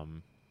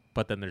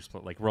 But then there's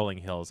like Rolling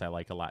Hills I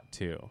like a lot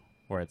too,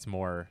 where it's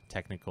more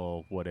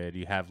technical, wooded.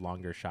 You have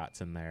longer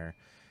shots in there.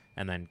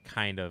 And then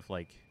kind of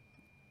like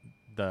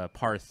the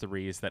par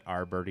threes that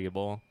are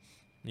birdieable,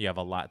 you have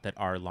a lot that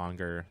are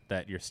longer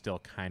that you're still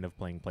kind of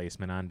playing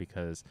placement on,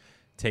 because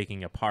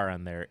taking a par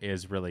on there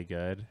is really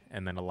good.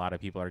 And then a lot of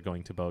people are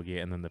going to bogey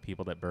it. And then the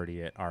people that birdie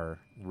it are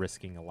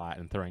risking a lot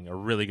and throwing a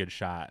really good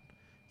shot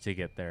to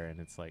get there. And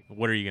it's like,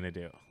 what are you going to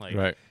do? Like,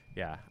 right.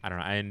 Yeah, I don't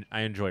know.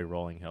 I enjoy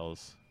Rolling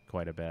Hills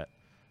quite a bit.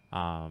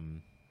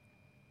 And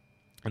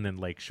then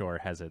Lakeshore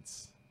has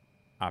its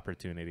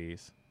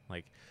opportunities.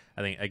 Like,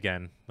 I think,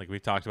 again, like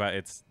we've talked about,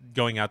 it's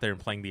going out there and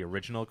playing the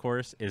original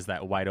course is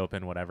that wide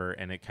open whatever,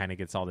 and it kind of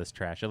gets all this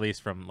trash, at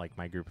least from like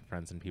my group of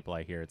friends and people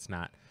I hear. It's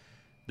not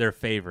their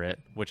favorite,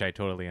 which I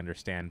totally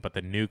understand, but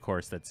the new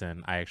course that's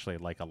in, I actually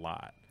like a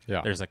lot.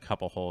 Yeah. There's a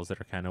couple holes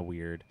that are kind of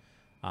weird.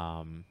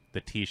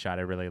 The tee shot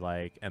I really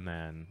like, and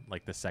then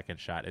like the second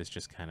shot is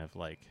just kind of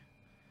like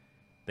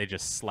they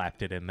just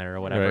slapped it in there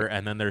or whatever. Right.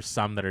 And then there's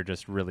some that are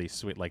just really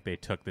sweet, like they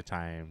took the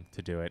time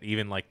to do it.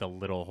 Even like the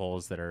little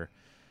holes that are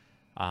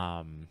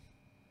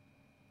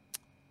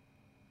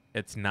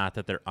it's not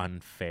that they're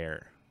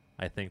unfair.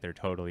 I think they're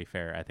totally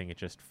fair. I think it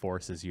just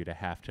forces you to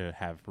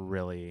have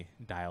really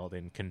dialed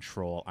in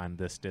control on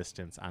this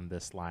distance, on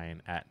this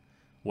line, at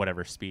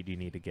whatever speed you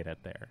need to get it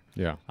there.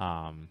 Yeah.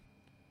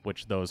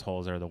 Which those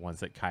holes are the ones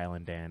that Kyle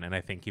and Dan, and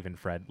I think even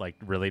Fred, like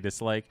really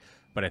dislike,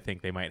 but I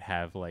think they might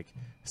have like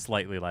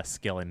slightly less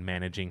skill in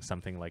managing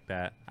something like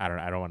that. I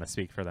don't want to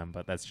speak for them,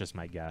 but that's just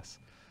my guess.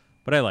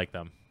 But I like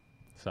them.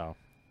 So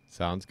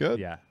sounds good.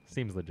 Yeah,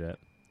 seems legit.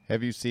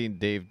 Have you seen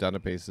Dave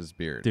Dunapace's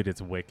beard? Dude,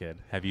 it's wicked.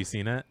 Have you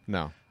seen it?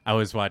 No. I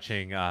was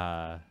watching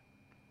the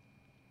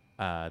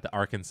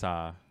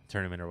Arkansas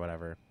tournament or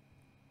whatever,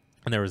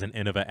 and there was an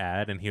Innova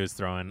ad, and he was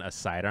throwing a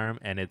sidearm,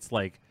 and it's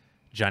like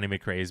Johnny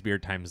McRae's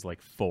beard times like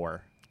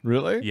 4.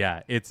 Really?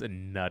 Yeah, it's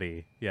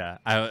nutty. Yeah,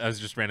 I was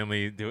just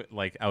randomly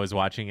I was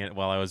watching it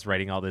while I was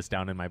writing all this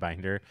down in my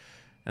binder,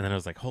 and then I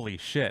was like, "Holy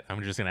shit!"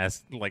 I'm just gonna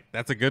ask. Like,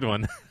 that's a good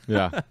one.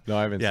 Yeah. No,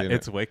 I haven't seen it. Yeah,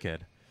 it's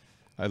wicked.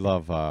 I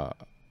love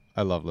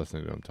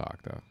listening to him talk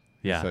though.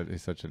 Yeah,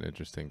 he's such an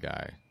interesting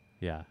guy.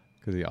 Yeah,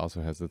 because he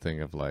also has the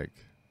thing of like,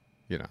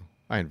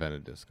 I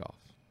invented disc golf.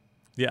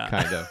 Yeah,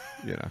 kind of.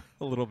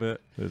 A little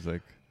bit. There's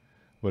like,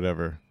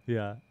 whatever.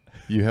 Yeah.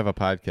 You have a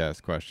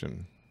podcast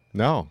question?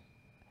 No.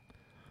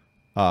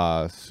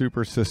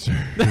 Super Sisters.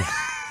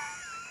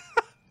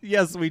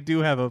 Yes, we do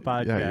have a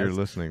podcast. Yeah, you're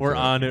listening. We're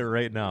on it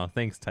right now.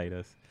 Thanks,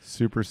 Titus.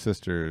 Super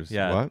Sisters.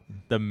 Yeah. What?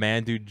 The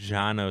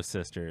Mandujano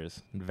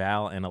sisters,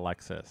 Val and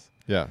Alexis.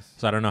 Yes.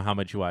 So I don't know how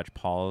much you watch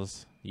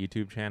Paul's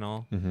YouTube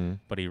channel, mm-hmm.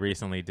 but he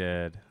recently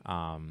did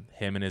him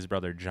and his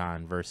brother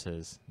John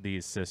versus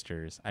these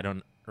sisters. I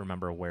don't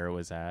remember where it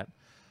was at,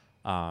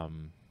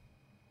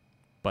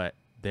 but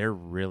they're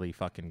really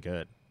fucking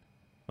good.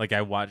 Like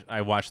I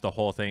watched the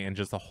whole thing, and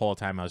just the whole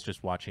time I was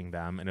just watching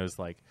them, and it was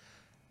like,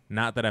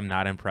 not that I'm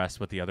not impressed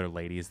with the other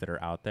ladies that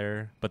are out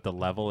there, but the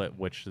level at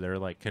which they're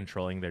like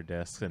controlling their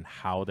discs and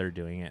how they're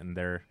doing it and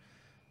their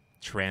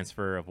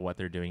transfer of what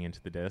they're doing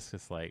into the disc,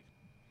 it's like,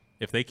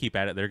 if they keep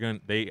at it,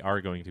 they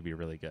are going to be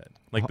really good.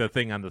 Like the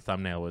thing on the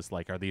thumbnail was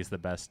like, are these the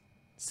best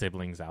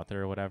siblings out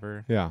there or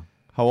whatever? Yeah.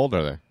 How old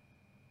are they?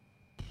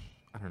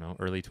 I don't know,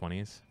 early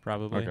 20s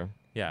probably. Okay.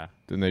 Yeah.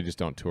 Then they just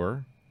don't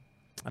tour?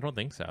 I don't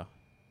think so.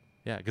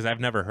 Yeah, because I've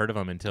never heard of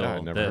them until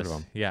I've never heard of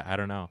them. Yeah, I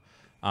don't know.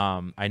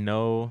 I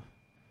know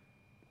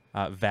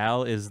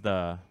Val is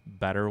the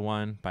better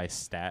one by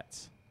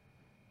stats.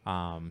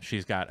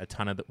 She's got a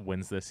ton of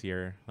wins this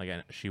year. Like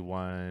she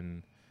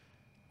won,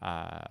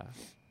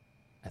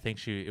 I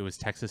think it was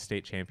Texas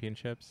State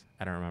Championships.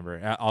 I don't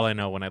remember. All I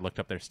know when I looked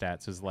up their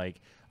stats was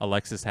like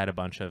Alexis had a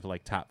bunch of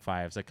like top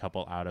fives, a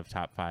couple out of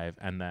top 5,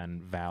 and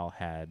then Val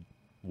had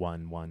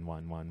 1, 1,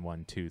 1, 1,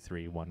 1, 2,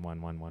 3, 1,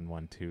 1, 1, 1,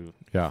 1, 2,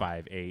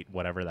 5, 8,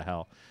 whatever the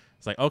hell.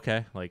 It's like,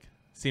 okay, like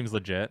seems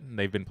legit.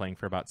 They've been playing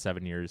for about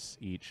 7 years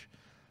each.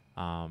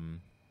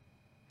 And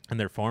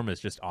their form is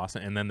just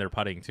awesome. And then their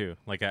putting too.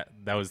 Like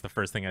that was the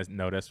first thing I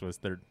noticed was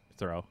their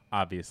throw,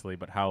 obviously,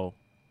 but how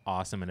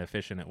awesome and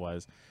efficient it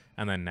was.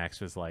 And then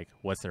next was like,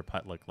 what's their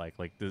putt look like?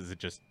 Like, does it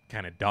just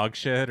kind of dog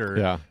shit,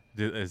 or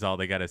is all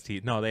they got is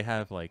teeth? No, they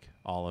have like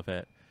all of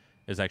it.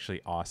 It was actually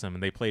awesome.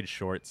 And they played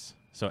shorts,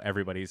 so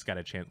everybody's got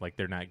a chance. Like,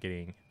 they're not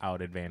getting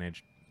out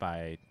advantaged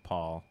by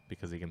Paul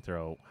because he can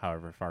throw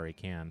however far he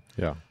can.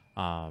 Yeah.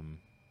 And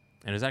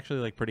it was actually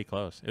like pretty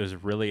close. It was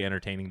really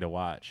entertaining to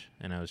watch,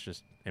 and I was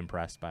just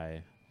impressed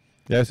by.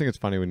 Yeah, I think it's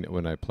funny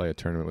when I play a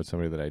tournament with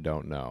somebody that I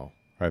don't know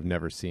or I've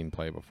never seen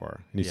play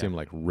before, and you see him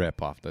like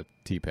rip off the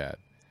tee pad.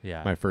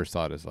 Yeah. My first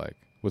thought is like,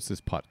 what's this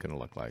putt gonna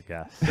look like?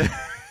 Yes.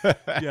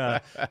 Yeah,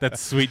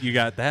 that's sweet. You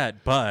got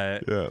that,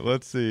 but yeah,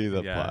 let's see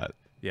the putt.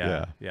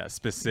 Yeah.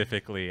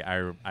 Specifically,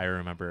 I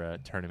remember a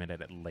tournament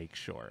at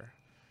Lakeshore,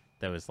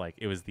 that was like,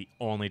 it was the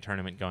only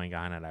tournament going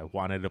on, and I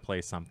wanted to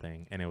play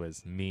something, and it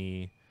was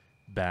me,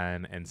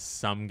 Ben, and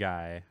some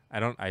guy.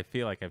 I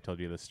feel like I've told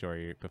you this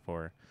story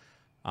before.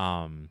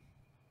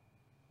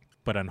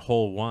 But on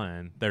hole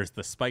 1, there's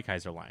the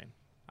Spikeheiser line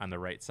on the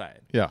right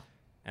side. Yeah.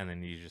 And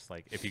then you just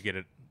like, if you get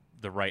it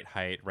the right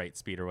height, right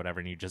speed or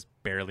whatever, and you just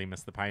barely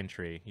miss the pine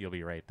tree, you'll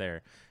be right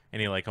there.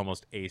 And he like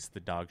almost aced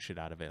the dog shit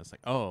out of it. It's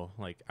like, oh,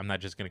 like I'm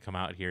not just going to come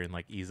out here and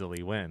like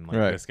easily win.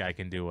 Like this guy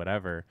can do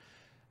whatever.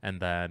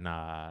 And then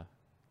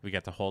we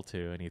got to hole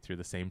 2 and he threw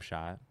the same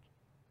shot.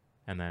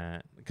 And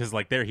then, because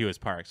like there he was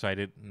parked, so I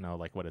didn't know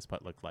like what his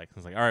putt looked like. I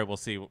was like, all right, we'll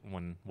see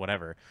when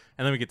whatever.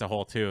 And then we get to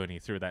hole 2, and he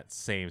threw that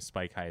same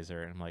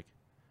Spikeheiser, and I'm like,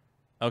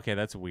 okay,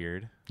 that's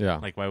weird. Yeah.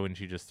 Like, why wouldn't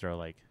you just throw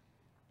like,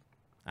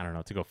 I don't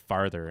know, to go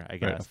farther? I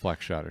guess a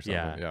flex shot or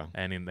something. Yeah.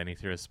 And then he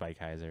threw a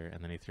Spikeheiser,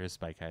 and then he threw a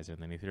Spikeheiser,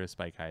 and then he threw a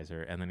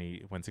Spikeheiser, and then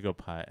he went to go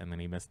putt, and then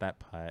he missed that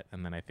putt,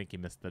 and then I think he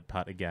missed the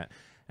putt again,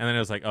 and then it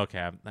was like,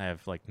 okay, I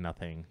have like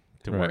nothing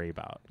to worry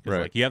about.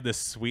 Like you have this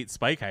sweet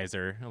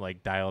Spikeheiser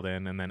like dialed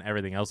in, and then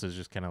everything else is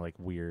just kind of like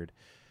weird.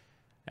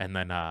 And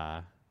then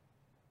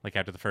like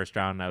after the first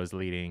round I was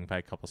leading by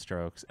a couple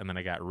strokes, and then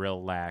I got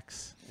real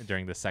lax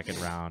during the second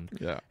round.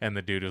 And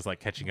the dude was like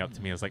catching up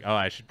to me. I was like, oh,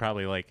 I should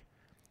probably like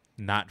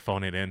not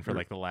phone it in for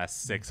like the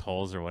last 6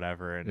 holes or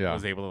whatever, and I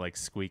was able to like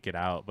squeak it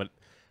out. But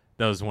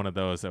that was one of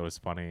those that was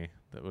funny.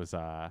 That was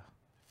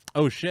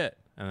oh shit.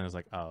 And I was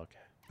like, oh, okay.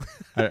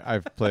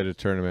 I've played a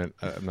tournament.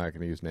 I'm not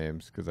going to use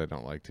names because I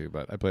don't like to,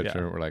 but I played a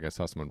tournament where like I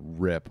saw someone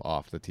rip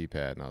off the tee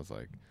pad, and I was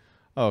like,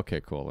 oh, okay,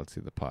 cool. Let's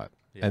see the putt.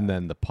 And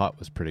then the putt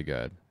was pretty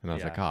good, and I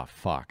was like, oh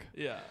fuck.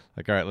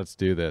 Like, all right, let's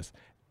do this.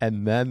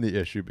 And then the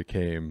issue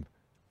became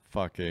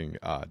fucking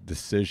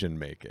decision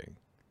making.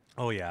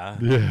 Oh yeah.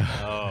 Yeah.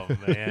 Oh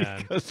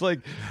man. Because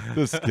like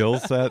the skill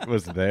set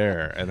was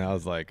there, and I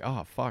was like,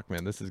 oh fuck,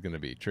 man, this is going to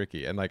be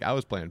tricky. And like I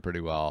was playing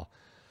pretty well.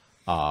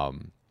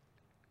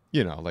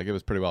 You know, like it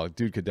was pretty well.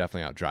 Dude could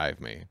definitely outdrive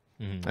me.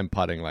 And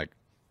putting, like,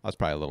 I was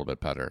probably a little bit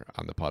better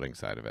on the putting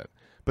side of it.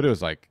 But it was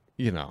like,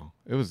 you know,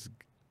 I was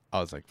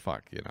like,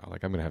 fuck, you know,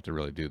 like I'm going to have to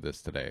really do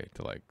this today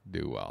to like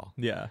do well.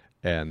 Yeah.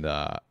 And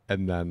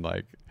then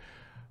like,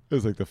 it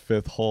was like the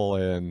 5th hole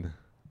in,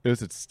 it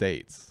was at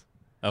States.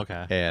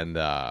 Okay. And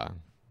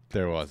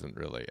there wasn't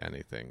really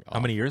anything. How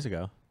many years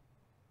ago?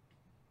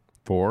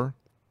 4.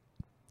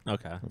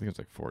 Okay. I think it was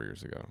like 4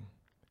 years ago.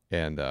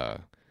 And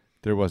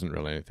there wasn't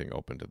really anything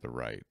open to the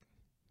right.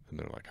 And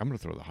they're like, I'm going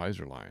to throw the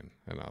Heiser line.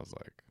 And I was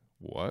like,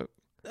 what?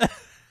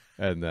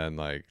 And then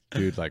like,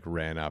 dude like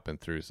ran up and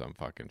threw some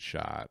fucking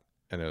shot.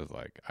 And it was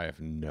like, I have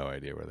no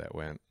idea where that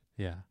went.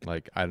 Yeah.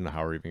 Like, I don't know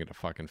how we're even going to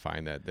fucking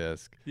find that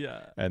disc.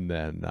 Yeah. And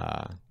then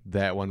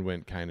that one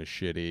went kind of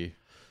shitty.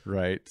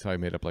 Right. So I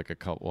made up like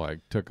I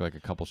took like a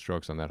couple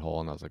strokes on that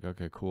hole, and I was like,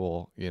 okay,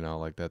 cool. You know,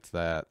 like that's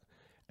that.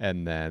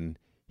 And then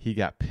he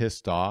got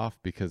pissed off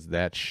because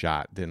that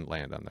shot didn't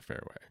land on the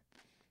fairway.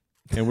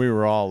 And we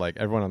were all like,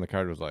 everyone on the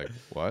card was like,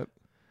 what?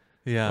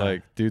 Yeah.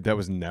 Like, dude, that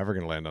was never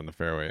going to land on the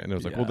fairway. And it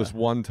was like, well, this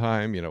one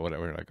time, you know,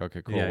 whatever. We're like,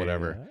 okay, cool,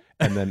 whatever.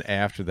 Yeah. And then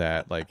after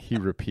that, like, he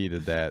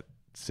repeated that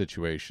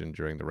situation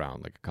during the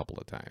round like a couple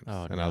of times.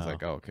 I was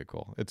like, oh, okay,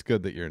 cool. It's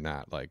good that you're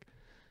not like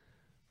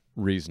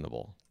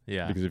reasonable.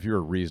 Yeah. Because if you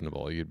were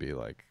reasonable, you'd be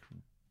like,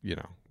 you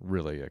know,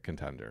 really a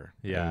contender.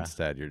 Yeah. And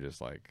instead, you're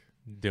just like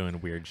doing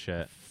weird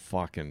shit.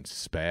 Fucking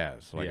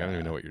spaz. Like, I don't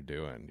even know what you're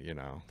doing, you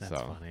know? That's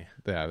funny.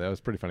 Yeah, that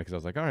was pretty funny because I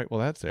was like, all right, well,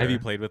 that's there. Have you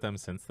played with them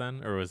since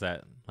then? Or was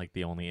that like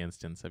the only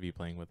instance of you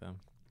playing with them?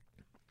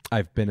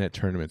 I've been at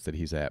tournaments that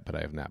he's at, but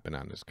I have not been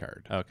on his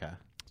card. Okay.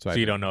 So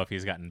you don't know if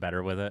he's gotten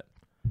better with it?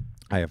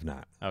 I have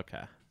not.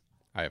 Okay.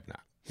 I have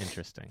not.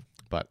 Interesting.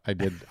 But I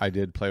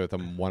did play with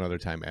him one other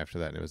time after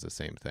that, and it was the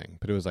same thing.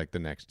 But it was like the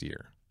next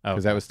year.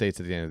 Because that was States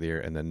at the end of the year,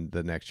 and then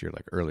the next year,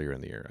 like earlier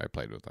in the year, I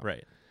played with him.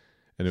 Right.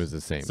 And it was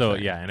the same So,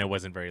 thing. yeah, and it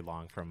wasn't very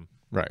long from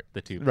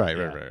the two. Right.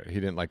 He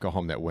didn't like go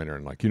home that winter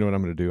and like, you know what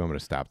I'm going to do? I'm going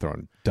to stop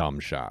throwing dumb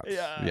shots.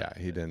 Yeah. Yeah,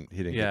 he didn't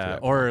get to Yeah, that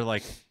or point.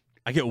 like,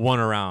 I get one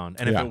around,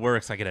 and if it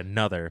works, I get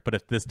another. But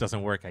if this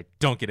doesn't work, I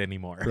don't get any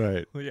more.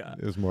 Right. Yeah.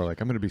 It was more like,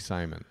 I'm going to be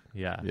Simon.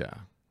 Yeah. Yeah.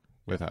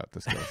 Without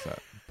the skill set.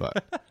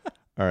 But,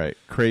 all right.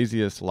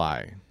 Craziest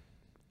lie.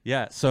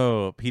 Yeah,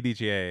 so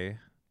PDGA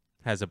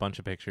has a bunch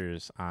of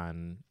pictures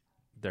on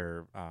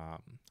their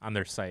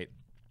site,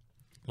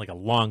 like a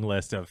long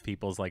list of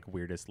people's like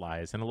weirdest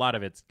lies, and a lot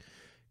of it's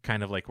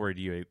kind of like where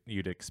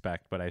you'd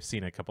expect, but I've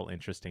seen a couple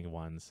interesting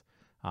ones.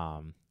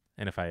 And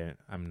if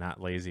I'm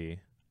not lazy,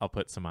 I'll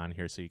put some on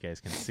here so you guys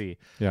can see.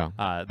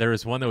 Yeah. There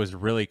was one that was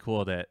really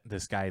cool that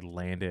this guy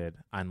landed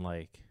on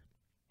like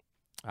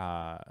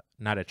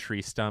not a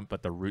tree stump,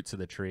 but the roots of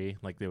the tree.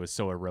 Like it was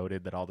so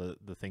eroded that all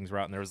the things were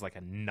out, and there was like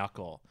a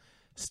knuckle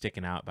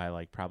sticking out by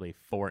like probably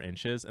 4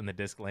 inches, and the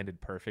disc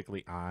landed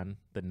perfectly on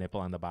the nipple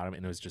on the bottom,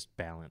 and it was just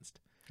balanced.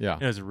 Yeah.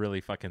 It was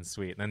really fucking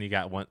sweet. And then you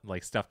got one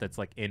like stuff that's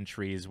like in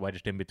trees,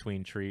 wedged in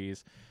between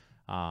trees.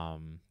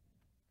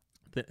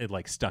 It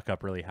like stuck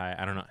up really high.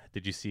 I don't know.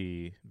 Did you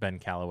see Ben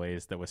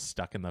Calloway's that was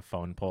stuck in the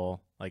phone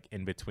pole, like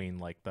in between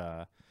like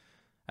I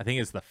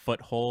think it's the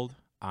foothold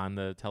on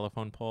the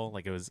telephone pole.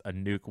 Like it was a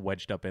nuke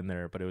wedged up in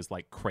there, but it was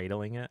like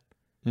cradling it.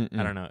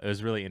 I don't know. It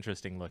was really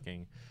interesting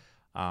looking.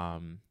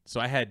 So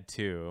I had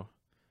two.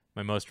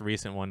 My most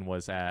recent one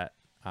was at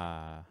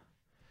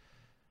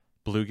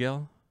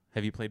Bluegill.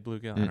 Have you played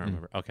Bluegill? I don't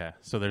remember. Okay.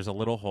 So there's a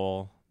little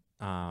hole,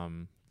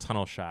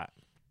 tunnel shot,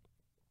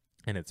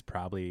 and it's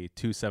probably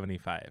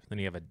 275. Then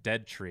you have a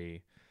dead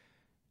tree,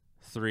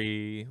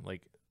 three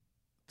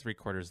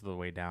quarters of the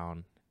way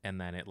down,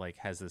 and then it like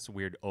has this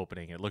weird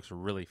opening. It looks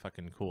really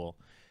fucking cool.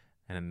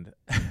 And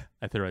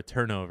I throw a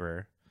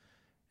turnover,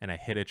 and I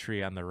hit a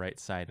tree on the right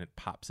side, and it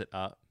pops it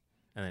up,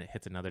 and then it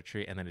hits another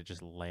tree, and then it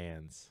just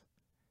lands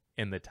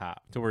in the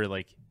top to where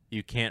like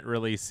you can't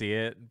really see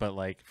it, but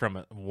like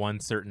from one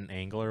certain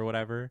angle or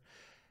whatever.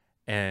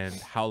 And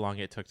how long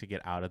it took to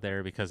get out of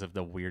there because of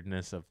the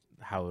weirdness of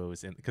how it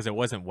was in, because it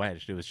wasn't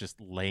wedged, it was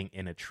just laying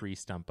in a tree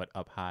stump but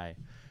up high.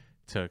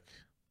 Took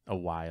a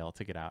while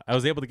to get out. I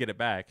was able to get it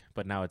back,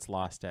 but now it's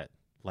lost at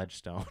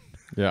Ledgestone.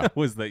 Yeah. That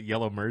was the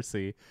Yellow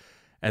Mercy.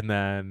 And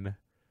then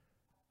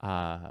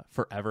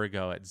forever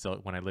ago at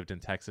when I lived in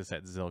Texas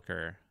at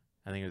Zilker,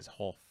 I think it was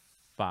hole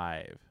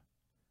 5.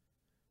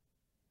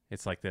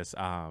 It's like this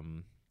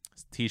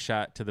tee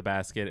shot to the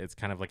basket. It's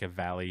kind of like a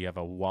valley. You have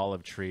a wall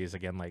of trees,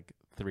 again, like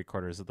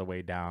 3/4 of the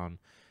way down.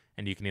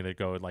 And you can either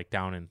go like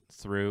down and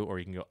through, or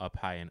you can go up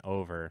high and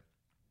over.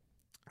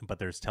 But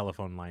there's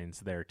telephone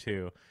lines there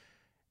too.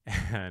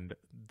 And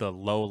the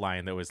low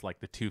line that was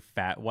like the 2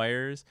 fat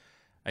wires,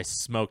 I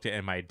smoked it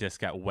and my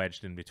disc got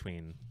wedged in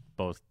between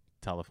both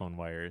telephone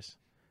wires.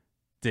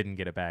 Didn't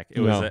get it back. It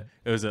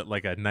was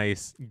like a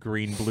nice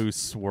green blue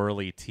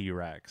swirly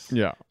T-Rex.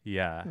 Yeah.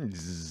 Yeah.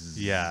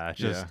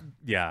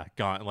 Yeah.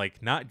 Gone.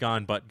 Like not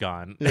gone, but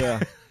gone. Yeah.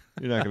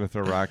 You're not going to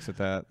throw rocks at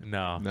that.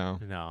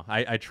 No.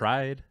 I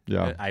tried.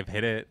 Yeah. I've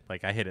hit it.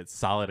 Like I hit it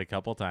solid a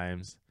couple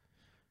times.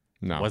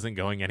 No. Wasn't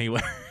going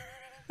anywhere.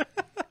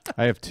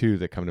 I have 2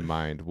 that come to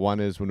mind. One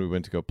is when we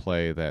went to go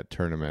play that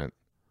tournament.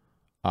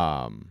 It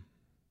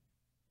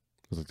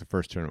was like the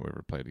first tournament we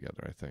ever played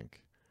together, I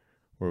think,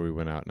 where we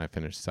went out and I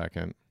finished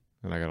second,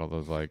 and I got all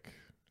those I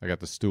got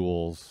the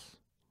stools.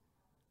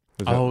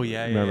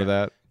 Remember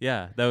that?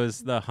 Yeah, that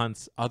was the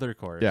Hunt's other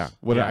course. Yeah.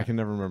 I can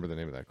never remember the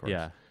name of that course.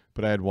 Yeah.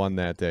 But I had one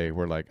that day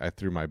where like I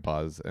threw my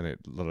buzz and it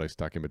literally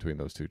stuck in between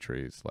those 2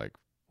 trees. Like,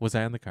 was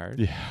I on the card?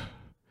 Yeah.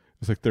 It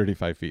was like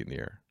 35 feet in the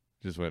air.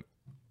 Just went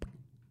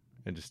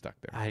and just stuck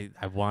there.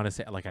 I want to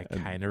say, like, I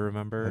kind of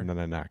remember. And then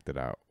I knocked it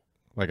out.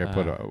 Like I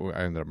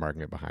ended up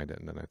marking it behind it,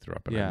 and then I threw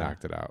up and I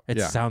knocked it out. It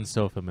sounds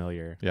so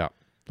familiar. Yeah.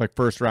 Like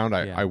first round,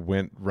 I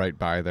went right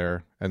by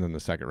there, and then the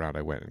second round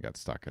I went and got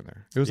stuck in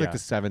there. It was like the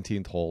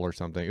 17th hole or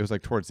something. It was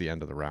like towards the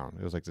end of the round.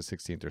 It was like the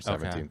 16th or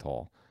 17th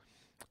hole,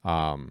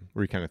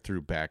 where he kind of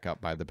threw back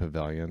up by the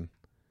pavilion,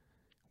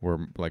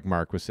 where like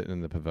Mark was sitting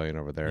in the pavilion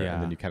over there,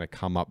 and then you kind of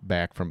come up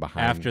back from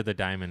behind after the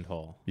diamond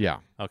hole. Yeah.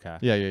 Okay.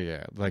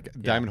 Yeah. Like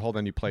diamond hole,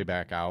 then you play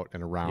back out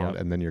and around,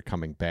 and then you're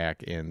coming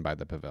back in by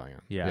the pavilion.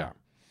 Yeah.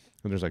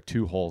 And there's like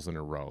 2 holes in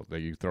a row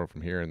that you throw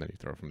from here and then you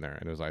throw from there.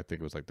 And I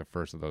think it was like the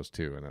first of those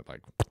 2. And it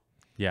like,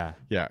 yeah,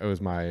 it was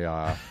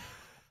my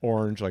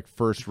orange, like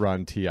first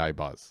run TI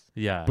buzz.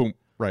 Yeah. Boom,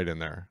 right in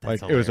there.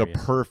 That's like hilarious. It was a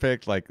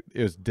perfect, like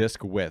it was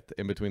disc width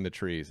in between the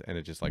trees. And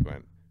it just like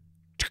went.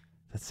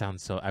 That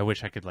sounds so, I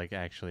wish I could like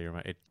actually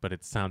remember it, but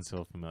it sounds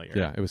so familiar.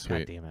 Yeah, it was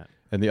sweet. God damn it.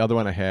 And the other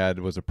one I had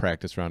was a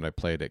practice round I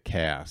played at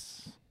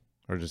Cass,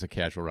 or just a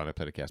casual round I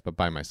played at Cass, but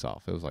by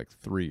myself. It was like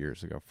 4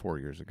 years ago.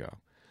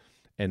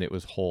 And it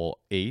was hole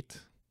 8.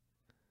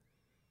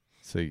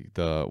 So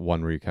the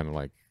one where you kind of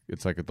like,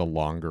 it's like the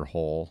longer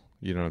hole.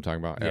 You know what I'm talking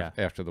about? Yeah.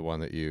 After the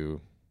one that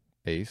you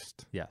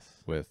aced. Yes.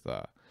 With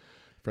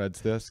Fred's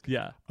disc.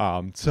 Yeah.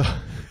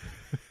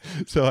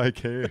 So I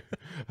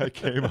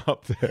came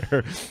up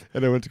there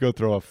and I went to go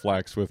throw a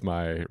flex with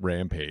my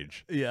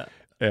Rampage. Yeah.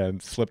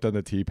 And slipped on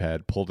the tee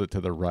pad, pulled it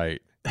to the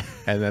right,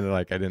 and then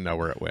like I didn't know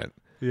where it went.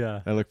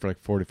 Yeah. I looked for like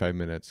 45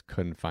 minutes,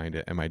 couldn't find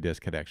it, and my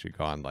disc had actually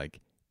gone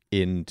like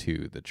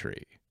into the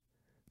tree.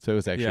 So it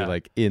was actually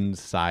like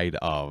inside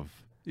of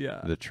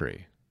the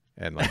tree.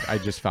 And like I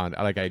just found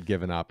like I'd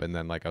given up, and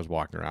then like I was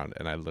walking around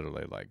and I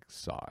literally like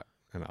saw it,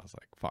 and I was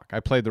like, fuck.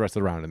 I played the rest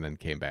of the round and then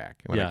came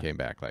back. And when I came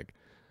back, like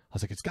I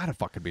was like, it's gotta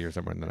fucking be here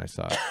somewhere, and then I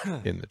saw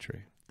it in the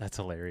tree. That's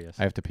hilarious.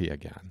 I have to pee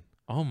again.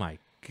 Oh my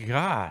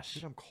gosh.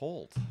 Dude, I'm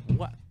cold.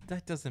 What?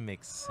 That doesn't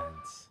make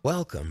sense.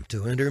 Welcome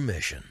to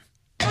intermission.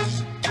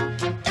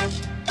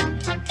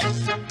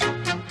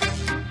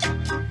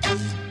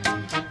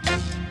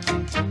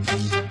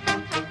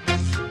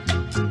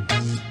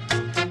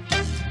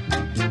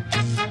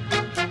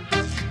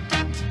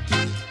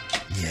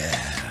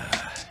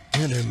 Yeah,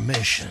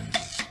 intermission.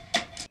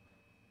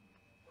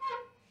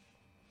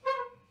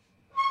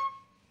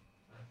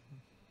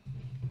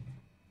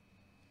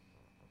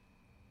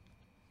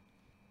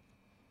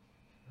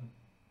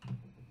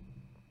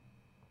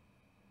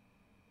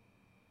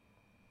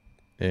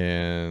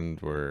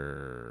 And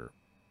we're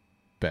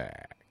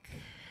back.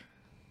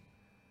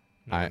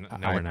 No,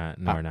 we're not.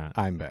 No, we're not.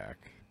 I'm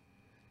back.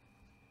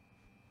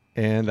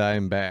 And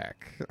I'm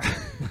back.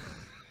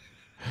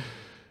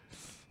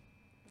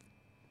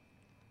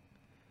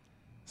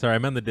 Sorry,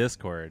 I'm in the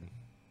Discord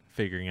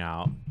figuring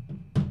out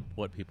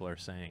what people are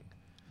saying.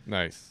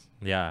 Nice.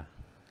 Yeah,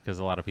 because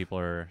a lot of people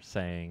are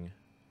saying,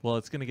 well,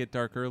 it's going to get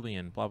dark early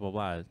and blah, blah,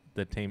 blah.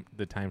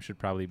 The time should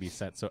probably be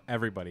set so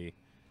everybody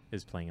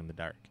is playing in the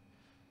dark.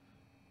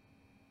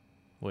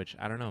 Which,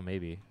 I don't know,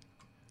 maybe.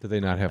 Did they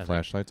not have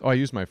flashlights? Oh, I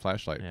used my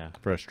flashlight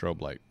for a strobe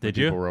light. Did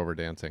you? People were over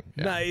dancing.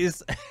 Yeah.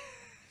 Nice.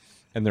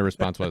 And their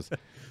response was,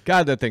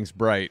 God, that thing's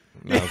bright.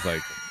 And I was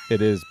like,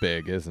 it is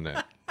big, isn't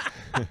it?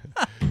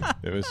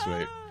 It was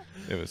sweet.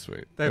 It was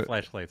sweet. That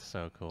flashlight's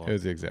so cool. It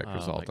was the exact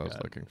result I was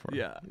looking for.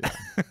 Yeah.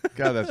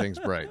 God, that thing's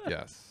bright.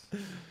 Yes.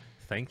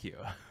 Thank you.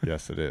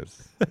 Yes, it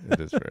is. It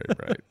is very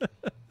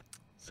bright.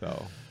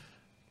 So,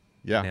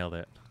 yeah. Nailed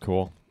it.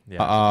 Cool.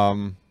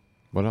 Yeah.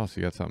 What else?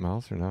 You got something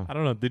else or no? I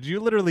don't know. Did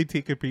you literally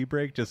take a pee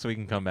break just so we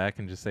can come back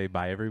and just say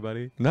bye,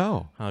 everybody?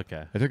 No.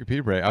 Okay. I took a pee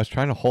break. I was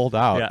trying to hold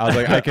out. Yeah. I was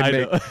like,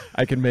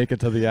 I can make it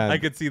to the end. I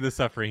could see the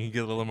suffering. You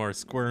get a little more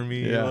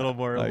squirmy, Yeah, a little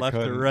more I left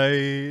to couldn't.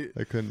 right.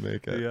 I couldn't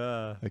make it.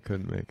 Yeah. I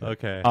couldn't make it.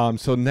 Okay.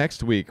 So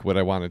next week, what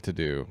I wanted to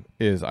do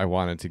is I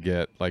wanted to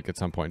get, like, at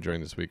some point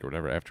during this week or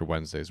whatever, after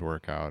Wednesday's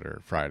workout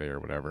or Friday or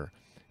whatever,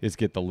 is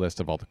get the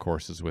list of all the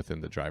courses within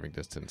the driving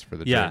distance for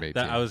the Dream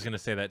 18. I was going to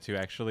say that too,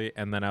 actually.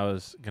 And then I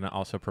was going to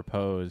also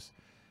propose,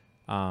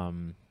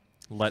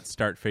 let's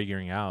start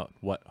figuring out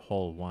what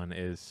hole one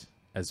is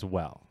as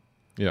well.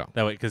 Yeah.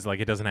 That way, because like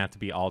it doesn't have to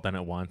be all done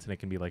at once, and it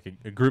can be like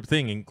a group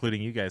thing,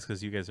 including you guys,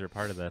 because you guys are a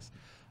part of this.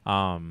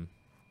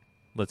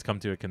 Let's come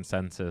to a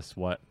consensus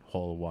what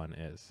hole one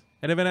is,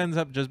 and if it ends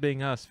up just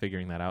being us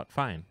figuring that out,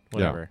 fine,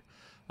 whatever.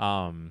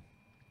 Yeah.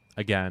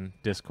 Again,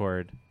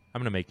 Discord. I'm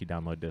gonna make you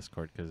download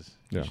Discord because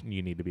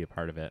you need to be a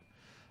part of it.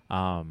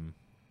 But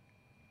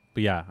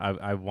yeah,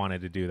 I wanted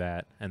to do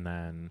that, and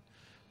then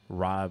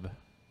Rob,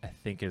 I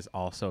think, is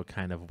also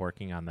kind of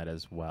working on that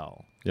as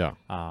well. Yeah.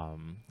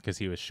 Because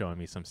he was showing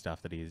me some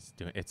stuff that he's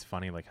doing. It's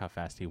funny, like how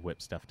fast he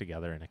whips stuff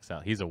together in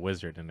Excel. He's a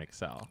wizard in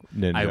Excel.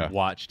 Ninja. I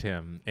watched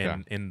him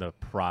in the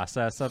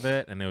process of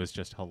it, and it was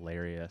just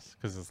hilarious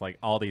because it's like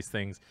all these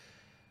things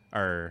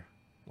are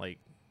like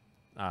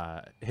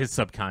his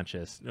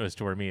subconscious. As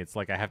to where me, it's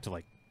like I have to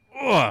like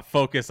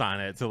focus on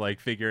it to like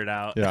figure it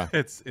out. Yeah.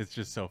 It's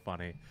just so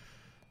funny.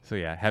 So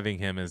yeah, having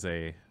him as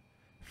a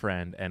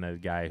friend and a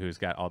guy who's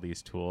got all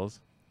these tools.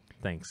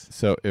 Thanks.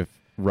 So if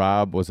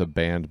Rob was a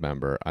band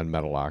member on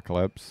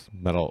Metalocalypse,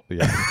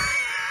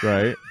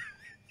 right?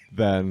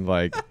 Then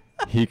like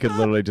he could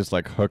literally just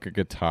like hook a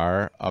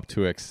guitar up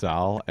to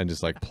Excel and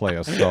just like play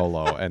a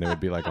solo, and it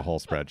would be like a whole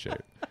spreadsheet,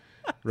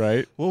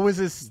 right? What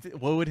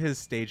would his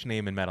stage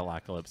name in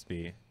Metalocalypse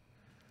be?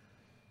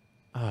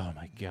 Oh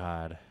my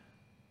god.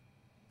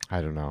 I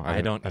don't know.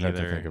 I don't I'd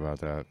either. have to think about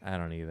that. I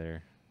don't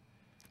either.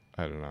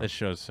 I don't know. This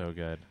show's so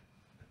good.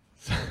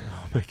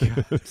 Oh my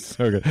god, it's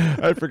so good.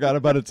 I forgot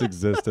about its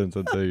existence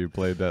until you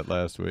played that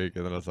last week,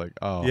 and then I was like,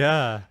 oh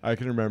yeah. I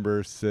can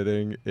remember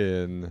sitting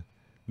in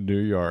New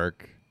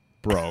York,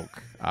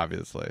 broke,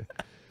 obviously,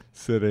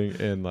 sitting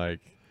in like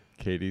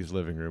Katie's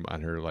living room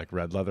on her like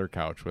red leather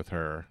couch with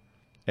her,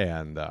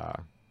 and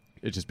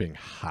it just being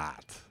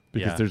hot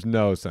because there's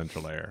no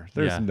central air.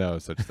 There's no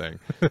such thing.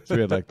 So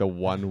we had like the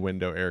one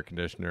window air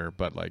conditioner,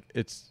 but like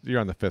you're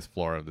on the 5th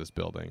floor of this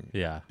building.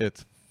 Yeah.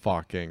 It's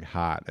fucking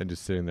hot, and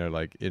just sitting there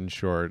like in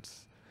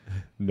shorts,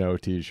 no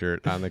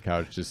t-shirt, on the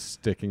couch, just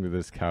sticking to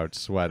this couch,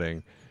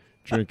 sweating,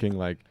 drinking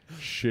like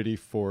shitty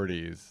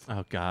 40s.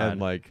 Oh god. And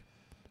like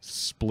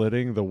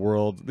splitting the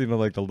world,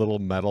 like the little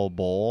metal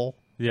bowl.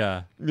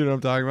 Yeah. You know what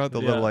I'm talking about? The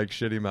little like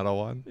shitty metal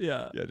one.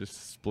 Yeah. Yeah,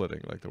 just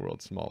splitting like the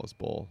world's smallest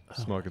bowl,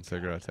 smoking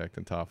cigarettes,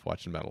 acting tough,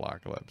 watching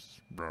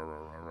Metalocalypse.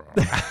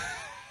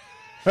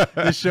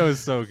 This show is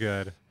so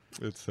good.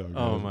 It's so good.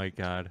 Oh my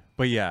god.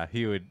 But yeah,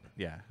 he would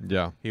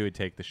he would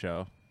take the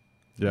show.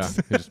 Yeah.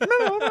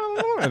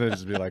 And it'd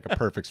just be like a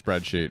perfect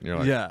spreadsheet, and you're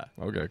like,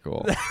 okay,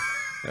 cool.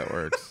 That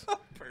works.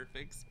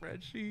 Perfect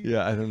spreadsheet.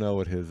 Yeah, I don't know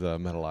what his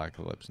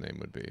Metalocalypse name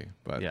would be,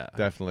 but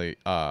definitely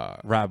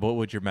Rob, what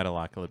would your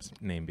Metalocalypse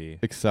name be?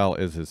 Excel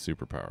is his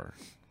superpower,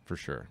 for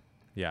sure.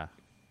 Yeah,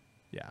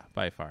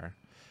 by far.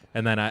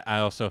 And then I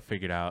also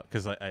figured out,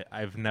 because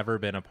I've never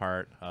been a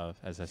part of,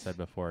 as I said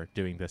before,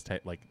 doing this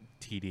type, like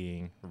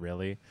TDing,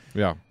 really.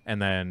 Yeah.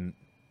 And then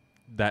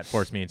that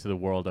forced me into the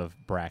world of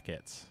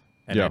brackets.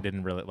 And I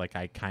didn't really, like,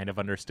 I kind of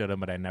understood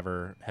them, but I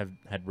never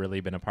had really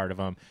been a part of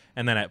them.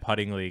 And then at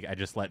Putting League, I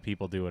just let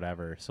people do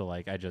whatever. So,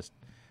 like, I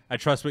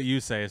trust what you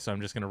say, so I'm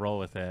just going to roll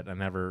with it. I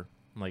never,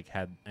 like,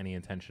 had any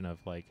intention of,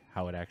 like,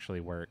 how it actually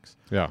works.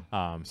 Yeah.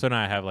 So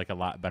now I have, like, a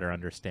lot better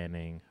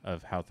understanding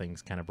of how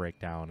things kind of break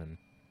down.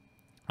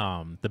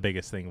 And the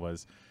biggest thing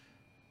was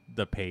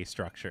the pay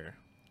structure.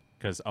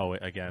 Because,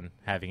 again,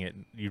 having it,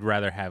 you'd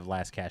rather have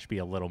last cash be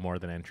a little more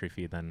than entry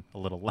fee than a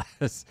little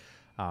less.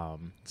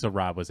 So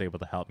Rob was able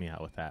to help me out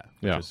with that,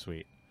 which was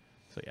sweet.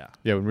 So, yeah.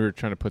 Yeah, when we were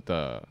trying to put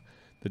the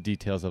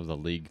details of the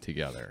league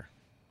together,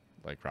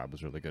 like, Rob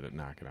was really good at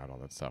knocking out all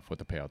that stuff, what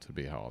the payouts would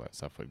be, how all that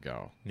stuff would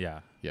go.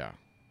 Yeah. Yeah.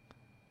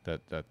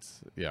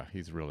 That's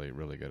he's really,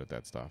 really good at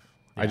that stuff.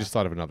 Yeah. I just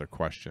thought of another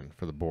question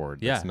for the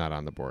board that's not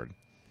on the board.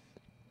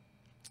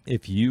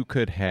 If you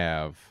could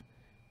have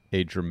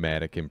a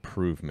dramatic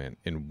improvement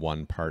in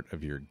one part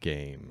of your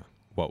game,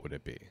 what would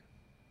it be?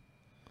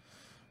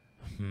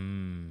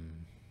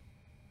 And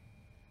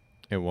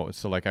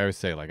so like I always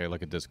say, like I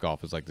look at disc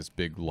golf as like this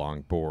big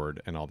long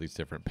board and all these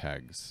different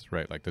pegs,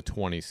 right? Like the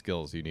 20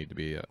 skills you need to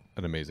be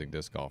an amazing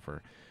disc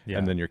golfer. Yeah.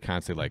 And then you're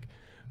constantly like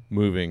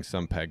moving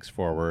some pegs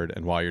forward,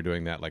 and while you're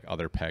doing that, like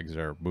other pegs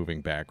are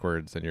moving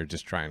backwards, and you're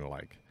just trying to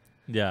like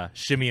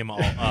shimmy them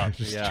all up.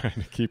 Just trying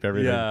to keep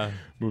everything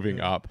moving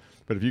up.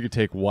 But if you could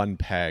take one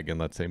peg and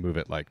let's say move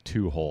it like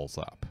 2 holes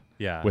up.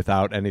 Yeah.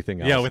 Without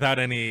anything else. Yeah, without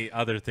any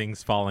other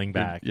things falling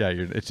back. Yeah,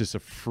 it's just a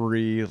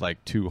free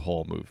like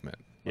 2-hole movement.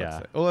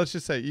 Yeah. Well, let's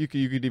just say you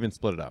could even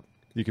split it up.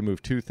 You can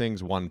move 2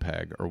 things 1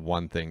 peg, or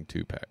 1 thing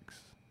 2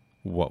 pegs.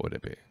 What would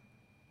it be?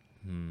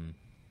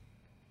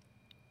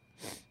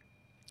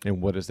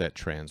 And what does that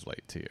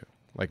translate to you?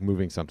 Like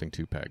moving something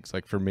 2 pegs.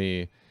 Like for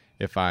me,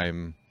 if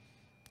I'm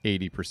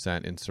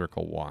 80% in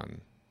circle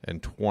 1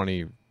 and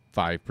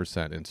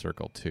 25% in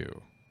circle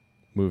 2,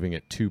 moving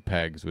it 2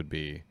 pegs would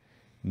be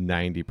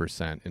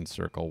 90% in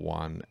circle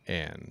 1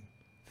 and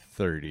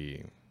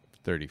 35%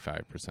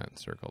 in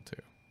circle 2.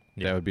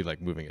 Yeah. That would be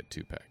like moving it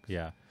 2 pegs.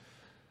 Yeah.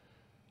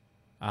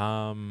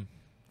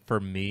 For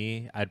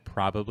me, I'd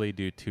probably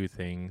do 2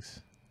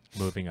 things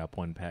moving up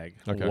 1 peg.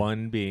 Okay.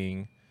 One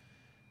being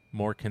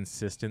more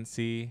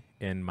consistency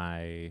in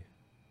my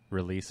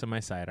release of my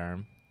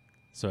sidearm,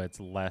 so it's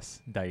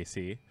less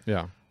dicey.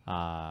 Yeah.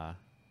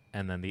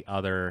 And then the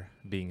other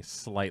being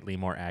slightly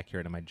more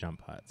accurate in my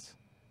jump putts.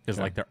 Because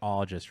like they're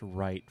all just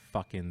right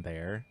fucking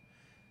there,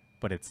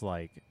 but it's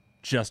like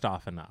just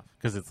off enough,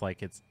 because it's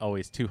like it's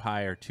always too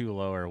high or too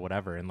low or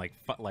whatever, and like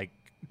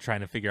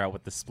trying to figure out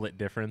what the split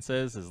difference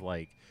is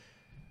like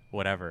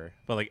whatever.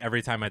 But like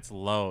every time it's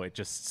low, it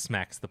just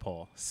smacks the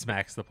pole,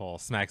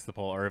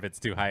 or if it's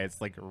too high, it's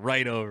like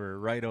right over.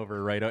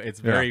 It's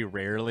very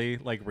rarely,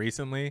 like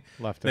recently,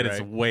 left that right.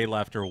 It's way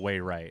left or way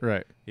right.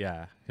 Right.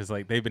 Yeah, because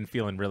like they've been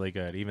feeling really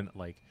good, even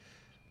like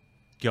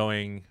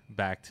going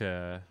back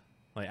to.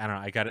 Like, I don't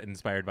know, I got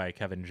inspired by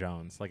Kevin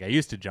Jones. Like, I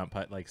used to jump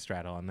putt like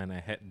straddle, and then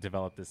I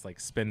developed this like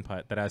spin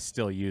putt that I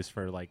still use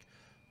for like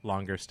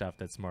longer stuff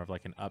that's more of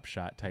like an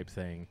upshot type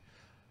thing.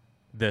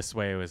 This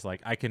way it was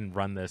like I can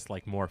run this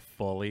like more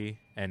fully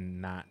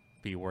and not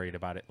be worried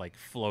about it like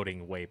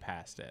floating way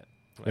past it.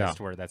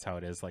 That's how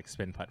it is, like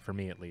spin putt for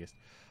me at least.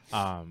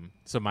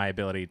 So my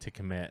ability to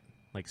commit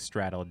like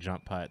straddle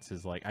jump putts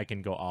is like I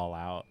can go all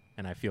out,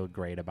 and I feel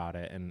great about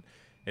it. And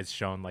it's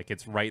shown like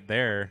it's right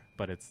there,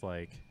 but it's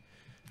like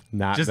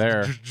not just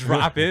there.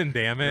 Drop in,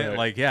 damn it. Right.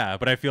 Like, yeah,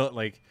 but I feel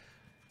like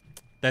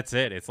that's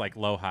it. It's like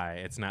low high.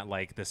 It's not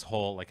like this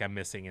whole, like I'm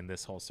missing in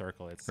this whole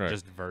circle. It's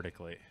just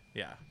vertically.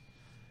 Yeah.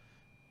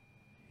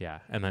 Yeah.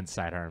 And then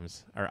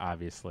sidearms are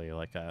obviously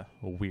like a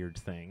weird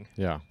thing.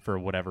 Yeah. For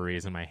whatever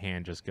reason, my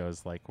hand just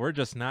goes like, we're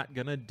just not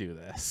going to do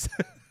this.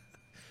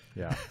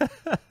 Yeah.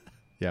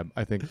 Yeah.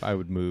 I think I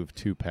would move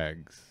 2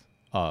 pegs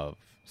of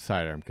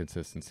sidearm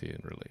consistency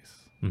and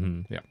release.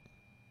 Mm-hmm. Yeah.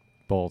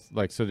 Both,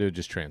 like, so they would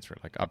just transfer,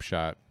 like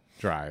upshot,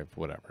 drive,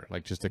 whatever.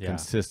 Like just a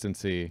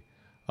consistency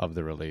of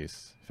the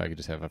release. If I could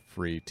just have a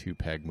free 2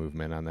 peg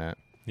movement on that,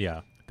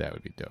 that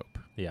would be dope.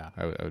 Yeah.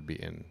 I would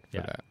be in for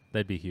that.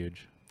 That'd be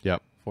huge.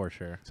 Yep. For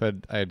sure. So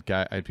I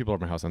had people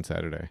over my house on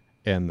Saturday,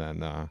 and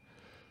then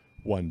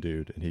one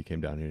dude, and he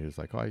came down here, he was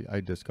like, oh,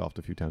 I disc golfed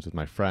a few times with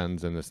my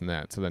friends and this and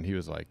that. So then he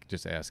was like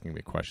just asking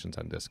me questions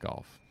on disc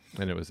golf,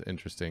 and it was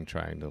interesting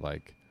trying to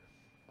like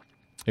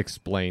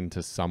explain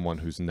to someone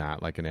who's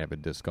not like an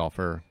avid disc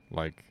golfer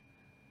like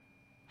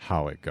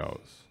how it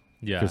goes.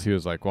 Yeah. Because he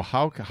was like, well,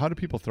 how do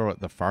people throw it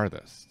the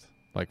farthest,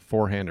 like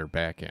forehand or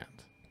backhand?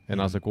 And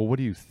I was like, well, what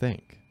do you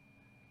think?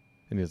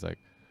 And he was like,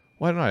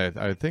 well, I don't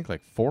know, I would think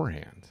like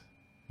forehand,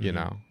 you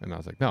know? And I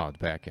was like, no, it's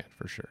backhand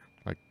for sure.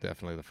 Like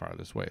definitely the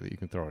farthest way that you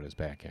can throw it is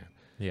backhand.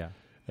 Yeah.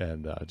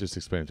 And just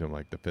explain to him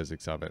like the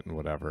physics of it and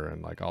whatever,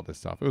 and like all this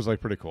stuff. It was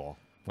like pretty cool.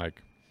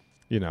 Like,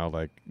 you know,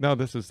 like, no,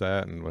 this is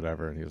that and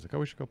whatever. And he was like, oh,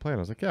 we should go play. And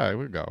I was like, yeah, I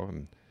would go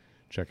and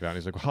check it out. And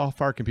he's like, well, how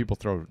far can people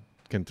throw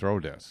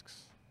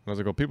discs? And I was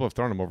like, well, people have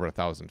thrown them over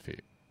 1,000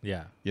 feet.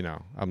 Yeah. You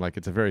know, I'm like,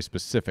 it's a very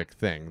specific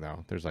thing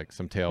though. There's like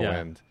some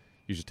tailwind.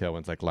 Usually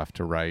tailwind's like left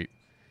to right.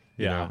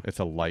 You know, it's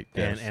a light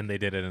disc. And they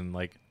did it in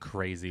like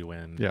crazy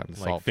wind. Yeah.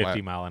 Like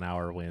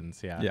 50-mile-an-hour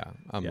winds. Yeah. Yeah.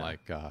 I'm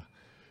like,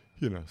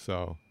 you know,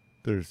 so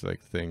there's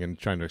like thing, and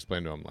trying to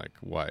explain to him like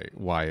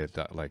why it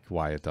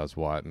does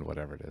what and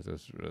whatever it is. It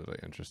was really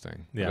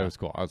interesting. Yeah. But it was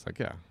cool. I was like,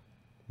 yeah.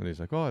 And he's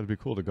like, oh, it'd be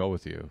cool to go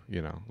with you,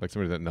 you know, like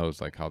somebody that knows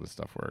like how this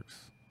stuff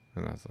works.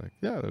 And I was like,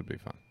 yeah, that'd be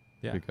fun.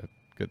 Yeah. Be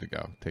good to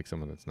go. Take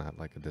someone that's not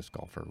like a disc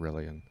golfer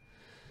really, and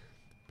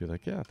be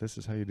like, yeah, this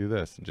is how you do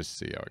this, and just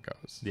see how it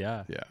goes.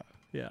 Yeah. Yeah.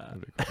 Yeah.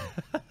 That'd be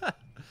cool.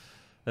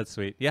 That's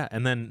sweet. Yeah.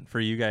 And then for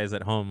you guys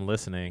at home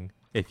listening,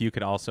 if you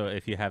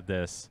have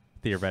this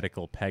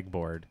theoretical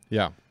pegboard,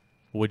 yeah,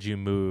 would you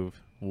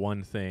move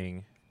one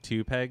thing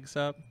 2 pegs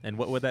up, and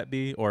what would that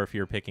be? Or if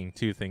you're picking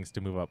 2 things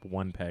to move up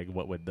 1 peg,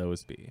 what would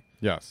those be?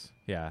 Yes.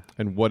 Yeah.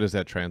 And what does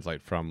that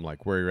translate from,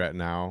 like, where you're at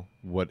now?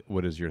 What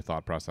is your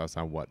thought process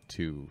on what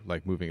to,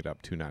 like, moving it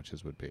up 2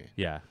 notches would be?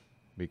 Yeah.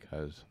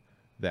 Because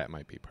that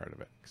might be part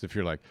of it. Because if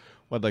you're like,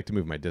 well, I'd like to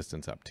move my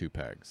distance up 2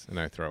 pegs, and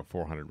I throw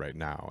 400 right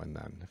now, and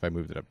then if I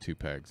moved it up 2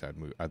 pegs,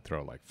 I'd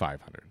throw like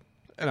 500,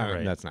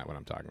 and that's not what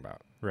I'm talking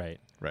about. Right.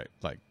 Right.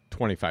 Like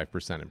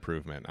 25%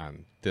 improvement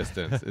on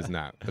distance is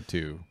not a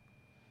two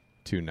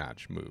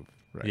notch move.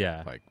 Right.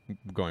 Yeah. Like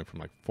going from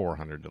like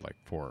 400 to like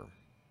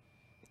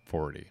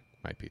 440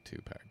 might be 2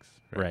 pegs.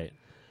 Right.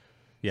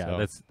 Yeah.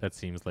 So, that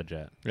seems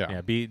legit. Yeah.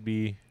 Yeah.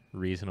 Be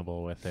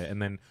reasonable with it,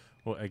 and then.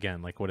 Well,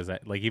 again, like, what is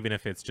that? Like, even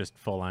if it's just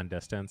full on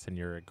distance and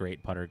you're a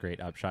great putter,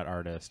 great upshot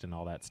artist and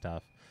all that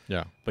stuff.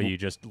 Yeah. But you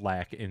just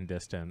lack in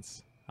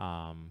distance.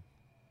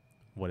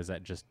 What does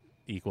that just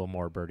equal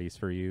more birdies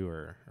for you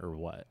or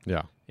what?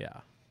 Yeah.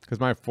 Yeah. Because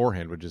my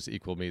forehand would just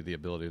equal me the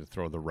ability to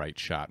throw the right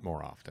shot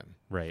more often.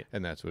 Right.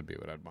 And that's would be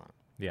what I'd want.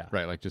 Yeah.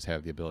 Right. Like just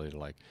have the ability to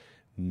like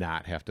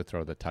not have to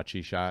throw the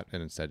touchy shot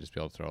and instead just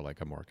be able to throw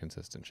like a more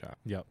consistent shot.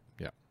 Yep.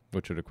 Yeah.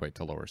 Which would equate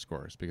to lower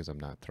scores because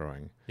I'm not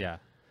throwing. Yeah.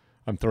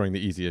 I'm throwing the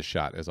easiest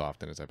shot as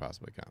often as I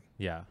possibly can.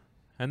 Yeah.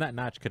 And that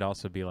notch could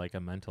also be like a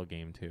mental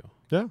game too.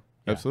 Yeah,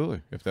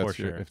 absolutely. If that's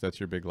if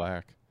that's your big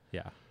lack.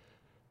 Yeah.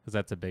 Because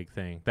that's a big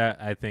thing.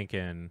 That I think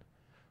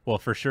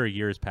for sure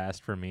years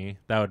past for me,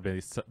 that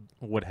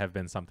would have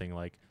been something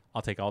like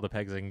I'll take all the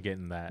pegs I can get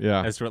in that.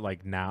 Yeah. As for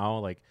like now,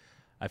 like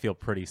I feel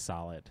pretty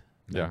solid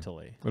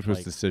mentally. Which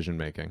was decision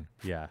making.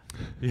 Yeah.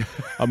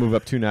 I'll move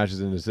up 2 notches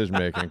in decision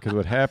making because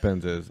what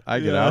happens is I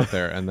get out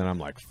there and then I'm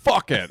like,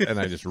 fuck it, and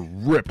I just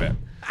rip it.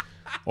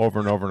 Over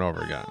and over and over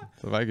again.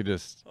 So if I could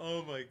just,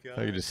 oh my god, if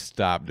I could just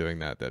stop doing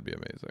that, that'd be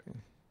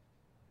amazing.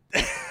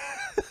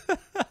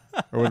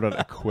 Or what about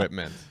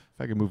equipment? If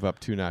I could move up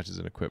 2 notches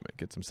in equipment,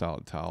 get some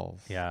solid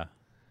towels. Yeah,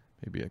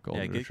 maybe a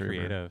golden get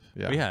retriever.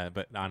 Creative.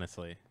 But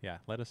honestly,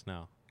 let us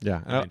know.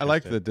 Yeah, and I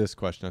like the disc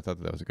question. I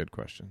thought that was a good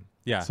question.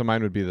 Yeah. So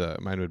mine would be the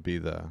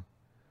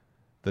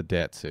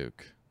Datsuk,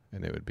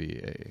 and it would be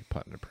a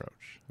putt and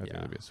approach. I think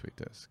it would be a sweet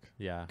disc.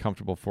 Yeah.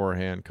 Comfortable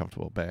forehand,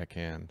 comfortable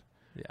backhand.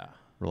 Yeah.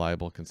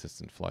 Reliable,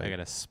 consistent flight. I got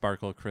a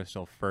Sparkle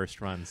Crystal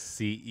first run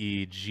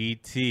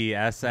CEGT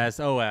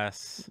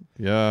SSOS.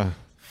 Yeah.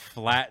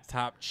 Flat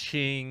top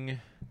Ching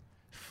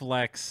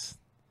Flex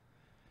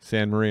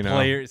San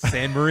Marino.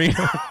 San Marino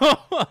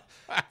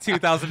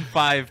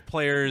 2005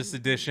 Players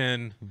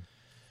Edition.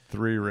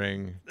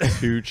 3-ring,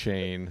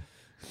 2-chain.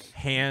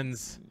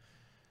 Hands.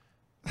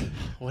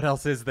 What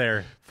else is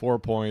there?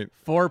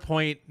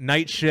 4-point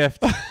night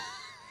shift.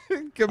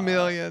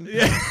 Chameleon.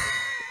 Yeah.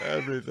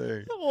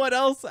 Everything. What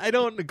else? I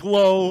don't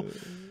glow.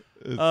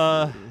 It'd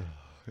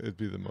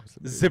be the most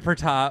amazing. Zipper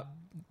top.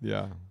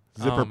 Yeah.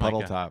 Zipper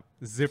puddle top.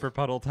 Zipper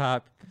puddle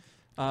top.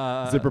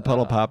 Zipper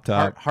puddle pop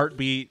top.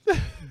 Heartbeat.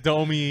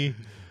 Domey.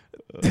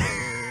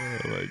 Oh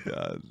my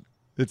god.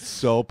 It's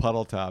so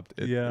puddle topped.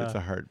 It's a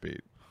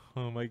heartbeat.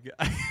 Oh my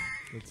god.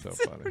 It's so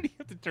funny. You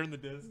have to turn the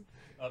disc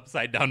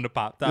upside down to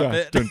pop top Yeah.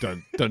 it. Dun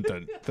dun dun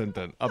dun dun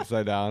dun.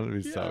 Upside down.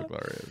 It'd be so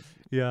glorious.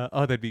 Yeah.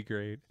 Oh, that'd be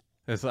great.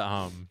 It's,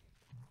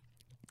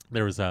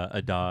 there was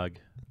a dog,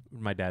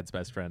 my dad's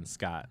best friend,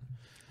 Scott.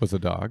 Was a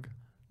dog?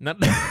 Not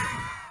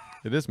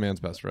It is man's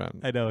best friend.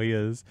 I know he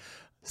is.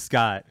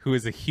 Scott, who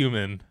is a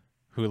human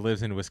who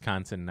lives in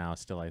Wisconsin now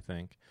still, I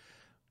think,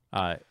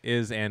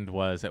 is and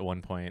was at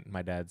one point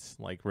my dad's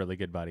like really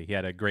good buddy. He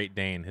had a Great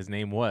Dane. His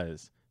name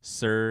was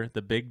Sir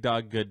the Big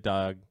Dog Good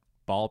Dog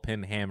Ball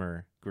Pin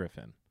Hammer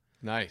Griffin.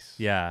 Nice.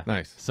 Yeah.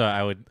 Nice. So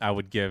I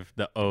would give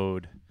the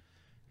ode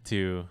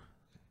to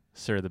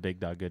Sir the Big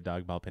Dog Good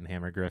Dog Ball Pin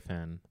Hammer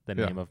Griffin, the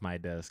name of my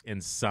disc,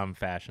 in some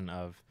fashion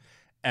of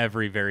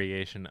every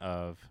variation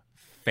of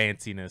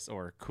fanciness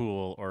or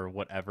cool or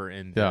whatever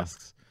in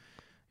discs.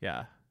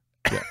 Yeah.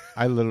 Yeah.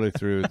 I literally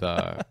threw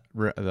the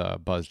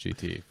Buzz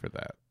GT for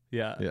that.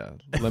 Yeah. Yeah.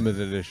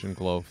 Limited edition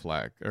glow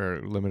flag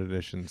or limited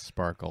edition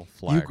sparkle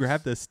flags. You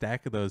grabbed a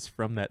stack of those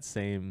from that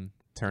same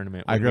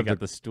tournament when you got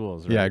the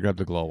stools, right? Yeah, I grabbed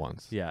the glow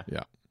ones. Yeah.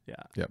 Yeah.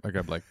 Yeah. Yep. I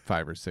grabbed like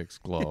 5 or 6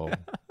 glow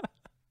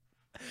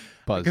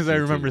Buzz because I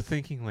remember GTs.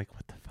 thinking, like,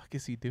 what the fuck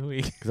is he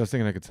doing? Because I was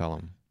thinking I could sell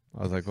them.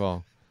 I was like,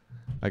 well,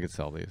 I could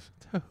sell these.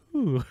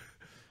 Ooh.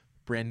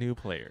 Brand new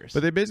players.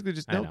 But they basically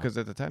just I know. because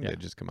at the time they had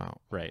just come out.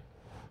 Right.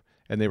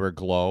 And they were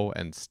glow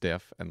and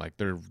stiff and like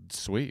they're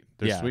sweet.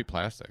 They're sweet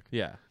plastic.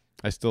 Yeah.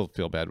 I still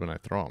feel bad when I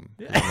throw them.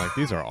 I'm like,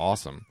 these are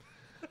awesome.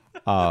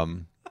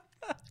 And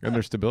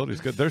their stability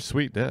is good. They're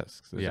sweet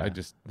discs. Yeah.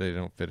 They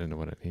don't fit into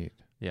what I need.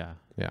 Yeah.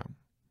 Yeah.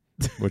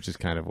 Which is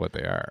kind of what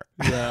they are.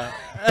 Yeah.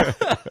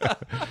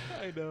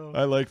 I know.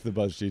 I liked the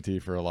Buzz GT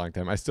for a long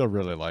time. I still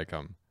really like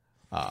them.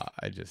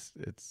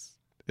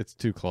 It's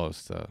too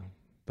close to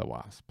the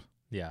Wasp.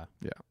 Yeah.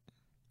 Yeah.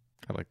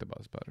 I like the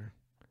Buzz better.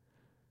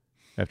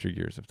 After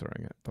years of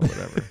throwing it, but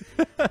whatever.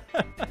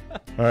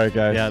 All right,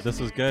 guys. Yeah, this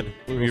was good.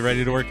 Are you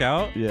ready to work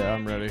out? Yeah,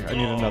 I'm ready. I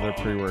need another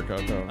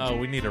pre-workout, though. Oh,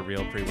 we need a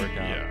real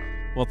pre-workout. Yeah.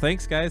 Well,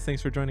 thanks, guys.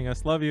 Thanks for joining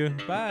us. Love you.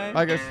 Bye.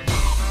 Bye, guys.